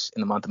Syracuse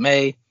in the month of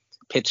May,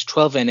 pitched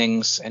 12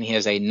 innings, and he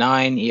has a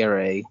 9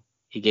 ERA.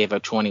 He gave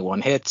up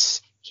 21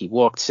 hits, he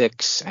walked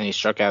 6, and he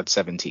struck out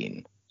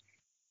 17.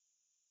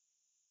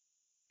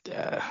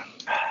 I'll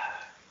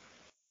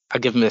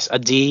give him this a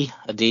D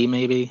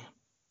maybe.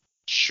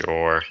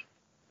 Sure.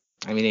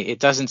 I mean, it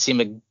doesn't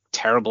seem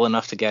terrible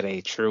enough to get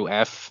a true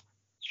F,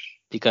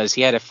 because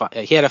he had a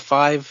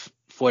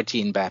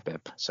 5.14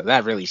 BABIP, so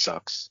that really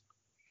sucks.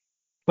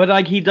 But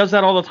like he does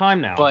that all the time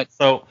now. But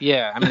so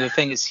yeah, I mean the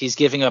thing is he's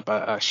giving up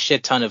a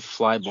shit ton of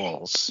fly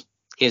balls.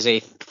 He has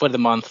a for the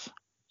month,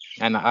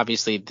 and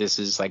obviously this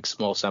is like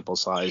small sample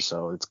size,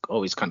 so it's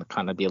always kind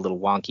of be a little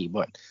wonky.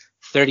 But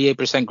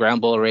 38%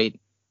 ground ball rate,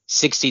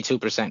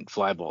 62%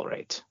 fly ball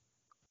rate,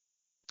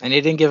 and he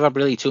didn't give up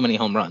really too many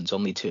home runs,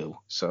 only 2.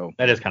 So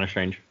that is kind of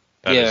strange.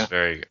 That is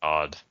very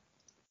odd.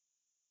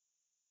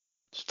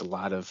 Just a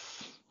lot of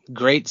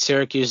great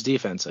Syracuse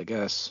defense, I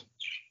guess.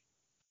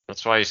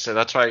 That's why you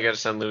got to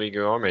send Louis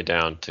Guillorme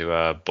down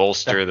to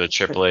bolster the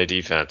AAA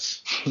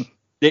defense.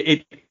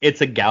 It's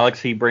a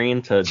galaxy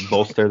brain to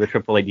bolster the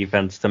AAA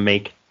defense to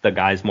make the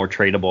guys more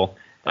tradable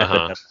at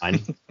the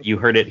deadline. You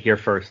heard it here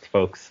first,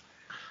 folks.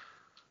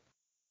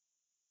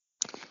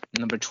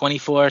 Number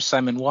 24,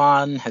 Simon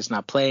Wan, has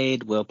not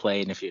played, will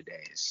play in a few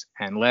days.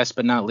 And last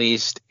but not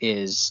least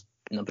is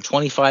number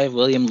 25,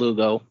 William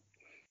Lugo.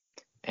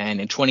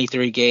 And in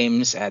 23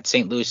 games at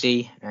St.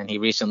 Lucie, and he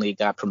recently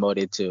got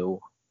promoted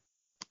to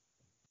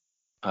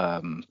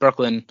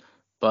Brooklyn,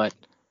 but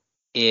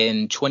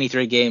in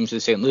 23 games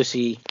with St.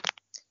 Lucie,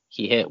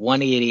 he hit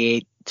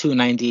 188,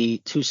 290,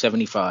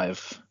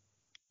 275.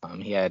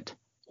 He had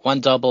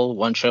 1 double,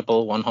 1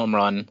 triple, 1 home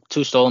run,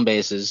 2 stolen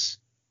bases,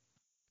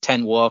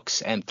 10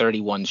 walks, and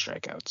 31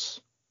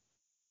 strikeouts.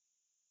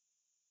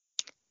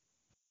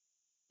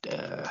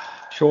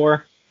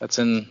 Sure. That's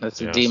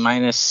a D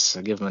minus.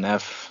 I'll give him an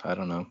F. I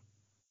don't know.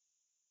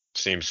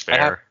 Seems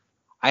fair.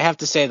 I have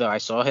to say though, I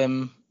saw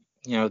him,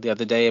 the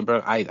other day, bro.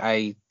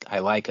 I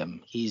like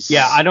him.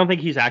 I don't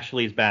think he's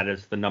actually as bad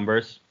as the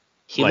numbers.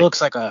 He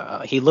looks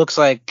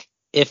like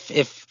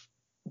if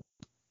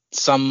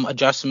some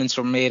adjustments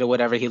were made or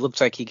whatever, he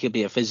looks like he could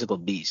be a physical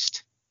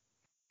beast.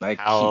 Like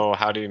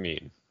how do you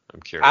mean?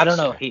 I'm curious. I don't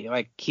know.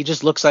 He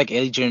just looks like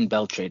Adrian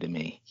Beltre to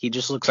me. He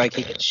just looks like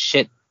he can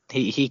shit.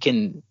 He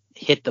can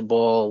hit the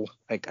ball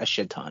like a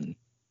shit ton.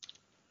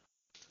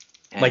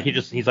 And like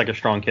he's like a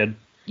strong kid.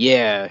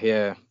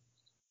 Yeah.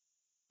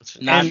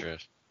 Not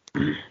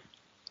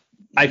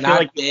I feel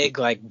like big,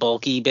 like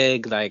bulky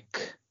big,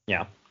 like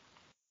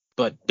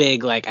but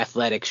big, like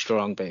athletic,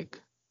 strong big.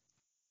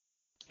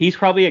 He's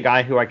probably a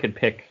guy who I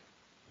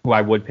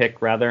would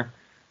pick rather,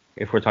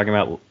 if we're talking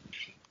about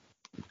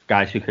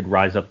guys who could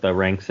rise up the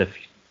ranks if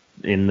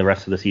in the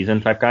rest of the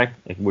season type guy.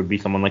 It would be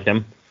someone like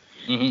him.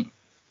 Mm-hmm.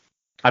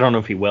 I don't know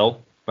if he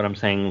will, but I'm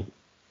saying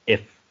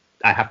if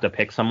I have to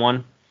pick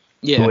someone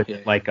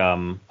like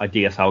a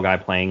DSL guy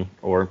playing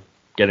or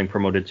getting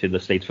promoted to the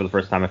States for the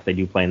first time, if they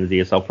do play in the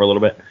DSL for a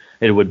little bit,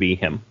 it would be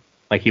him.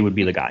 Like he would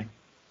be the guy.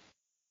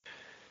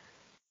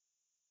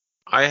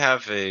 I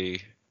have a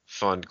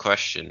fun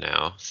question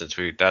now, since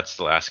that's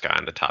the last guy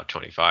in the top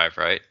 25,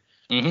 right?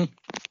 Mm-hmm.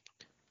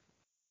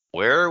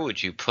 Where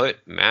would you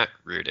put Matt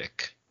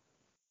Rudick?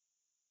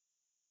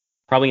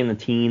 Probably in the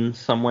teens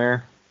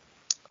somewhere.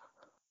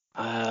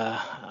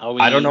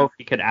 I don't know if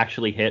he could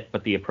actually hit,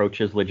 but the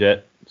approach is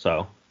legit.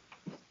 So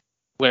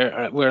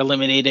we're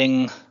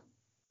eliminating.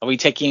 Are we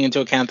taking into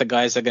account the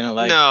guys that are gonna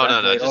like?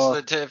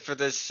 No. Just for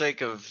the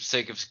sake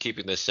of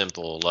keeping this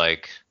simple,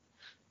 like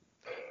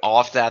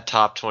off that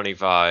top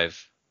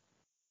 25,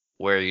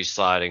 where are you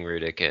sliding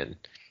Rudick in?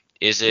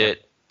 Is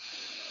it?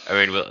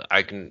 I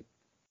mean,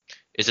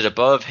 Is it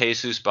above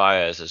Jesus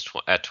Baez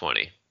at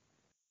 20?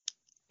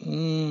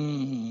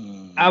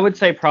 I would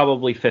say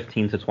probably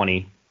 15 to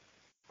 20.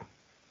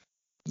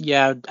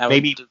 Yeah,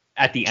 maybe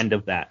at the end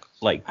of that,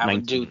 like I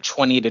would do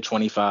 20 to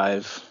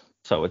 25.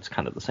 So it's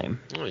kind of the same.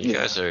 Well, you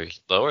guys are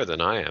lower than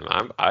I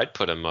am. I'd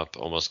put him up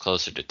almost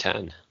closer to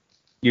 10.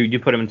 You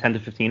put him in 10 to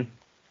 15?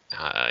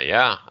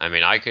 Yeah. I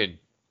mean,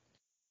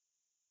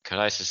 could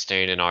I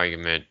sustain an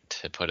argument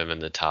to put him in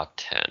the top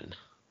 10?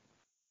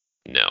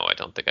 No, I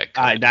don't think I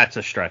could. That's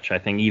a stretch, I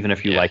think, even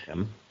if you like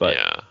him. But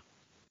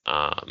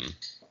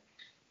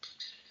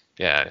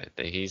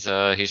he's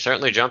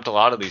certainly jumped a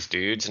lot of these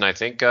dudes, and I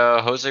think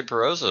Jose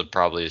Peroza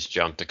probably has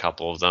jumped a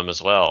couple of them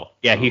as well.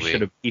 Yeah, he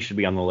should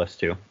be on the list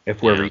too.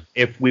 If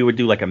we would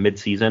do like a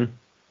mid-season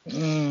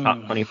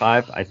top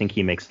 25, I think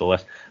he makes the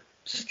list.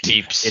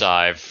 Deep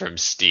sigh from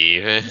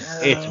Steve.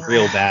 It's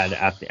real bad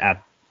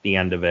at the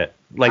end of it.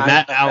 Like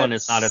Matt Allen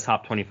is not a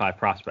top 25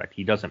 prospect.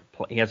 He hasn't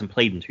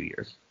played in 2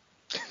 years.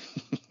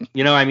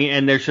 You know what I mean?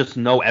 And there's just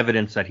no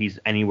evidence that he's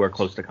anywhere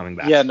close to coming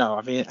back. Yeah, no.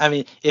 I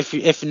mean,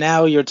 if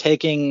now you're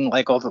taking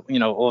like all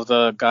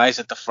the guys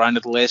at the front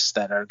of the list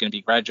that are going to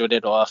be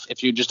graduated off,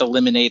 if you just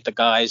eliminate the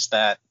guys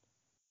that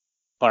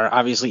are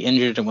obviously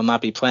injured and will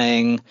not be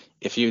playing,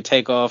 if you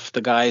take off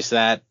the guys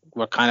that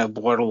were kind of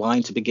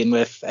borderline to begin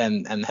with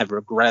and have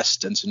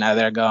regressed, and so now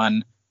they're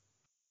gone.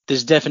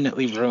 There's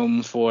definitely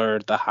room for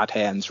the hot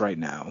hands right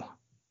now.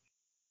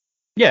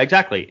 Yeah,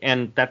 exactly.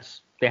 And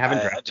they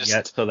haven't drafted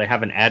yet, so they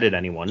haven't added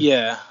anyone.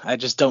 Yeah, I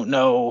just don't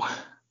know.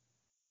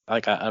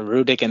 Like a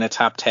Rudick in the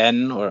top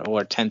 10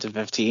 or 10 to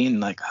 15.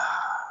 Like,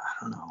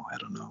 I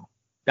don't know.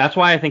 That's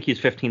why I think he's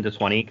 15 to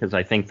 20, because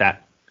I think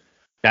that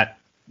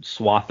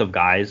swath of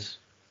guys,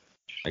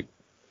 like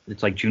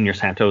it's like Junior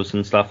Santos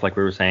and stuff, like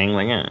we were saying,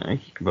 like you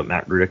can put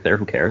Matt Rudick there,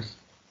 who cares?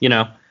 You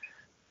know,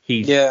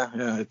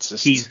 it's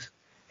just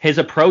his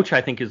approach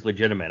I think is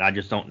legitimate. I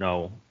just don't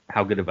know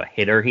how good of a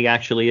hitter he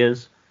actually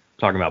is. I'm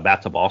talking about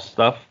bat to ball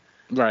stuff,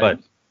 right? But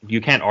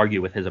you can't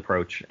argue with his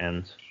approach,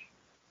 and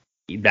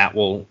that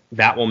will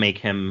make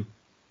him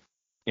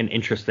an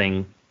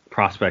interesting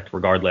prospect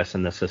regardless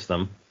in the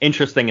system.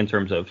 Interesting in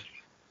terms of,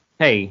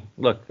 hey,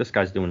 look, this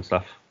guy's doing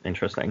stuff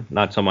interesting.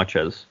 Not so much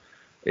as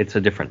it's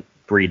a different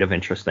breed of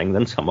interesting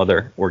than some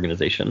other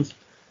organizations.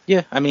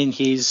 Yeah, I mean,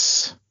 he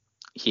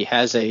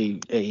has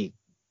a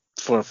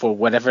for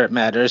whatever it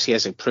matters, he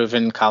has a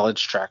proven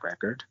college track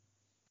record.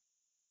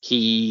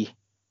 He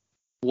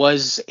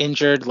was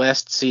injured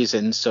last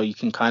season, so you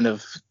can kind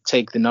of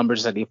take the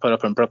numbers that he put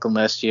up in Brooklyn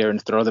last year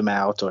and throw them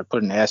out or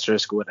put an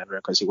asterisk or whatever,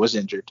 because he was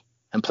injured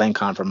and playing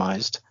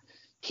compromised.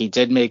 He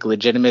did make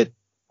legitimate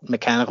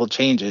mechanical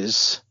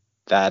changes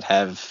that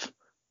have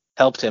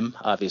helped him,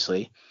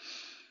 obviously.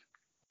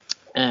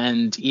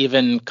 And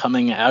even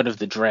coming out of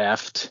the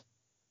draft,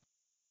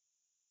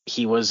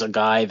 he was a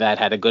guy that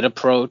had a good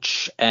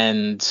approach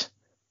and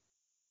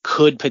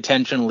could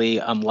potentially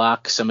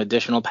unlock some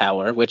additional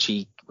power, which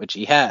he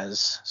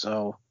has.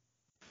 So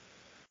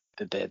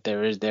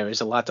there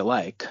is a lot to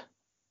like.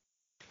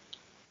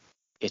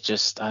 It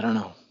just, I don't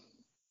know.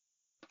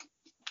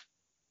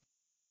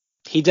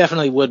 He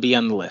definitely would be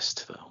on the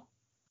list, though.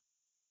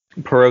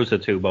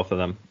 Perosa too, both of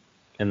them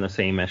in the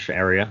same-ish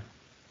area.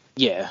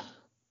 Yeah.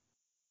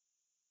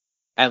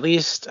 At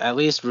least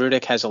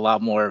Rudick has a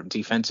lot more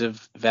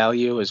defensive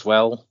value as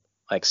well,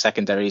 like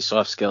secondary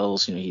soft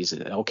skills. You know, he's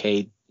an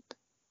okay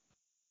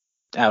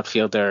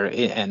outfielder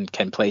and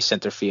can play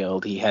center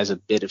field. He has a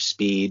bit of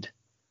speed.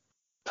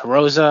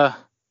 Perosa,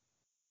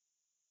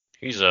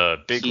 he's a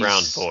big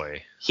round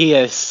boy. He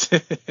is.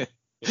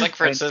 He's like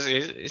Francisco.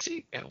 Is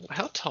he?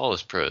 How tall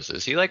is Perosa?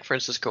 Is he like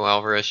Francisco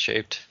Alvarez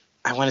shaped?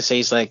 I want to say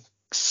he's like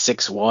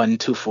 6'1",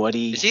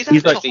 240. Is he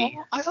that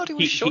tall? I thought he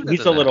was shorter.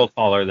 He's a little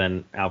taller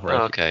than Alvarez.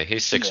 Oh, okay,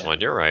 he's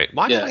 6'1". You're right.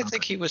 Why did I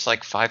think he was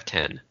like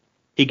 5'10"?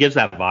 He gives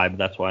that vibe.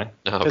 That's why.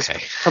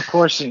 Okay.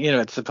 Proportion,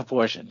 it's the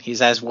proportion.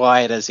 He's as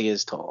wide as he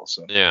is tall.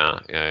 So.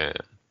 Yeah.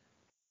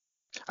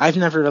 I've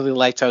never really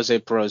liked Jose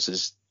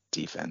Perosa's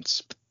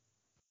defense.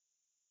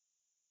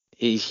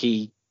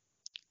 He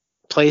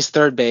plays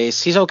third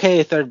base. He's okay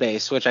at third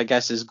base, which I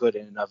guess is good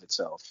in and of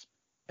itself.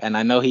 And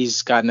I know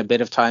he's gotten a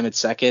bit of time at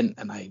second,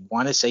 and I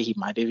want to say he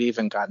might have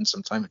even gotten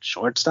some time at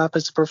shortstop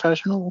as a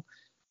professional.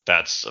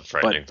 That's a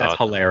frightening thought. That's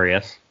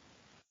hilarious.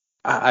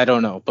 I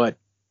don't know, but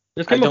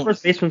just give him a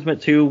first baseman's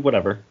mitt too,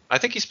 whatever. I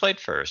think he's played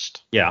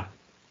first. Yeah.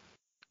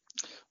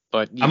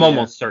 But I'm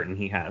almost certain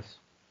he has.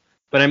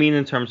 But I mean,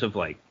 in terms of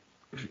like,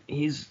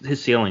 his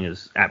ceiling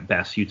is at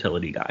best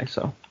utility guy.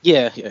 So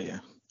yeah.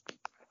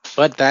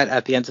 But that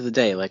at the end of the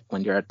day, like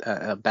when you're at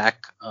a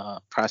back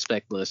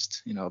prospect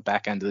list,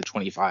 back end of the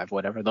 25,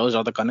 whatever, those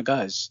are the kind of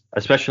guys.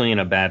 Especially in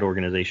a bad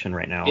organization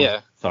right now.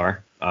 Yeah. Sorry,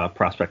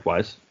 prospect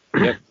wise.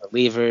 Yep.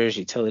 Relievers,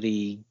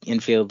 utility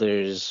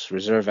infielders,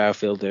 reserve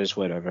outfielders,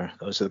 whatever.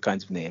 Those are the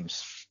kinds of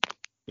names.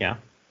 Yeah.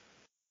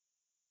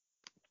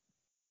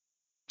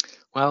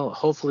 Well,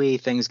 hopefully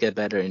things get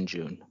better in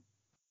June.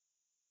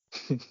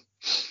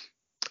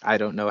 I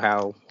don't know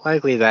how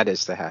likely that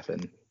is to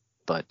happen,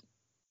 but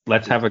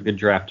let's have a good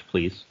draft,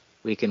 please.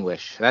 We can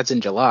wish. That's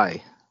in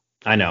July.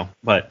 I know,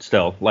 but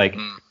still, like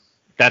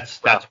that's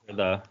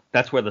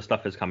where the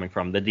stuff is coming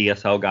from. The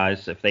DSL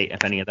guys, if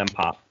any of them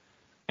pop,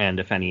 and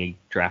if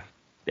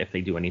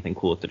they do anything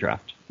cool at the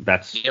draft,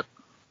 that's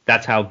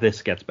how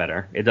this gets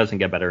better. It doesn't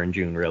get better in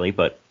June, really,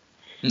 but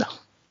no.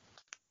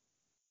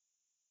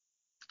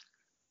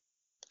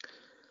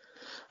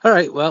 All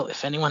right. Well,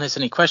 if anyone has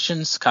any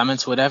questions,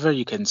 comments, whatever,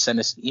 you can send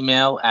us an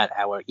email at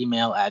our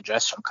email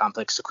address from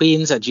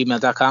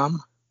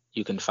complextoqueens@gmail.com.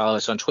 You can follow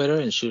us on Twitter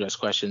and shoot us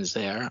questions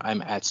there.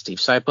 I'm at Steve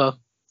Sypa.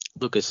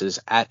 Lucas is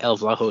at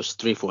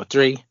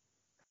elvlahos343.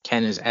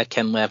 Ken is at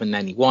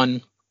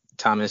KenLavin91.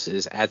 Thomas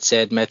is at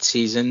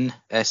SadMetSeason,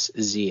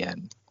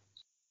 SZN.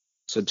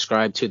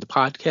 Subscribe to the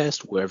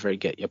podcast wherever you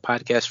get your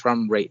podcast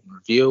from, rate and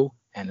review.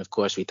 And, of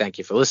course, we thank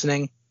you for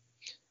listening.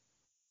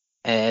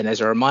 And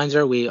as a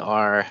reminder, we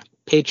are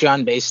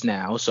Patreon-based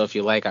now, so if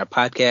you like our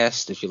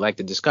podcast, if you like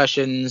the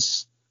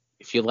discussions,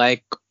 if you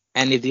like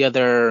any of the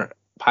other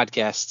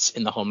podcasts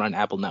in the Home Run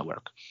Apple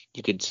Network,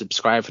 you could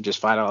subscribe for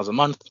just $5 a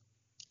month,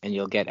 and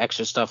you'll get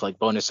extra stuff like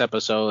bonus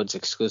episodes,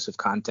 exclusive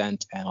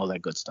content, and all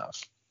that good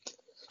stuff.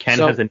 Ken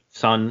has a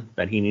son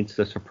that he needs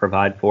to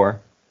provide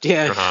for.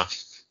 Yeah.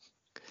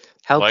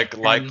 Help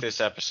like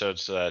this episode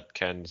so that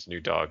Ken's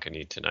new dog can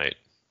eat tonight.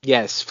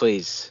 Yes,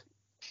 please.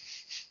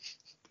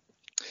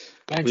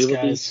 Thanks,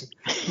 guys.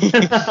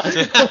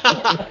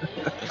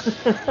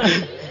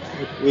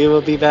 We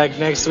will be back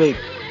next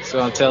week.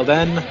 So until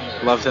then,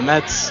 love the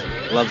Mets,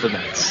 love the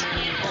Mets.